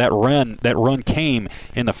especially after that run came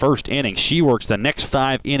in the first inning, she works the next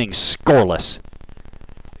 5 innings scoreless.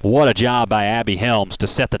 What a job by Abby Helms to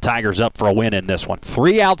set the Tigers up for a win in this one.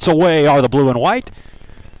 3 outs away are the blue and white.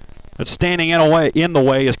 But standing in the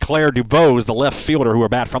way is Claire DuBose, the left fielder, who will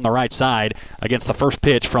bat from the right side against the first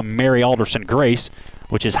pitch from Mary Alderson Grace,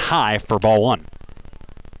 which is high for ball 1.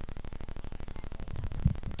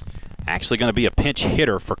 Actually going to be a pinch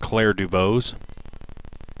hitter for Claire DuBose.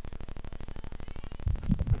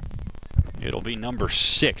 It'll be number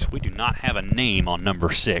 6. We do not have a name on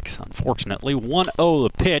number 6, unfortunately. 1-0 the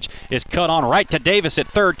pitch is cut on right to Davis at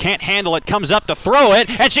third. Can't handle it, comes up to throw it,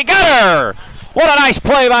 and she got her! What a nice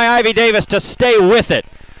play by Ivy Davis to stay with it.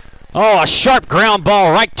 Oh, a sharp ground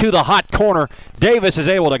ball right to the hot corner. Davis is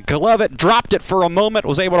able to glove it, dropped it for a moment,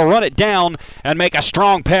 was able to run it down and make a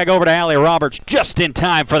strong peg over to Allie Roberts just in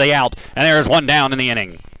time for the out. And there's 1 down in the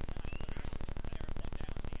inning.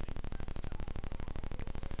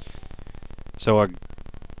 So I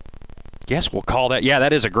guess we'll call that,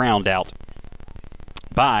 that is a ground out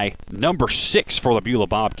by number 6 for the Beulah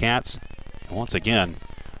Bobcats. And once again,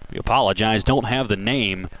 we apologize, don't have the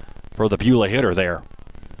name for the Beulah hitter there.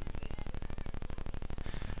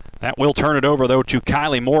 That will turn it over, though, to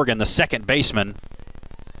Kylie Morgan, the second baseman,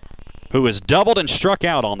 who has doubled and struck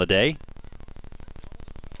out on the day.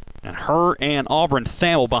 And her and Auburn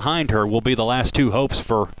Thamel behind her will be the last 2 hopes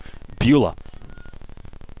for Beulah.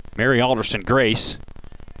 Mary Alderson Grace.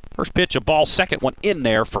 First pitch, a ball, second one in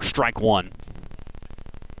there for strike 1.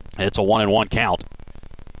 It's a 1-1 count.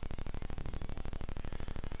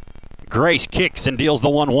 Grace kicks and deals the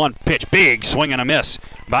 1-1 pitch. Big swing and a miss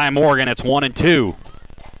by Morgan. It's 1-2.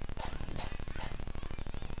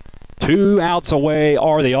 2 outs away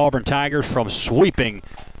are the Auburn Tigers from sweeping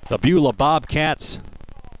the Beulah Bobcats.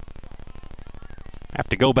 Have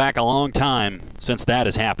to go back a long time since that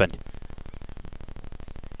has happened.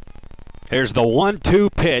 Here's the 1-2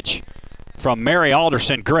 pitch from Mary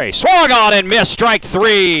Alderson Gray. Swung on and missed, strike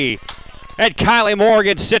 3. And Kylie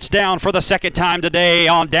Morgan sits down for the second time today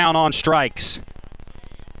down on strikes.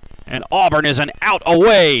 And Auburn is an out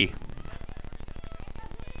away.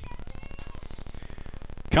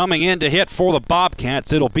 Coming in to hit for the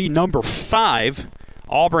Bobcats, it'll be number 5.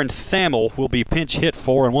 Auburn Thamel will be pinch hit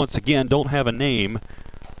for, and once again, don't have a name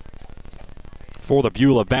for the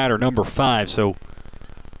Beulah batter, number 5. So,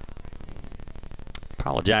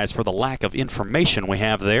 apologize for the lack of information we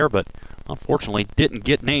have there, but unfortunately didn't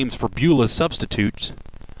get names for Beulah's substitutes.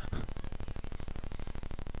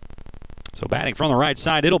 So batting from the right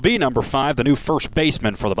side, it'll be number 5, the new first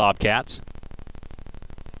baseman for the Bobcats.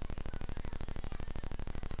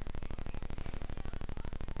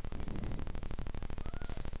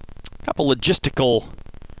 Couple logistical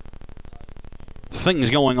things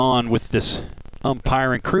going on with this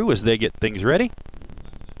umpiring crew as they get things ready.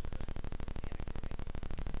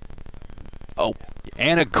 Oh,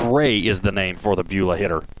 Anna Gray is the name for the Beulah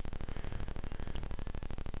hitter.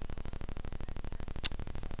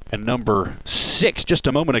 And number 6, just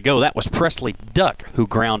a moment ago, that was Presley Duck who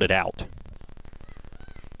grounded out.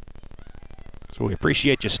 So we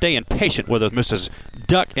appreciate you staying patient with us, Miss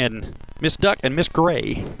Duck and Miss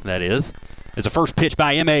Gray, that is. As the first pitch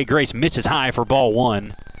by M.A. Grace misses high for ball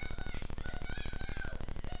 1.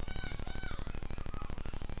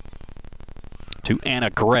 To Anna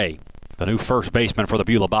Gray, the new first baseman for the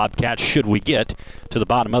Beulah Bobcats, should we get to the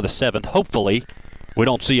bottom of the 7th. Hopefully, we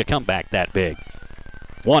don't see a comeback that big.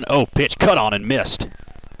 1-0 pitch, cut on and missed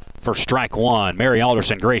for strike 1. Mary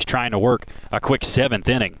Alderson Grace trying to work a quick 7th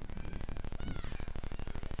inning.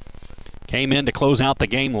 Came in to close out the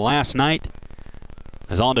game last night.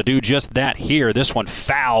 Is on to do just that here. This one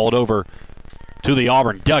fouled over to the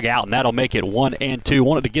Auburn dugout, and that'll make it 1-2.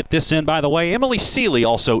 Wanted to get this in, by the way. Emily Seeley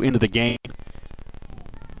also into the game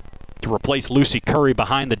to replace Lucy Curry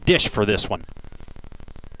behind the dish for this one.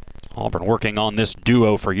 Auburn working on this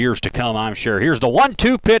duo for years to come, I'm sure. Here's the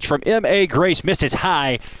 1-2 pitch from M.A. Grace. Misses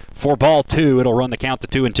high for ball 2. It'll run the count to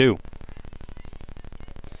 2-2.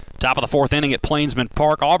 Top of the 4th inning at Plainsman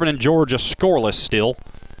Park. Auburn and Georgia scoreless still.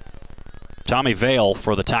 Tommy Vale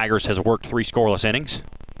for the Tigers has worked 3 scoreless innings.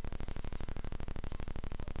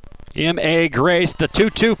 M.A. Grace, the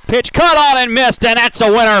 2-2 pitch, cut on and missed, and that's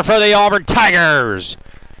a winner for the Auburn Tigers.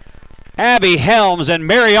 Abby Helms and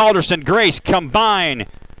Mary Alderson Grace combine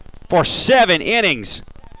for 7 innings.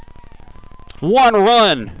 1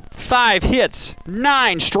 run, 5 hits,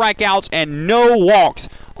 9 strikeouts, and no walks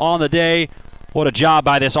on the day. What a job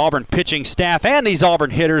by this Auburn pitching staff and these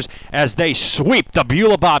Auburn hitters as they sweep the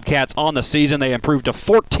Beulah Bobcats on the season. They improved to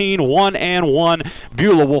 14-1-1.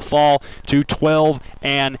 Beulah will fall to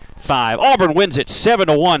 12-5. Auburn wins it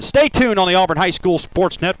 7-1. Stay tuned on the Auburn High School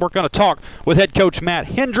Sports Network. Going to talk with head coach Matt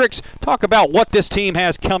Hendricks, talk about what this team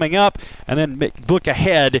has coming up, and then look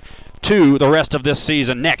ahead to the rest of this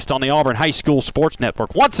season next on the Auburn High School Sports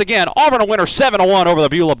Network. Once again, Auburn a winner 7-1 over the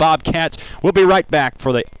Beulah Bobcats. We'll be right back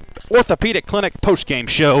for the Orthopedic Clinic postgame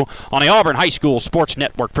show on the Auburn High School Sports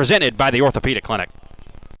Network, presented by the Orthopedic Clinic.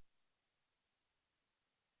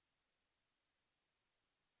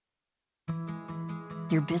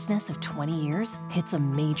 Your business of 20 years hits a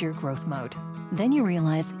major growth mode. Then you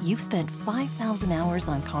realize you've spent 5,000 hours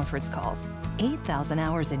on conference calls, 8,000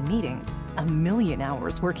 hours in meetings, 1,000,000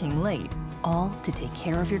 hours working late, all to take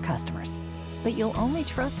care of your customers. But you'll only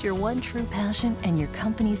trust your one true passion and your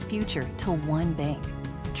company's future to one bank,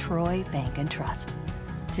 Troy Bank and Trust.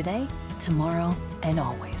 Today, tomorrow, and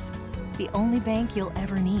always. The only bank you'll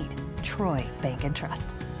ever need, Troy Bank and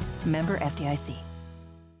Trust. Member FDIC.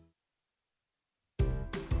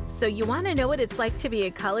 So you want to know what it's like to be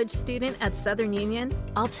a college student at Southern Union?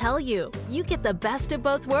 I'll tell you. You get the best of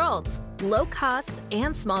both worlds. Low costs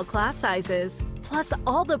and small class sizes. Plus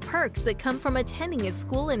all the perks that come from attending a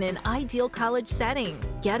school in an ideal college setting.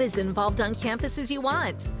 Get as involved on campus as you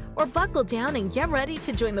want. Or buckle down and get ready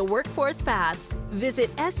to join the workforce fast.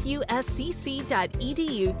 Visit suscc.edu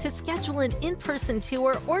to schedule an in-person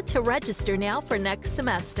tour or to register now for next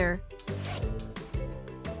semester.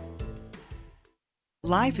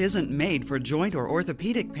 Life isn't made for joint or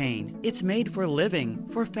orthopedic pain. It's made for living,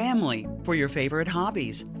 for family, for your favorite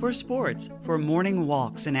hobbies, for sports, for morning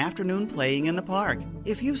walks and afternoon playing in the park.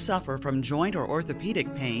 If you suffer from joint or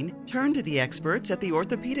orthopedic pain, turn to the experts at the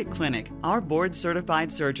Orthopedic Clinic. Our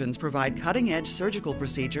board-certified surgeons provide cutting-edge surgical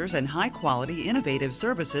procedures and high-quality, innovative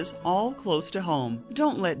services all close to home.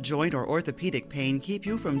 Don't let joint or orthopedic pain keep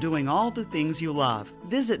you from doing all the things you love.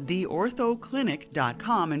 Visit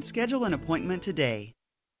theorthoclinic.com and schedule an appointment today.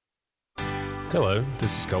 Hello,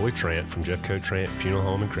 this is Coley Trant from Jeffco Trant Funeral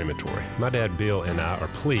Home and Crematory. My dad Bill and I are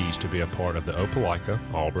pleased to be a part of the Opelika,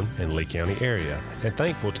 Auburn, and Lee County area, and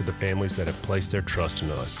thankful to the families that have placed their trust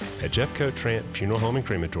in us. At Jeffco Trant Funeral Home and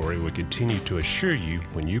Crematory, we continue to assure you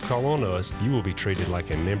when you call on us, you will be treated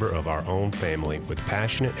like a member of our own family with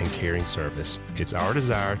passionate and caring service. It's our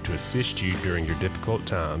desire to assist you during your difficult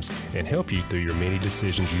times and help you through your many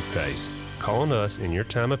decisions you face. Call on us in your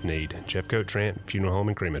time of need. Jeffco Trant Funeral Home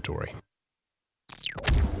and Crematory.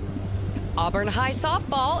 Auburn High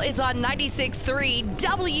softball is on 96.3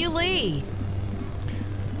 W. Lee.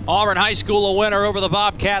 Auburn High School a winner over the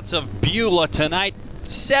Bobcats of Beulah tonight.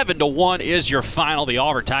 7-1 is your final. The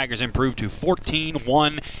Auburn Tigers improved to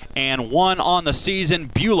 14-1-1 on the season.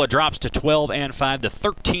 Beulah drops to 12-5, the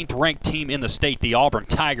 13th ranked team in the state. The Auburn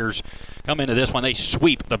Tigers come into this one. They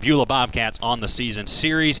sweep the Beulah Bobcats on the season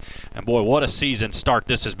series. And boy, what a season start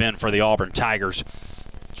this has been for the Auburn Tigers.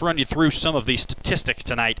 Let's run you through some of these statistics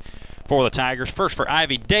tonight for the Tigers. First for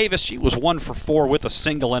Ivy Davis, she was 1 for 4 with a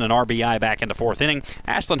single and an RBI back in the 4th inning.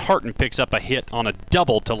 Ashlyn Harton picks up a hit on a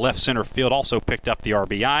double to left center field, also picked up the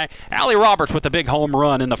RBI. Allie Roberts with a big home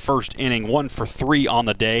run in the 1st inning, 1 for 3 on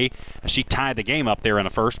the day. She tied the game up there in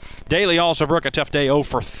the 1st. Daly Alsabrook, a tough day, 0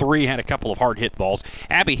 for 3, had a couple of hard hit balls.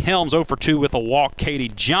 Abby Helms 0 for 2 with a walk. Katie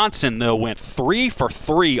Johnson, though, went 3 for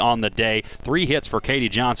 3 on the day. 3 hits for Katie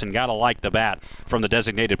Johnson. Gotta like the bat from the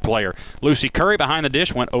designated player. Lucy Curry behind the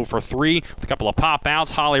dish went 0 for 3 with a couple of pop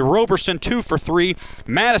outs. Holly Roberson 2 for 3.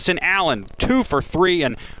 Madison Allen 2 for 3,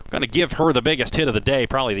 and going to give her the biggest hit of the day,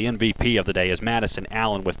 probably the MVP of the day, is Madison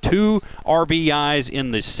Allen with 2 RBIs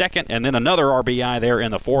in the 2nd and then another RBI there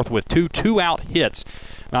in the 4th with 2 two-out hits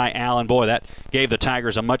by Allen. Boy, that gave the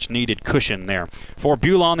Tigers a much-needed cushion there. For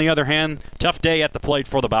Beulah, on the other hand, tough day at the plate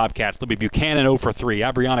for the Bobcats. Libby Buchanan 0 for 3.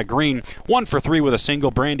 Abriana Green 1 for 3 with a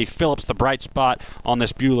single. Brandy Phillips, the bright spot on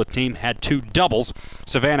this Beulah team, had 2 doubles.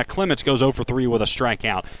 Savannah Clements goes 0 for 3 with a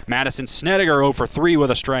strikeout. Madison Snediger 0 for 3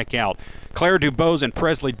 with a strikeout. Claire Dubose and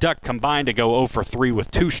Presley Duck combined to go 0 for 3 with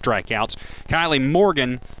 2 strikeouts. Kylie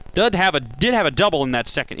Morgan did have a double in that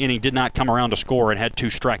 2nd inning, did not come around to score, and had 2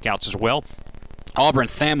 strikeouts as well. Auburn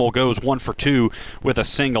Thamel goes 1 for 2 with a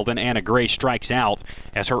single. Then Anna Gray strikes out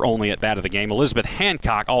as her only at-bat of the game. Elizabeth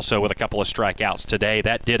Hancock also with a couple of strikeouts today.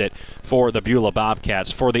 That did it for the Beulah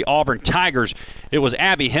Bobcats. For the Auburn Tigers, it was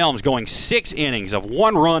Abby Helms going 6 innings of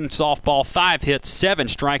 1-run softball, 5 hits, 7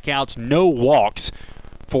 strikeouts, no walks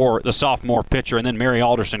for the sophomore pitcher. And then Mary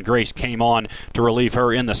Alderson Grace came on to relieve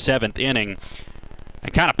her in the 7th inning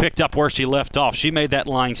and kind of picked up where she left off. She made that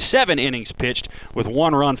line 7 innings pitched with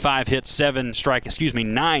 1 run, 5 hits, 9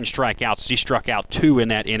 strikeouts. She struck out 2 in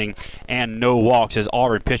that inning and no walks as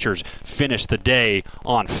Auburn pitchers finished the day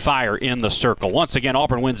on fire in the circle. Once again,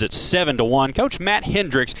 Auburn wins it 7-1. Coach Matt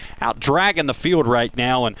Hendricks out dragging the field right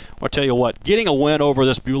now, and I'll tell you what, getting a win over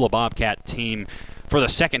this Beulah Bobcat team for the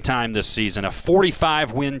 2nd time this season, a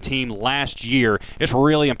 45-win team last year. It's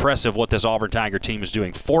really impressive what this Auburn Tiger team is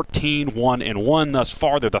doing. 14-1-1 thus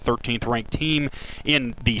far. They're the 13th ranked team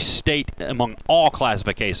in the state among all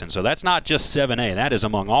classifications. So that's not just 7A. That is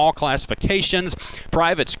among all classifications,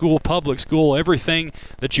 private school, public school, everything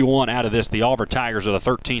that you want out of this. The Auburn Tigers are the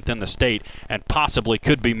 13th in the state and possibly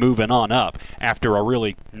could be moving on up after a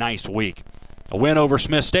really nice week. A win over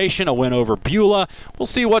Smith Station, a win over Beulah. We'll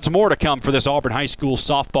see what's more to come for this Auburn High School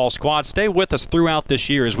softball squad. Stay with us throughout this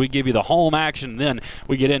year as we give you the home action. Then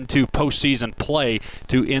we get into postseason play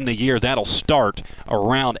to end the year. That'll start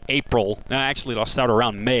around April. Actually, it'll start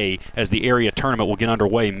around May as the area tournament will get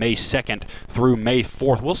underway May 2nd through May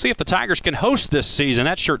 4th. We'll see if the Tigers can host this season.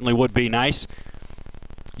 That certainly would be nice.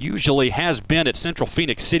 Usually has been at Central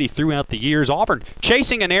Phoenix City throughout the years. Auburn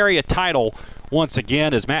chasing an area title once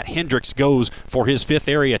again as Matt Hendricks goes for his 5th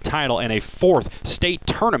area title and a 4th state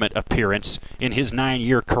tournament appearance in his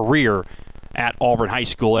 9-year career at Auburn High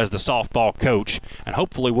School as the softball coach, and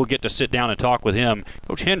hopefully we'll get to sit down and talk with him.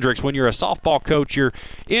 Coach Hendricks, when you're a softball coach, you're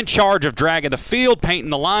in charge of dragging the field, painting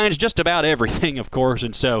the lines, just about everything, of course,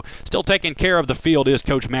 and so still taking care of the field is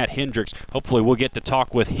Coach Matt Hendricks. Hopefully we'll get to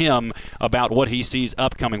talk with him about what he sees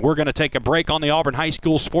upcoming. We're going to take a break on the Auburn High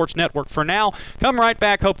School Sports Network for now. Come right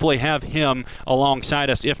back, hopefully have him alongside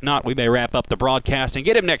us. If not, we may wrap up the broadcast and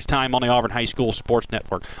get him next time on the Auburn High School Sports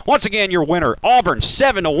Network. Once again, your winner, Auburn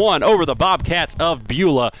 7-1 over the Bobcats of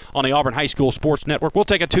Beulah on the Auburn High School Sports Network. We'll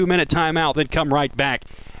take a 2-minute timeout, then come right back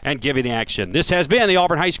and give you the action. This has been the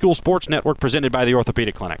Auburn High School Sports Network presented by the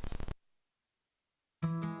Orthopedic Clinic.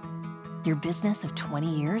 Your business of 20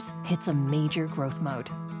 years hits a major growth mode.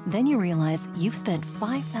 Then you realize you've spent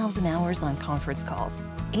 5,000 hours on conference calls,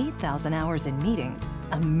 8,000 hours in meetings,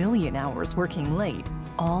 1,000,000 hours working late,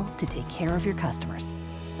 all to take care of your customers.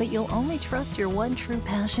 But you'll only trust your one true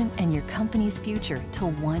passion and your company's future to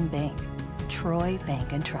one bank, Troy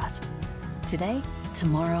Bank and Trust. Today,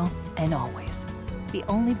 tomorrow, and always. The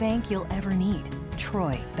only bank you'll ever need,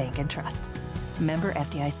 Troy Bank and Trust. Member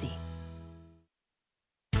FDIC.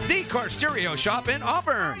 The Car Stereo Shop in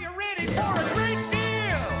Auburn. Are you ready for a great deal?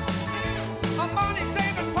 A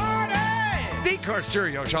money-saving party! The Car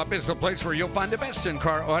Stereo Shop is the place where you'll find the best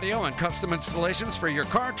in-car audio and custom installations for your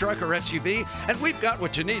car, truck, or SUV, and we've got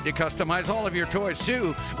what you need to customize all of your toys,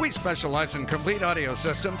 too. We specialize in complete audio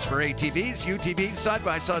systems for ATVs, UTVs,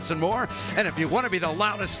 side-by-sides, and more. And if you want to be the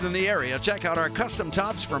loudest in the area, check out our custom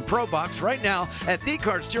tops from ProBox right now at The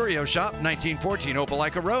Car Stereo Shop, 1914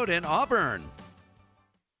 Opelika Road in Auburn.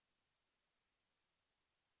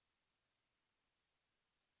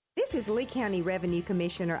 This is Lee County Revenue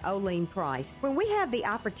Commissioner Oline Price. When we have the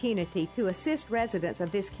opportunity to assist residents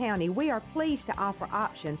of this county, we are pleased to offer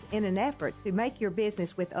options in an effort to make your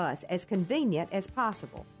business with us as convenient as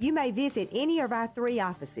possible. You may visit any of our 3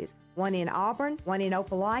 offices, one in Auburn, one in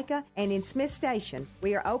Opelika, and in Smith Station.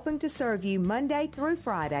 We are open to serve you Monday through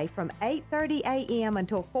Friday from 8:30 a.m.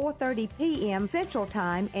 until 4:30 p.m. Central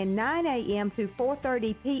Time and 9 a.m. to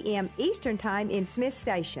 4:30 p.m. Eastern Time in Smith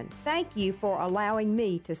Station. Thank you for allowing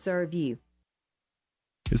me to serve you.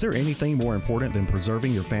 Is there anything more important than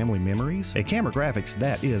preserving your family memories? At Camera Graphics,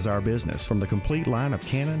 that is our business. From the complete line of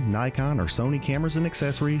Canon, Nikon, or Sony cameras and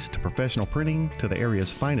accessories to professional printing to the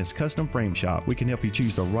area's finest custom frame shop, we can help you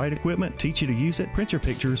choose the right equipment, teach you to use it, print your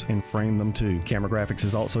pictures, and frame them too. Camera Graphics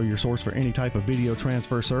is also your source for any type of video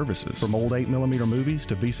transfer services. From old 8mm movies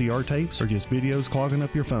to VCR tapes or just videos clogging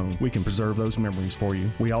up your phone, we can preserve those memories for you.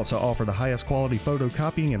 We also offer the highest quality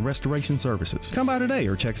photocopying and restoration services. Come by today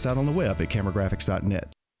or check us out on the web at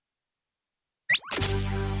cameragraphics.net.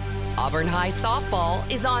 Auburn High Softball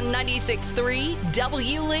is on 96.3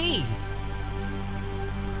 W. Lee.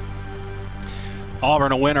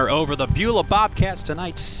 Auburn a winner over the Beulah Bobcats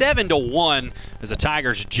tonight, 7-1, as the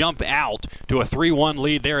Tigers jump out to a 3-1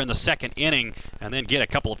 lead there in the second inning and then get a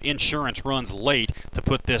couple of insurance runs late to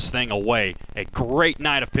put this thing away. A great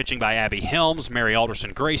night of pitching by Abby Helms. Mary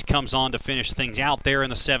Alderson Grace comes on to finish things out there in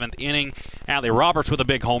the 7th inning. Allie Roberts with a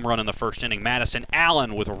big home run in the first inning. Madison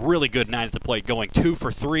Allen with a really good night at the plate, going 2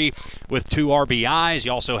 for 3 with 2 RBIs.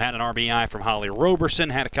 You also had an RBI from Holly Roberson,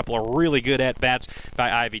 had a couple of really good at-bats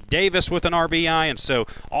by Ivy Davis with an RBI, and so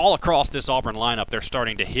all across this Auburn lineup, they're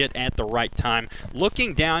starting to hit at the right time.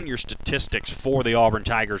 Looking down your statistics for the Auburn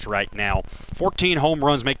Tigers right now, 14 home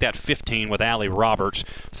runs make that 15 with Allie Roberts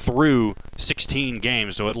through 16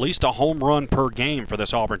 games, so at least a home run per game for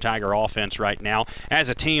this Auburn Tiger offense right now. As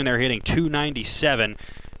a team, they're hitting .297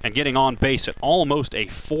 and getting on base at almost a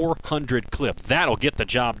 400 clip. That'll get the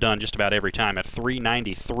job done just about every time at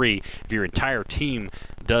 .393 if your entire team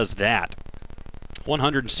does that.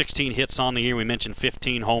 116 hits on the year. We mentioned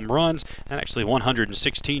 15 home runs, and actually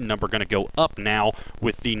 116 number going to go up now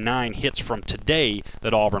with the 9 hits from today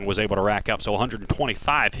that Auburn was able to rack up. So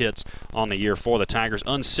 125 hits on the year for the Tigers.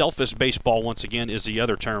 Unselfish baseball, once again, is the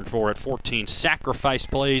other term for it. 14 sacrifice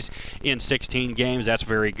plays in 16 games. That's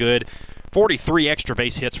very good. 43 extra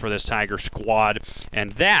base hits for this Tiger squad,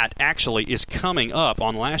 and that actually is coming up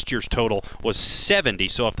on last year's total was 70.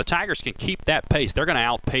 So if the Tigers can keep that pace, they're going to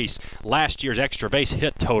outpace last year's extra base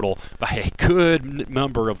hit total by a good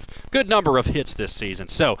number of hits this season.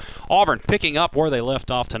 So Auburn picking up where they left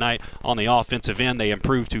off tonight on the offensive end. They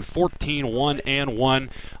improved to 14-1-1.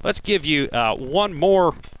 Let's give you one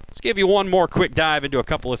more quick dive into a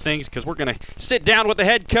couple of things, because we're going to sit down with the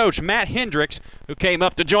head coach, Matt Hendricks, who came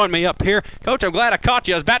up to join me up here. Coach, I'm glad I caught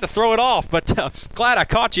you. I was about to throw it off, but glad I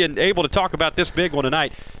caught you and able to talk about this big one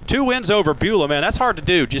tonight. 2 wins over Beulah, man. That's hard to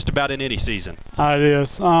do just about in any season. It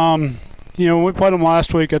is. When we played them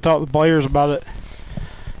last week, I talked to the players about it.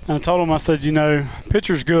 And I told them, I said,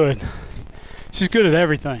 pitcher's good. she's good at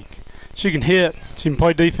everything. She can hit. She can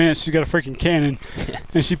play defense. She's got a freaking cannon,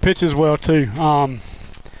 and she pitches well too.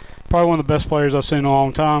 Probably one of the best players I've seen in a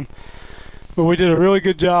long time. But we did a really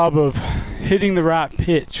good job of hitting the right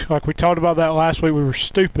pitch. Like we talked about that last week, we were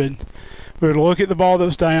stupid. We would look at the ball that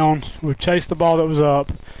was down. We would chase the ball that was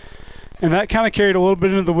up. And that kind of carried a little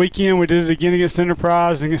bit into the weekend. We did it again against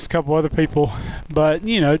Enterprise and against a couple other people. But,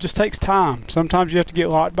 it just takes time. Sometimes you have to get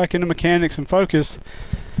locked back into mechanics and focus.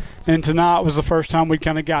 And tonight was the first time we'd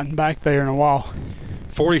kind of gotten back there in a while.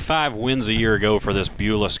 45 wins a year ago for this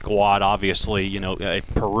Beulah squad. Obviously, a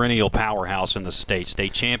perennial powerhouse in the state.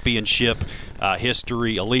 State championship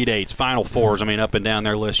history, Elite Eights, Final Fours. Up and down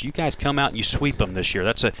their list. You guys come out and you sweep them this year.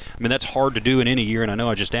 That's hard to do in any year, and I know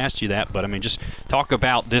I just asked you that, but just talk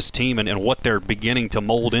about this team and what they're beginning to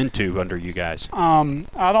mold into under you guys.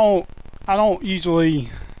 I don't usually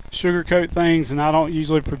sugarcoat things, and I don't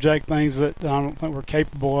usually project things that I don't think we're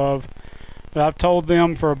capable of. But I've told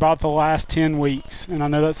them for about the last 10 weeks, and I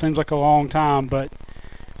know that seems like a long time, but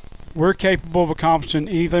we're capable of accomplishing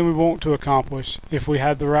anything we want to accomplish if we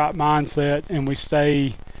have the right mindset and we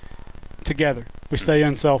stay together. We stay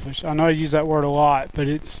unselfish. I know I use that word a lot, but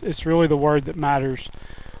it's really the word that matters.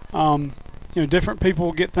 Different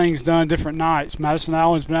people get things done different nights. Madison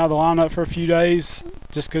Allen's been out of the lineup for a few days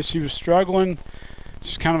just because she was struggling.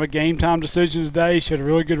 It's kind of a game time decision today. She had a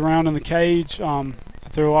really good round in the cage.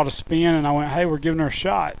 Threw a lot of spin, and I went, hey, we're giving her a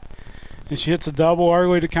shot. And she hits a double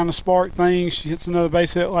early to kind of spark things. She hits another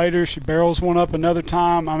base hit later. She barrels one up another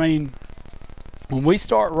time. When we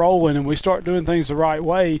start rolling and we start doing things the right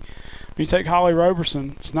way, you take Holly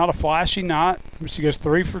Roberson. It's not a flashy night, but she goes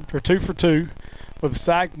 2 for 2 with a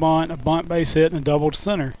sack bunt, a bunt base hit, and a double to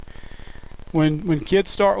center. When kids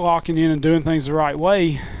start locking in and doing things the right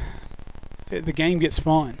way, the game gets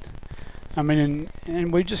fun.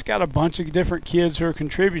 And we've just got a bunch of different kids who are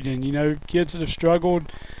contributing. Kids that have struggled.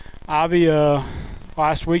 Ivy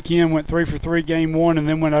last weekend went 3 for 3 game 1 and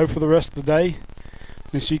then went 0 for the rest of the day.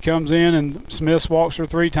 And she comes in and Smith walks her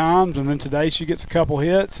 3 times, and then today she gets a couple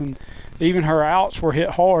hits, and even her outs were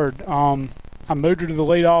hit hard. I moved her to the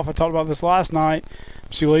leadoff. I talked about this last night.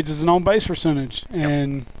 She leads as an on-base percentage.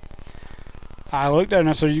 And I looked at her and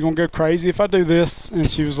I said, are you going to go crazy if I do this? And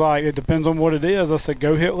she was like, it depends on what it is. I said,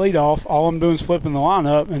 go hit leadoff. All I'm doing is flipping the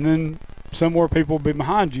lineup, and then some more people will be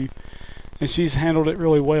behind you. And she's handled it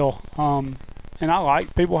really well. And I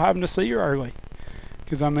like people having to see her early.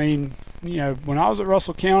 Because, when I was at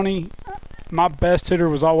Russell County, my best hitter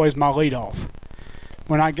was always my leadoff.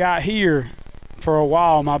 When I got here, for a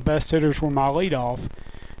while, my best hitters were my leadoff.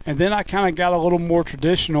 And then I kind of got a little more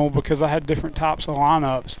traditional because I had different types of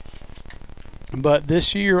lineups. But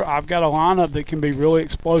this year, I've got a lineup that can be really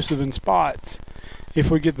explosive in spots if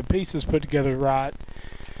we get the pieces put together right.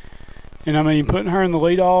 And, putting her in the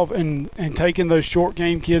leadoff and taking those short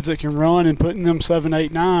game kids that can run and putting them 7,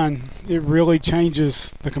 8, 9, it really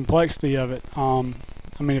changes the complexity of it.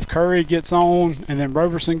 If Curry gets on and then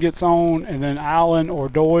Roberson gets on and then Allen or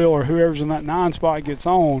Doyle or whoever's in that 9 spot gets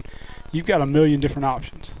on, you've got a million different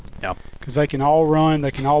options. Yeah. Because they can all run,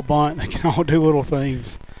 they can all bunt, they can all do little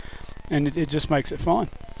things. And it just makes it fun.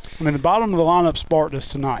 The bottom of the lineup sparked us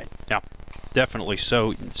tonight. Yeah, definitely.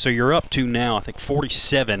 So you're up to now, I think,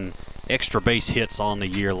 47 extra base hits on the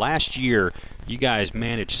year. Last year, you guys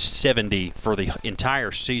managed 70 for the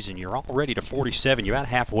entire season. You're already to 47. You're about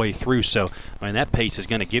halfway through. So, that pace is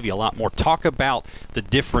going to give you a lot more. Talk about the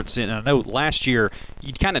difference. And I know last year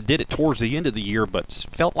you kind of did it towards the end of the year, but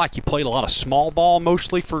felt like you played a lot of small ball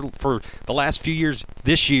mostly for the last few years.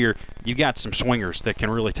 This year, you got some swingers that can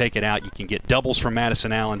really take it out. You can get doubles from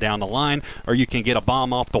Madison Allen down the line, or you can get a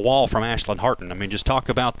bomb off the wall from Ashlyn Harton. Just talk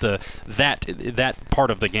about that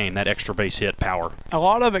part of the game, that extra base hit power. A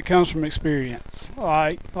lot of it comes from experience.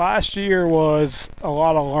 Like last year was a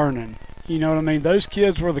lot of learning. You know what I mean? Those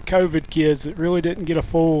kids were the COVID kids that really didn't get a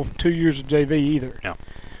full 2 years of JV either. Yeah.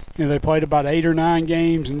 They played about 8 or 9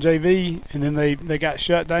 games in JV, and then they got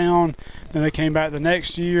shut down. Then they came back the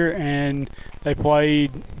next year, and they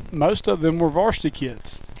played – most of them were varsity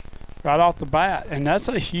kids right off the bat, and that's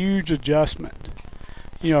a huge adjustment.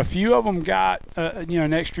 A few of them got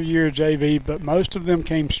an extra year of JV, but most of them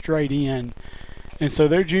came straight in. And so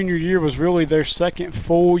their junior year was really their second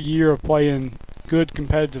full year of playing good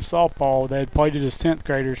competitive softball. They had played it as 10th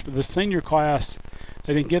graders, but the senior class,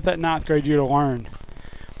 they didn't get that 9th grade year to learn.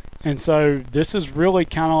 And so this is really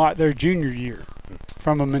kind of like their junior year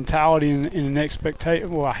from a mentality and an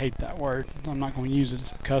expectation. Well, I hate that word. I'm not going to use it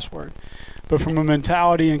as a cuss word. But from a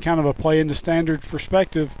mentality and kind of a play into standards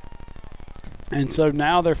perspective. And so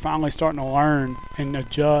now they're finally starting to learn and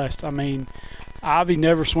adjust. Ivy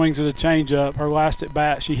never swings at a changeup. Her last at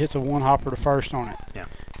bat, she hits a one-hopper to first on it. Yeah.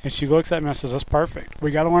 And she looks at me and says, "That's perfect. We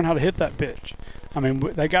got to learn how to hit that pitch." I mean,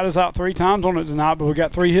 they got us out 3 times on it tonight, but we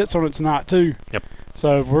got 3 hits on it tonight too. Yep.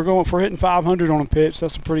 So if we're hitting 500 on a pitch,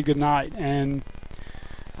 that's a pretty good night. And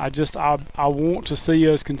I want to see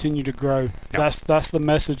us continue to grow. Yep. That's the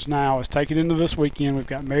message now. Is take it into this weekend. We've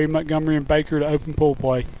got Mary Montgomery and Baker to open pool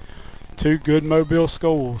play. 2 good Mobile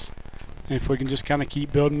schools. And if we can just kind of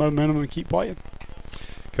keep building momentum and keep playing.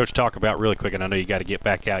 Coach, talk about really quick, and I know you got to get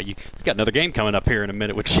back out. You've got another game coming up here in a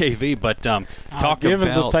minute with JV, but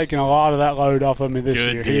Givens has taken a lot of that load off of me this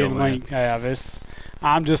year. Deal, he and Link have.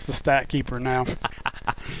 I'm just the stat keeper now.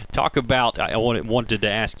 Talk about, I wanted to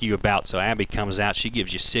ask you about, so Abby comes out. She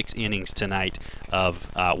gives you 6 innings tonight of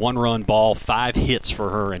 1-run ball, 5 hits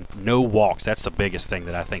for her, and no walks. That's the biggest thing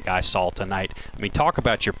that I think I saw tonight. I mean, talk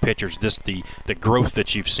about your pitchers, just the growth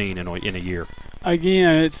that you've seen in a year.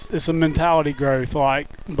 Again, it's a mentality growth. Like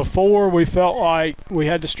before, we felt like we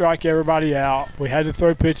had to strike everybody out. We had to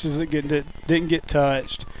throw pitches that didn't get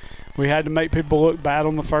touched. We had to make people look bad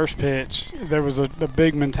on the first pitch. There was a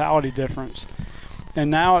big mentality difference. And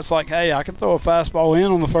now it's like, hey, I can throw a fastball in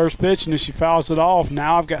on the first pitch, and if she fouls it off,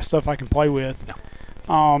 now I've got stuff I can play with.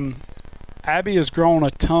 Abby has grown a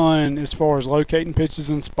ton as far as locating pitches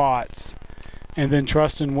and spots and then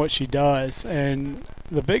trusting what she does. And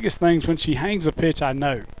the biggest things, when she hangs a pitch, I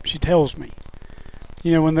know. She tells me.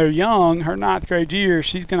 You know, when they're young, her 9th grade year,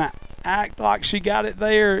 she's going to act like she got it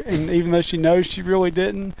there, and even though she knows she really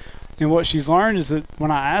didn't. And what she's learned is that when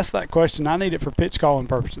I ask that question, I need it for pitch calling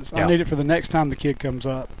purposes. Yeah. I need it for the next time the kid comes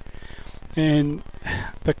up. And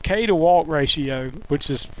the K to walk ratio, which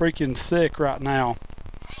is freaking sick right now,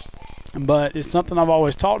 but it's something I've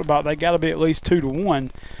always talked about. They got to be at least 2 to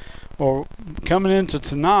 1. Or coming into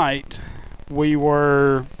tonight, we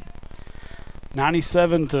were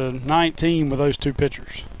 97 to 19 with those 2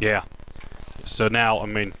 pitchers. Yeah. So now, I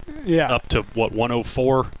mean, yeah, up to what,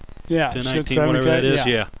 104? Yeah, to 19, whatever that is,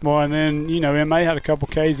 yeah. Well, and then, you know, MA had a couple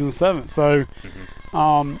Ks in the 7th, so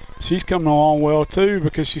she's coming along well, too,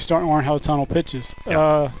 because she's starting to learn how to tunnel pitches.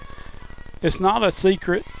 Yep. It's not a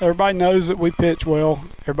secret. Everybody knows that we pitch well.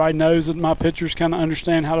 Everybody knows that my pitchers kind of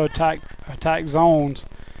understand how to attack zones.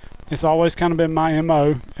 It's always kind of been my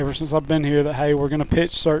MO ever since I've been here that, hey, we're going to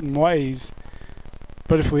pitch certain ways.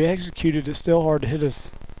 But if we execute it, it's still hard to hit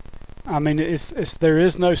us. I mean, there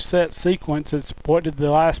is no set sequence. It's what did the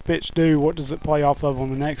last pitch do? What does it play off of on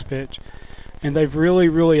the next pitch? And they've really,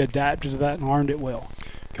 really adapted to that and learned it well.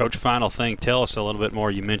 Coach, final thing, tell us a little bit more.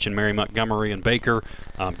 You mentioned Mary Montgomery and Baker.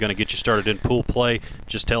 I'm going to get you started in pool play.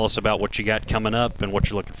 Just tell us about what you got coming up and what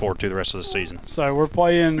you're looking forward to the rest of the season. So we're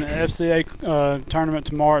playing FCA tournament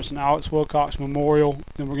tomorrow. It's an Alex Wilcox Memorial.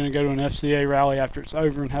 Then we're going to go to an FCA rally after it's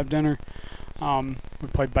over and have dinner. We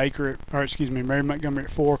play Mary Montgomery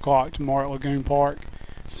at 4 o'clock tomorrow at Lagoon Park.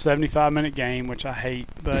 It's a 75-minute game, which I hate,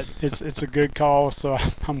 but it's a good call, so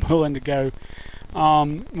I'm willing to go.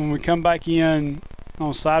 When we come back in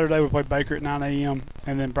on Saturday, we play Baker at 9 a.m.,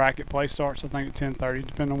 and then bracket play starts, I think, at 10:30,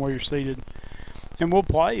 depending on where you're seated. And we'll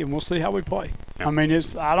play, and we'll see how we play. Yeah. I mean,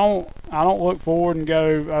 I don't look forward and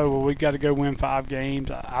go, oh, well, we got to go win 5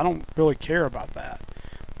 games. I don't really care about that.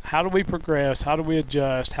 How do we progress? How do we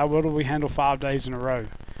adjust? How well do we handle 5 days in a row?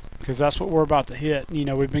 Because that's what we're about to hit. You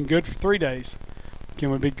know, we've been good for 3 days.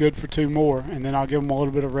 Can we be good for 2 more? And then I'll give them a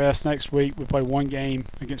little bit of rest next week. We play 1 game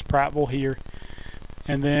against Prattville here.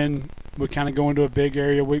 And then we kind of go into a big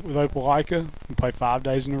area week with Opelika. We play 5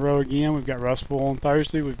 days in a row again. We've got Russellville on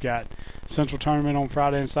Thursday. We've got Central Tournament on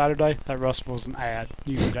Friday and Saturday. That Russellville's an ad.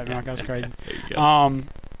 You can look at me like that's crazy. And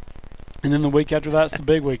then the week after that's the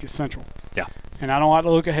big week. It's Central. Yeah. And I don't like to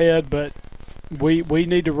look ahead, but we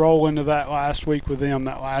need to roll into that last week with them,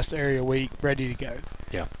 that last area week, ready to go.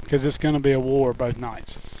 Yeah. Because it's going to be a war both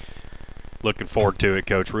nights. Looking forward to it,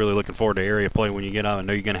 Coach. Really looking forward to area play when you get on. I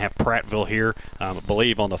know you're going to have Prattville here, I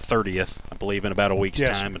believe, on the 30th. I believe in about a week's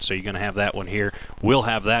time, and so you're going to have that one here. We'll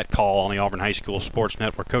have that call on the Auburn High School Sports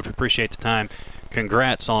Network. Coach, we appreciate the time.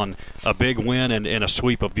 Congrats on a big win and a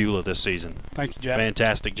sweep of Beulah this season. Thank you, Jack.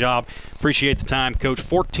 Fantastic job. Appreciate the time, Coach.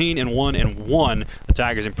 14-1-1. The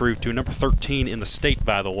Tigers improved to number 13 in the state,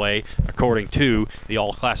 by the way, according to the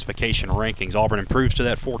all-classification rankings. Auburn improves to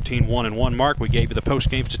that 14-1-1 mark. We gave you the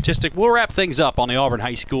post-game statistic. We'll wrap things up on the Auburn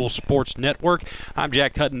High School Sports Network. I'm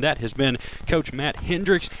Jack Hutton. That has been Coach Matt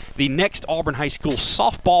Hendricks. The next Auburn High School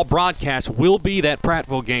softball broadcast will be that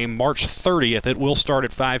Prattville game, March 30th. It will start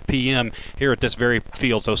at 5 p.m. here at this very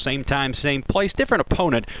field. So same time, same place, different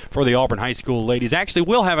opponent for the Auburn High School ladies. Actually,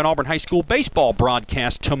 we'll have an Auburn High School baseball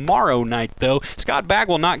broadcast tomorrow night, though. Scott Scott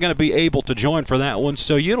Bagwell not going to be able to join for that one,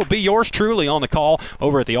 so it'll be yours truly on the call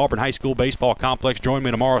over at the Auburn High School Baseball Complex. Join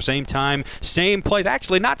me tomorrow, same time, same place.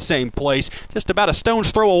 Actually, not same place, just about a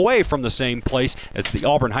stone's throw away from the same place as the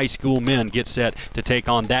Auburn High School men get set to take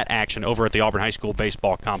on that action over at the Auburn High School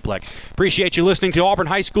Baseball Complex. Appreciate you listening to Auburn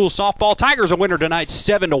High School softball. Tigers a winner tonight,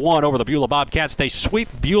 7-1 over the Beulah Bobcats. They sweep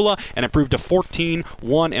Beulah and improved to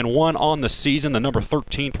 14-1-1 on the season. The number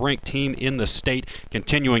 13th ranked team in the state,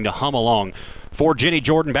 continuing to hum along. For Jenny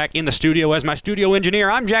Jordan back in the studio as my studio engineer,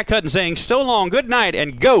 I'm Jack Hutton saying so long, good night,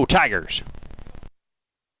 and go Tigers.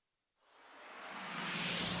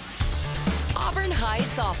 Auburn High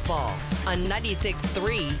Softball on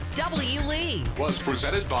 96.3 W. Lee. Was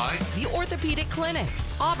presented by The Orthopedic Clinic,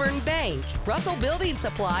 Auburn Bank, Russell Building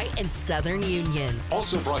Supply, and Southern Union.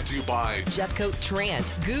 Also brought to you by Jeffcoat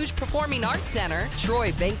Trant, Gouge Performing Arts Center,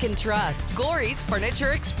 Troy Bank and Trust, Glory's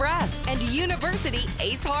Furniture Express, and University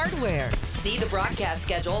Ace Hardware. See the broadcast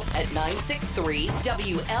schedule at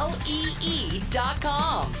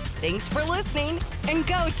 963WLEE.com. Thanks for listening, and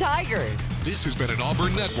go Tigers. This has been an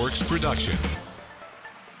Auburn Networks production.